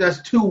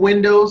 That's 2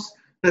 windows.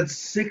 That's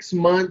 6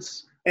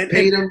 months. And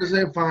paid them to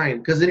say fine,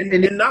 because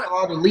and not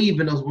allowed to leave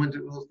in those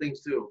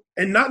things too.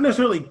 And not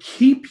necessarily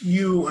keep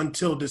you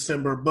until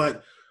December,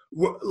 but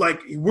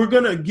we're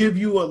gonna give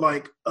you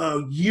a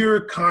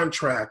year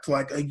contract,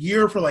 like a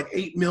year for like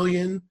 $8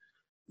 million.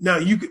 Now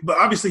but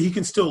obviously he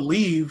can still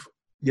leave.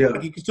 Yeah,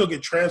 like he can still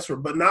get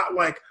transferred, but not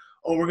like,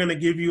 oh, we're gonna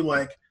give you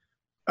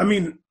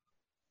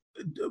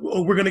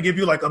we're going to give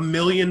you like $1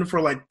 million for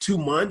like 2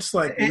 months.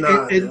 Like, and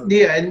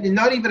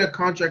not even a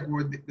contract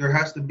where there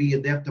has to be,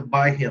 they have to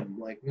buy him.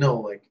 Like, no,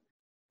 like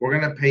we're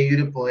going to pay you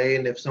to play.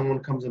 And if someone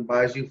comes and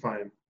buys you,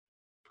 fine.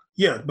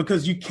 Yeah.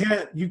 Because you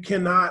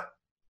cannot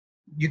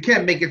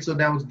make it so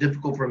now it's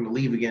difficult for him to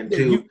leave again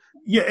too.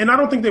 And I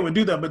don't think they would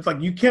do that, but it's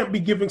like, you can't be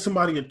giving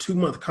somebody a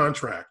 2-month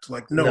contract.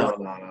 Like, no.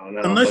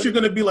 Unless you're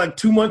going to be like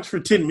 2 months for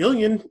 $10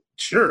 million.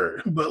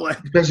 Sure, but like,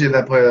 especially at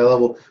that player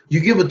level, you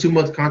give a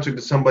 2-month contract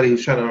to somebody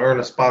who's trying to earn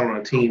a spot on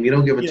a team. You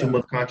don't give a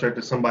 2-month contract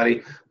to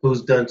somebody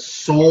who's done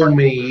so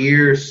many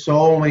years,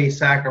 so many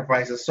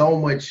sacrifices, so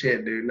much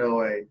shit, dude. No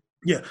way.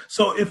 Yeah.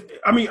 So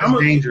I'm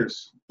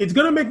dangerous. It's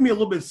gonna make me a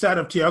little bit sad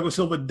if Thiago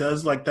Silva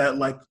does like that,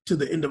 like to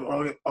the end of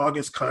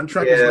August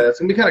contract. Yeah, it's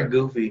gonna be kind of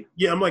goofy.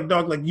 Yeah, I'm like,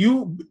 dog, like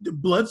you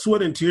blood,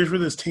 sweat, and tears for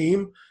this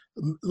team.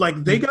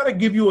 Like they got to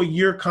give you a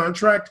year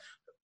contract.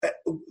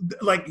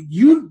 Like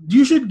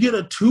you should get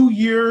a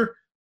 2-year,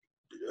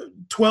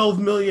 $12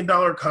 million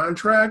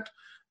contract,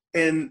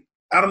 and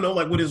I don't know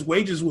like what his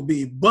wages will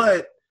be,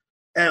 but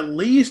at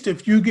least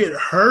if you get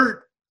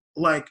hurt,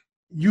 like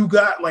you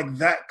got like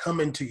that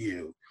coming to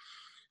you,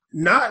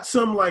 not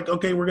some like,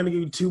 okay, we're gonna give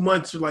you 2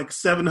 months for like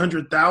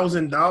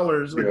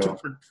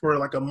 $700,000 for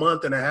like a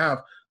month and a half.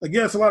 Like,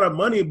 yeah, it's a lot of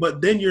money,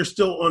 but then you're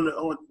still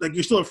on like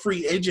you're still a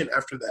free agent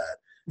after that.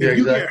 If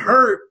you get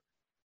hurt,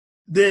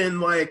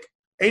 then like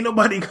ain't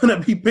nobody gonna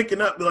be picking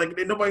up. Like,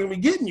 ain't nobody gonna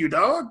be getting you,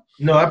 dog.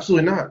 No,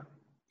 absolutely not.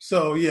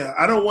 So yeah,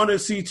 I don't want to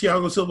see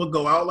Thiago Silva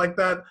go out like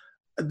that.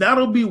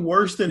 That'll be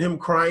worse than him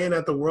crying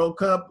at the World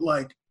Cup,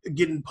 like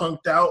getting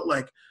punked out.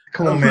 Like,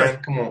 come on,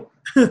 man, come on.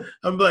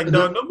 I'm like,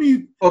 dog, don't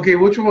be. Okay,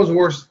 which one was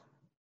worse?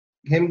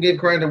 Him getting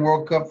crying at the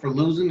World Cup for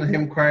losing, or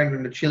him crying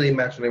in the Chile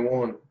match when they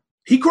won?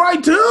 He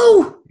cried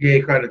too. Yeah,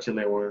 he cried at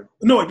Chile won.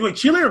 No, wait,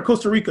 Chile or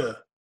Costa Rica?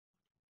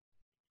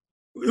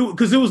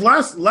 Because it was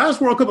last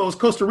World Cup, it was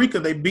Costa Rica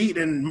they beat,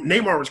 and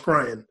Neymar was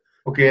crying.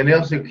 Okay, and he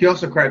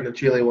also cried in the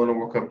Chile won the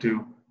World Cup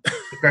too.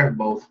 He cried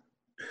both.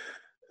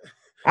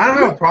 I don't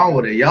have a problem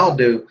with it. Y'all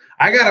do.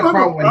 I got a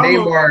problem with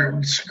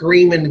Neymar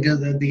screaming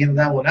because at the end of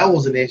that one. That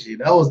was an issue.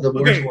 That was the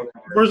worst one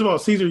ever. First of all,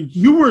 Caesar,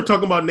 you were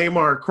talking about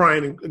Neymar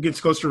crying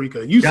against Costa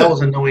Rica. That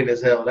was annoying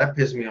as hell. That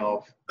pissed me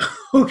off.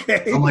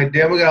 Okay. I'm like,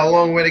 damn, we got a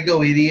long way to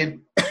go, idiot.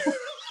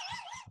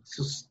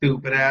 So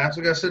stupid ass.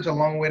 We got such a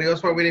long way to go.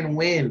 That's why we didn't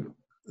win.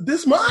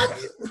 This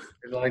month?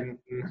 Like,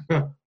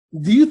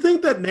 do you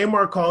think that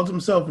Neymar calls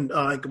himself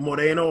like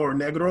Moreno or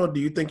Negro?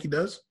 Do you think he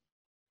does?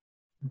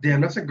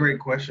 Damn, that's a great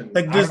question.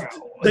 Like, does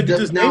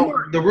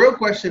Neymar, the real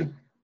question,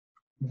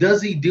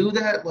 does he do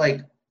that,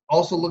 like,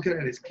 also looking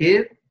at his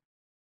kid?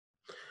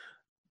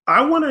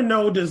 I want to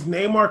know, does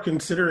Neymar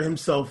consider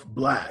himself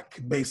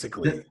black,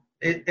 basically?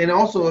 And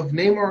also, if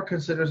Neymar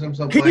considers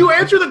himself black. Can you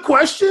answer the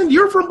question?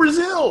 You're from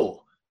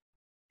Brazil.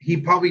 He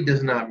probably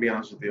does not, be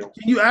honest with you.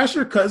 Can you ask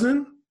your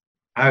cousin?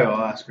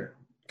 I'll ask her.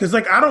 Because,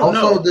 like, I don't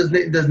know. Also,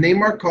 does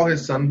Neymar call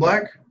his son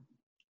black?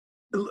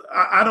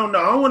 I don't know.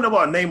 I want to know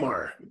about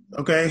Neymar,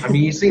 okay? I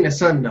mean, you've seen his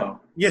son, though.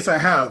 Yes, I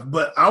have.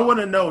 But I want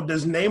to know,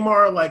 does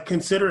Neymar, like,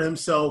 consider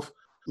himself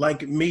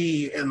like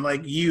me and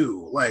like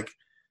you? Like,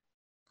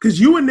 because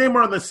you and Neymar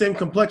are the same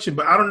complexion,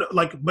 but I don't know.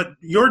 Like, but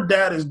your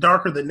dad is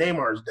darker than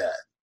Neymar's dad.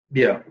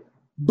 Yeah.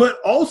 But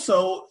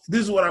also,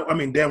 this is what I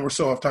mean, damn, we're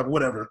so off topic,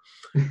 whatever.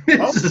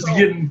 This is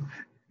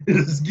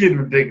getting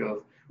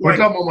ridiculous. We're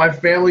talking about my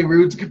family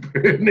roots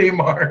compared to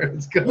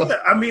Neymar. Yeah,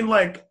 I mean,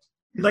 like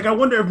I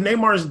wonder if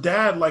Neymar's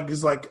dad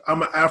is like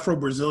I'm an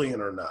Afro-Brazilian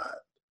or not.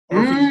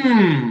 Or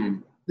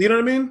you know what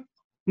I mean?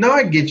 No,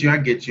 I get you.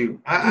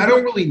 I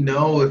don't really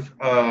know if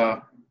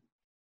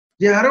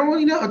yeah, I don't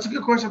really know. It's a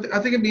good question. I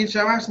think it'd be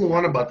interesting. I'll ask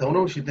Luana about that. I don't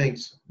know what she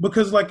thinks.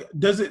 Because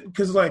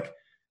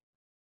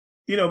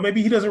you know,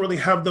 maybe he doesn't really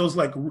have those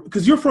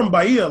because you're from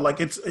Bahia,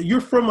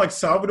 you're from like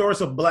Salvador,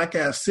 it's a black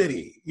ass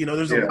city. You know,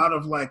 there's a lot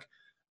of like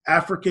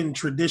African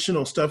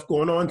traditional stuff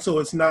going on, so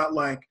it's not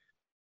like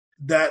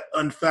that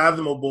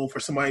unfathomable for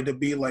somebody to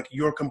be like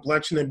your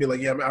complexion and be like,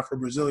 yeah, I'm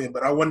Afro-Brazilian.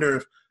 But I wonder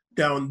if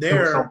down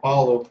there,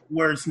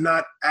 where it's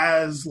not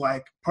as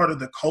like part of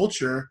the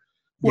culture,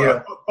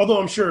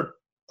 although I'm sure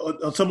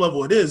on some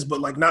level it is,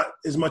 but like not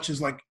as much as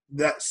like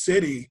that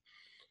city,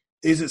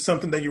 is it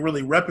something that you're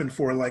really repping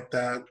for like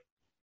that,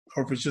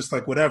 or if it's just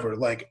like whatever?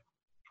 Like,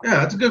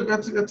 yeah,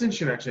 that's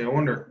interesting actually. I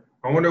wonder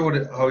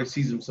how he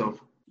sees himself.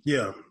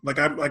 Yeah,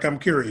 I'm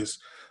curious.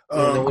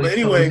 But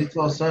anyway, he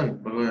tell his son.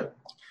 But go ahead.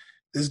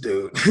 This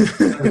dude,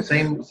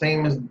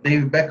 same as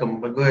David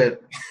Beckham. But go ahead.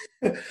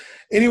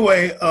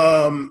 Anyway,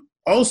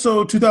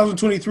 also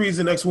 2023 is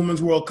the next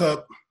Women's World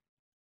Cup.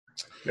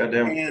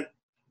 Goddamn.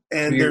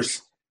 And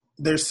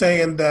they're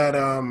saying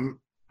that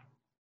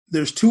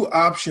there's two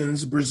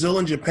options. Brazil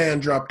and Japan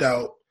dropped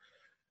out.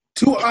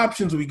 Two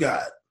options we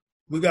got.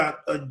 We got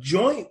a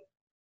joint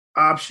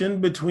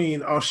option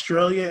between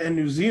Australia and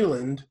New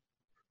Zealand.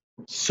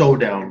 So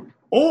down.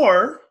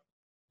 Or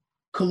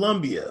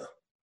Colombia.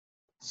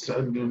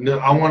 So no,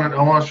 I want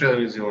Australia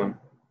and New Zealand.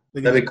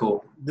 That'd be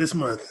cool. This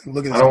month.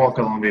 Look at this. I don't want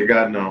Colombia.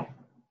 God, no.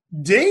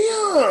 Damn.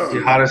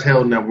 It's hot as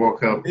hell in that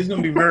World Cup. It's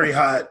going to be very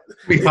hot.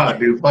 Be hot,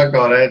 dude. Fuck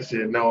all that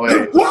shit. No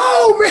way.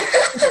 Whoa, man.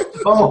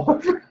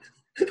 Oh.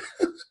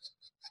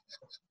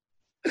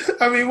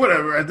 I mean,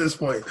 whatever at this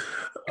point.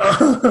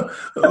 I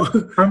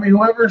mean,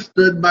 whoever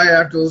stood by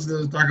after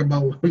listening to talk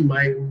about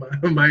my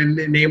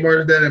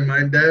Neymar's dad and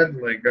my dad,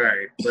 like, all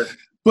right.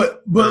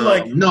 But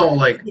like, no,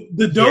 like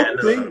the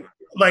dope thing,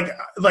 like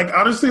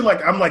honestly,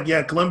 like I'm like,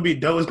 yeah, Colombia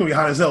dope is gonna be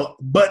hot as hell,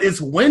 but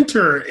it's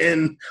winter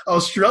in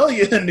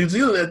Australia and New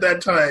Zealand at that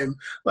time.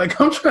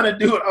 Like, I'm trying to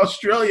do an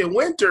Australia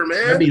winter,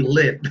 man. That'd be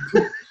lit.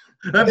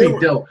 That'd be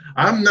dope.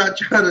 I am not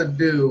trying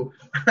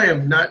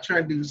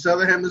to do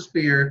Southern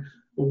Hemisphere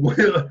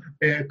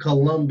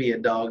Colombia,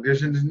 dog.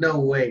 There's no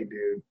way,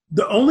 dude.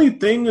 The only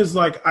thing is,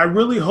 like, I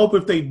really hope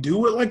if they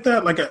do it like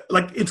that, like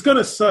it's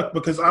gonna suck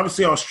because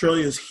obviously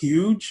Australia is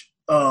huge.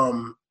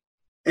 And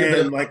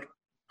like,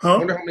 I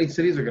wonder how many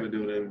cities are gonna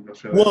do it in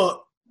Australia.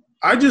 Well,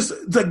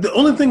 the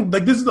only thing,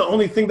 like, this is the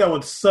only thing that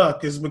would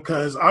suck is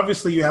because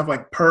obviously you have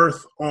like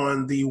Perth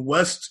on the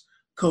west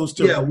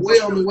coast of way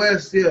on the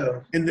west,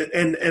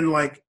 and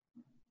like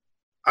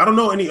I don't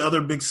know any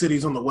other big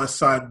cities on the west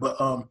side, but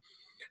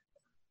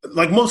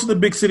like most of the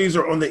big cities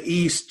are on the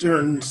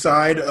eastern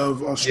side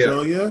of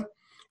Australia.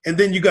 And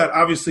then you got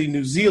obviously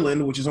New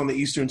Zealand, which is on the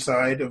eastern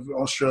side of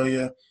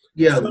Australia.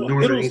 Yeah, so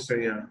northern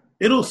eastern, yeah.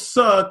 It'll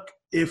suck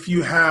if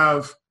you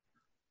have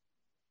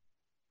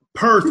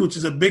Perth, which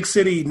is a big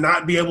city,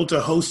 not be able to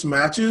host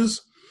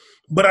matches.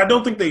 But I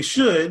don't think they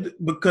should,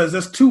 because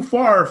that's too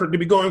far to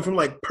be going from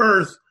like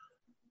Perth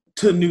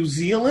to New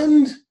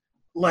Zealand.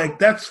 Like,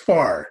 that's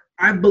far.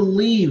 I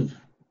believe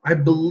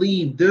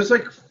there's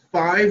like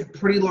 5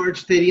 pretty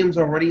large stadiums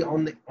already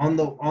on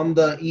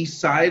the east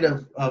side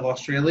of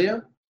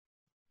Australia.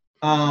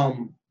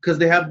 Because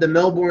they have the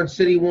Melbourne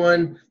City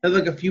one. There's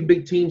like a few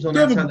big teams on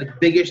that side, like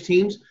big-ish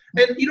teams.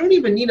 And you don't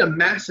even need a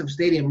massive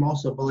stadium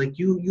also, but like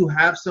you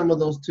have some of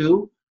those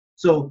too.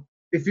 So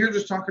if you're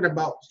just talking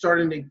about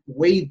starting to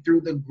wade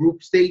through the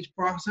group stage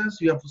process,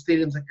 you have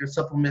stadiums that can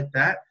supplement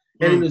that.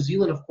 And in New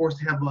Zealand, of course,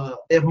 they have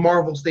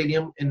Marvel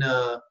Stadium. In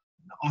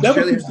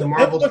Australia has the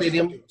Marvel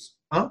Stadium.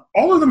 Huh?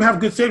 All of them have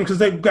good stadiums because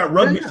they've got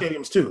rugby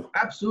stadiums too.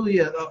 Absolutely,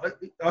 yeah.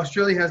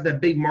 Australia has that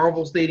big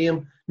Marvel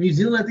Stadium. New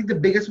Zealand, I think the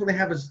biggest one they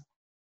have is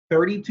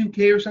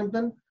 32K or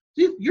something.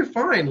 You're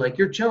fine, like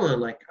you're chilling,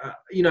 like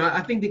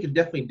I think they could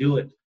definitely do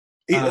it.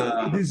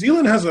 New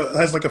Zealand has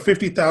like a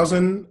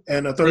 50,000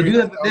 and a 30.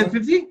 They have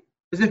 50?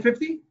 Is it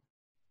 50?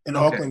 In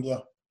Auckland, yeah.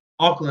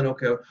 Auckland,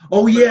 okay.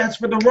 Oh yeah, it's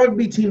for the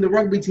rugby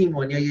team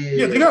one. Yeah.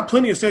 Yeah, they got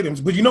plenty of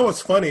stadiums, but you know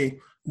what's funny?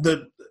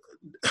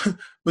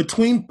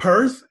 Between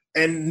Perth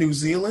and New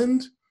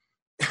Zealand,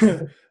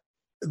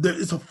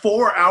 it's a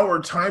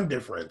 4-hour time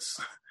difference.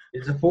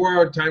 It's a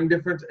 4-hour time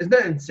difference. Isn't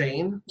that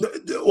insane?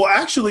 Well,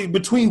 actually,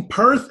 between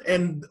Perth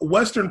and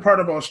western part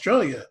of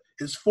Australia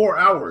is 4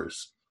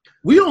 hours.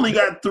 We only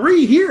got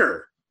 3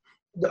 here.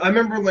 I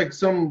remember like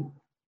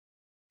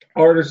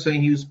artist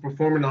saying he was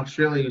performing in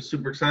Australia. He was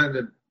super excited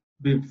to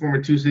be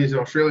performing 2 cities in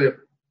Australia.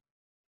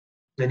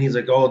 And he's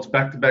like, oh, it's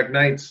back-to-back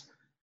nights.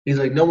 He's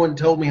like, no one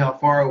told me how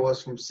far it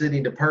was from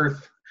Sydney to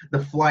Perth. The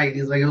flight.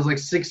 He's like, it was like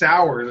 6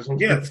 hours or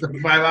something. Yeah.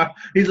 5 hours.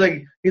 He's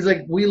like,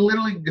 we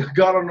literally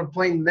got on the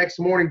plane the next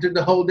morning, took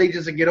the whole day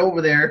just to get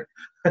over there.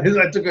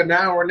 I took an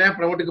hour nap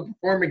and I went to go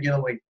perform again.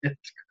 I'm like,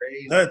 that's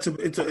crazy.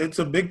 It's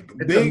a big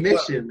A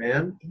mission,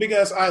 man. Big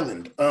ass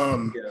island.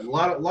 Yeah, a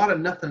lot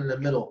of nothing in the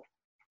middle.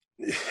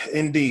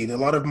 Indeed, a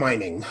lot of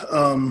mining.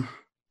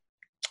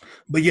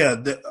 But yeah,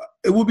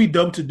 it would be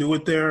dope to do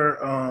it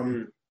there. I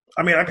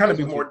mean, I kind of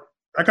be more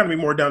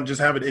down to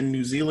just have it in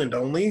New Zealand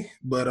only.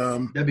 But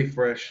that'd be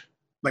fresh.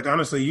 Like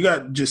honestly, you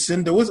got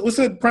Jacinda. What's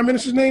that prime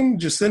minister's name?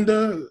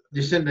 Jacinda.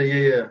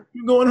 Yeah.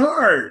 You're going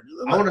hard.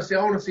 I want to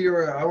see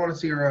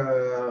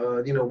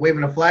her.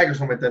 Waving a flag or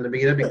something like that.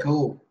 That'd be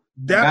cool.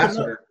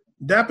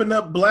 Dapping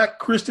up Black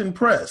Christian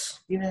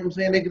press. You know what I'm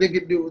saying? They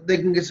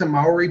can get some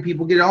Maori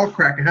people, get it all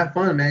cracking, have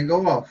fun, man.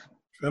 Go off.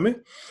 Feel me?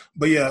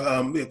 But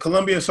yeah,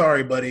 Colombia.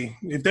 Sorry, buddy.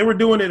 If they were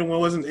doing it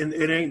and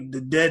it ain't the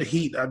dead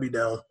heat, I'd be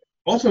down.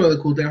 Also, another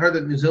cool thing, I heard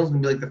that New Zealand's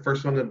gonna be like the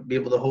first one to be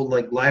able to hold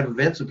like live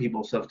events with people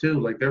and stuff too.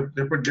 Like they're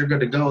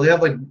good to go. They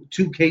have like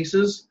 2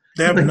 cases.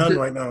 They have none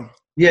right now.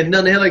 Yeah,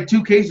 none. They had like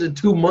 2 cases in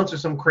 2 months or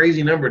some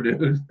crazy number,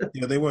 dude.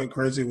 Yeah, they went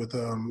crazy with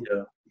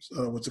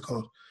what's it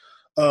called?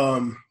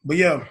 But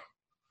yeah,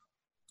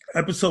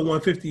 episode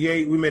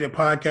 158. We made a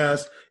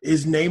podcast.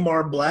 Is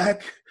Neymar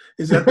black?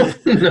 Is that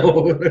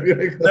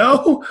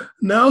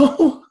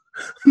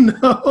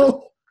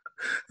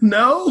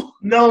No,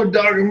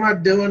 dog, I'm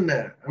not doing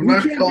that. I'm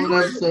not calling the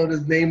episode as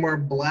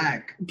Neymar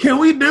black. Can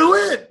we do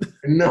it?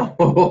 No.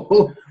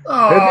 It'd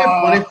be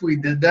funny if we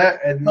did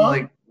that and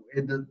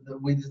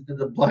we just did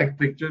the black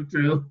picture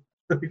too.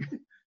 Just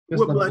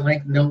the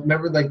blank. No,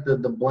 remember like the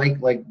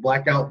blank like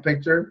blackout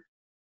picture?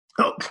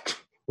 Oh.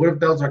 What if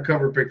that was our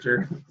cover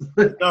picture?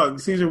 No,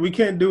 Caesar, we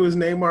can't do his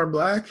Neymar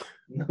black?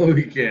 No,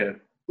 we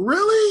can't.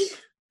 Really?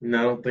 No,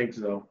 I don't think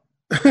so.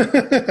 All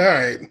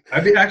right.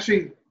 I mean,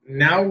 actually,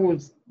 now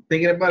was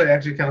thinking about it,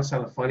 actually kind of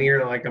sounded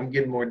funnier. Like I'm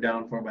getting more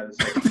down for it by this.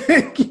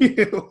 Thank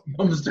you.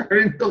 I'm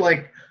starting to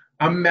like.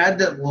 I'm mad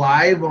that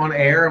live on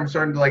air, I'm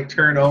starting to like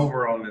turn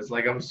over on this.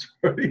 Like I'm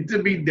starting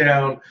to be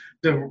down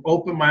to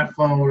open my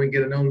phone and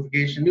get a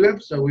notification. New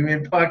episode. We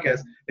made a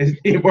podcast. It's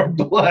Neymar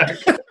Black.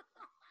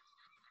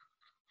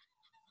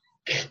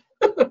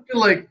 I feel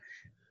like,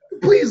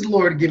 please,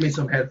 Lord, give me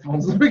some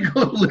headphones. Let me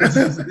go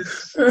listen to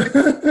this.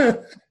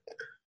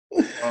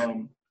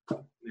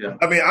 Yeah.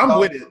 I mean, I'm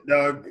with it,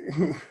 dog.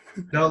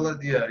 No,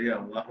 yeah,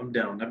 I'm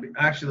down.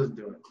 Actually, let's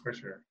do it for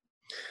sure.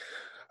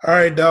 All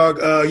right,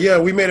 dog. Yeah,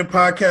 we made a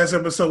podcast,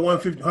 episode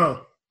 150. Huh?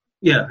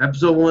 Yeah,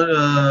 episode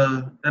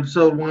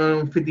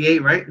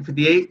 158, right?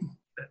 58,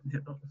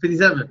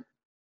 57.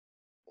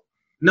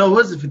 No, it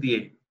wasn't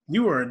 58.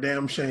 You were a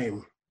damn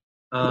shame.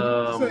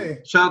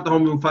 Shout out to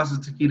homie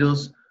Mufasa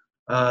Taquitos.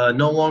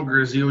 No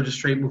longer Zero, just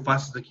straight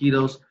Mufasa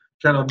Taquitos.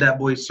 Shout out Dat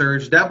Boy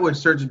Surge. Dat Boy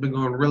Surge has been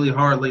going really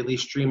hard lately,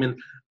 streaming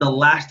The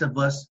Last of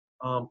Us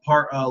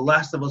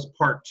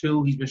Part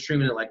 2. He's been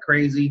streaming it like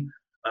crazy.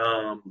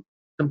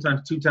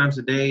 Sometimes 2 times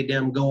a day.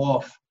 Damn, go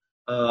off.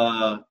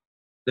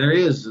 There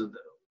is.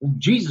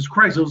 Jesus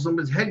Christ, it was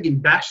somebody's head getting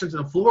bashed into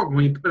the floor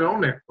when you put it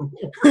on there.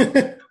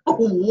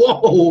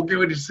 Whoa, can't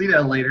wait to see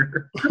that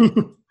later.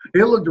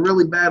 It looked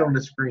really bad on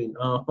the screen.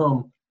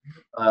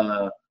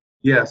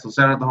 Yeah, so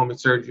shout out to homie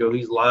Sergio.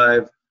 He's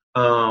live.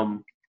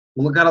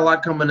 We got a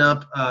lot coming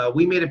up.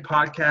 We made a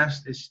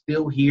podcast. It's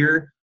still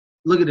here.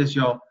 Look at this,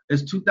 y'all.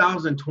 It's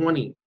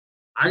 2020.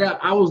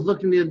 I was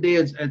looking the other day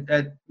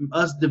at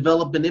us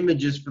developing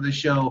images for the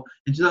show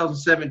in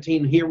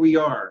 2017. Here we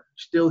are,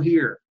 still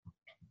here.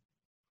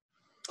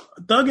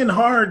 Thugging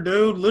hard,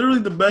 dude. Literally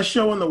the best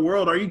show in the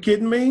world. Are you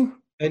kidding me?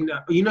 And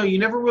you you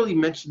never really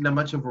mentioned that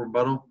much of a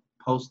rebuttal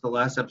post the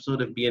last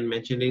episode if Bien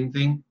mentioned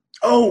anything.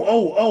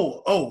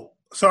 Oh.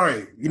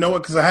 Sorry. You know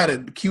what? Because I had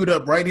it queued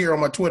up right here on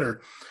my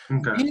Twitter.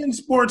 Okay. Bein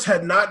Sports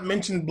had not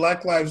mentioned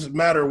Black Lives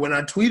Matter when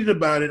I tweeted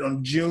about it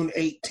on June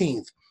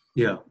 18th.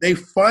 Yeah. They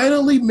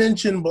finally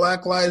mentioned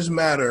Black Lives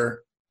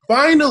Matter.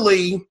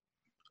 Finally,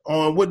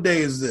 on what day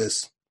is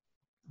this?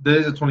 Today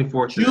is the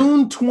 24th.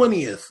 June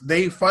 20th.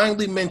 They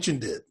finally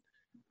mentioned it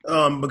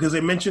because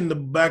they mentioned the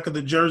back of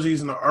the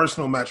jerseys in the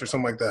Arsenal match or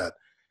something like that.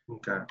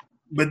 Okay.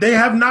 But they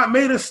have not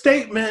made a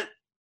statement.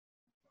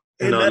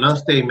 No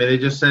statement. They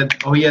just said,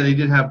 oh, yeah, they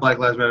did have Black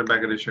Lives Matter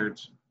back of the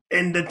shirts.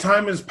 And the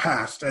time has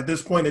passed. At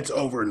this point, it's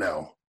over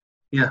now.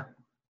 Yeah.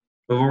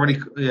 We've already,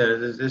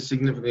 it's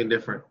significantly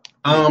different.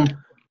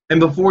 And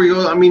before you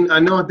go, I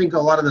think a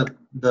lot of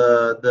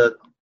the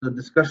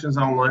discussions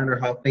online are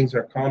how things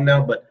are calm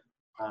now, but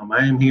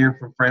I am hearing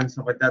from friends,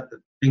 stuff like that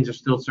things are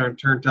still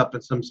turned up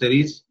in some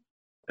cities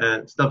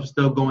and stuff is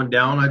still going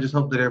down. I just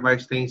hope that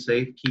everybody's staying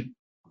safe.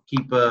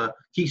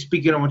 Keep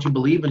speaking on what you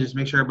believe and just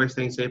make sure everybody's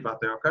staying safe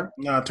out there, okay?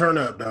 Nah, turn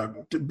up, dog.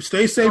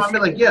 Stay safe.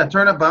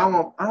 Turn up, but I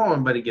don't want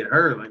anybody to get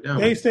hurt. Like, no.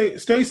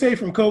 Stay safe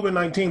from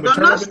COVID-19. But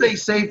not stay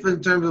safe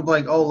in terms of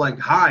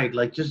hide.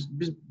 Like, just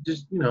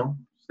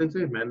stay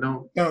Stay safe, man. I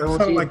don't Sound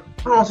want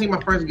to see my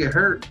friends get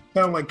hurt.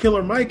 Sound like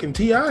Killer Mike and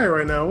T.I.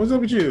 right now. What's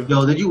up with you?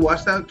 Yo, did you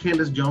watch that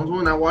Candace Jones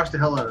one? I watched the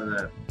hell out of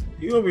that.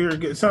 You over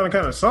here sounding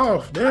kind of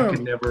soft. Damn. I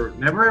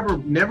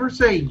can never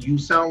say you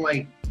sound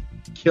like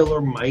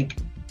Killer Mike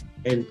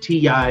and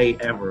T.I.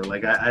 ever.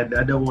 Like, I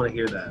don't want to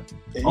hear that.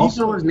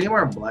 Also, his name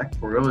are Black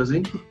for real, is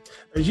he?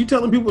 Is you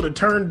telling people to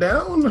turn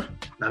down?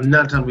 I'm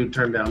not telling people to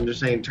turn down. I'm just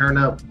saying turn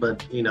up,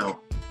 but,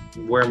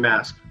 wear a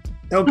mask.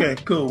 Okay,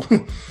 cool.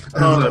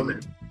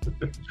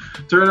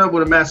 Turn up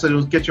with a mask so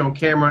it'll get you on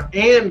camera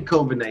and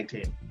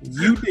COVID-19.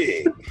 You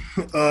did.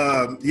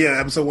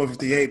 Episode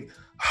 158.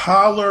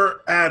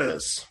 Holler at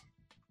us.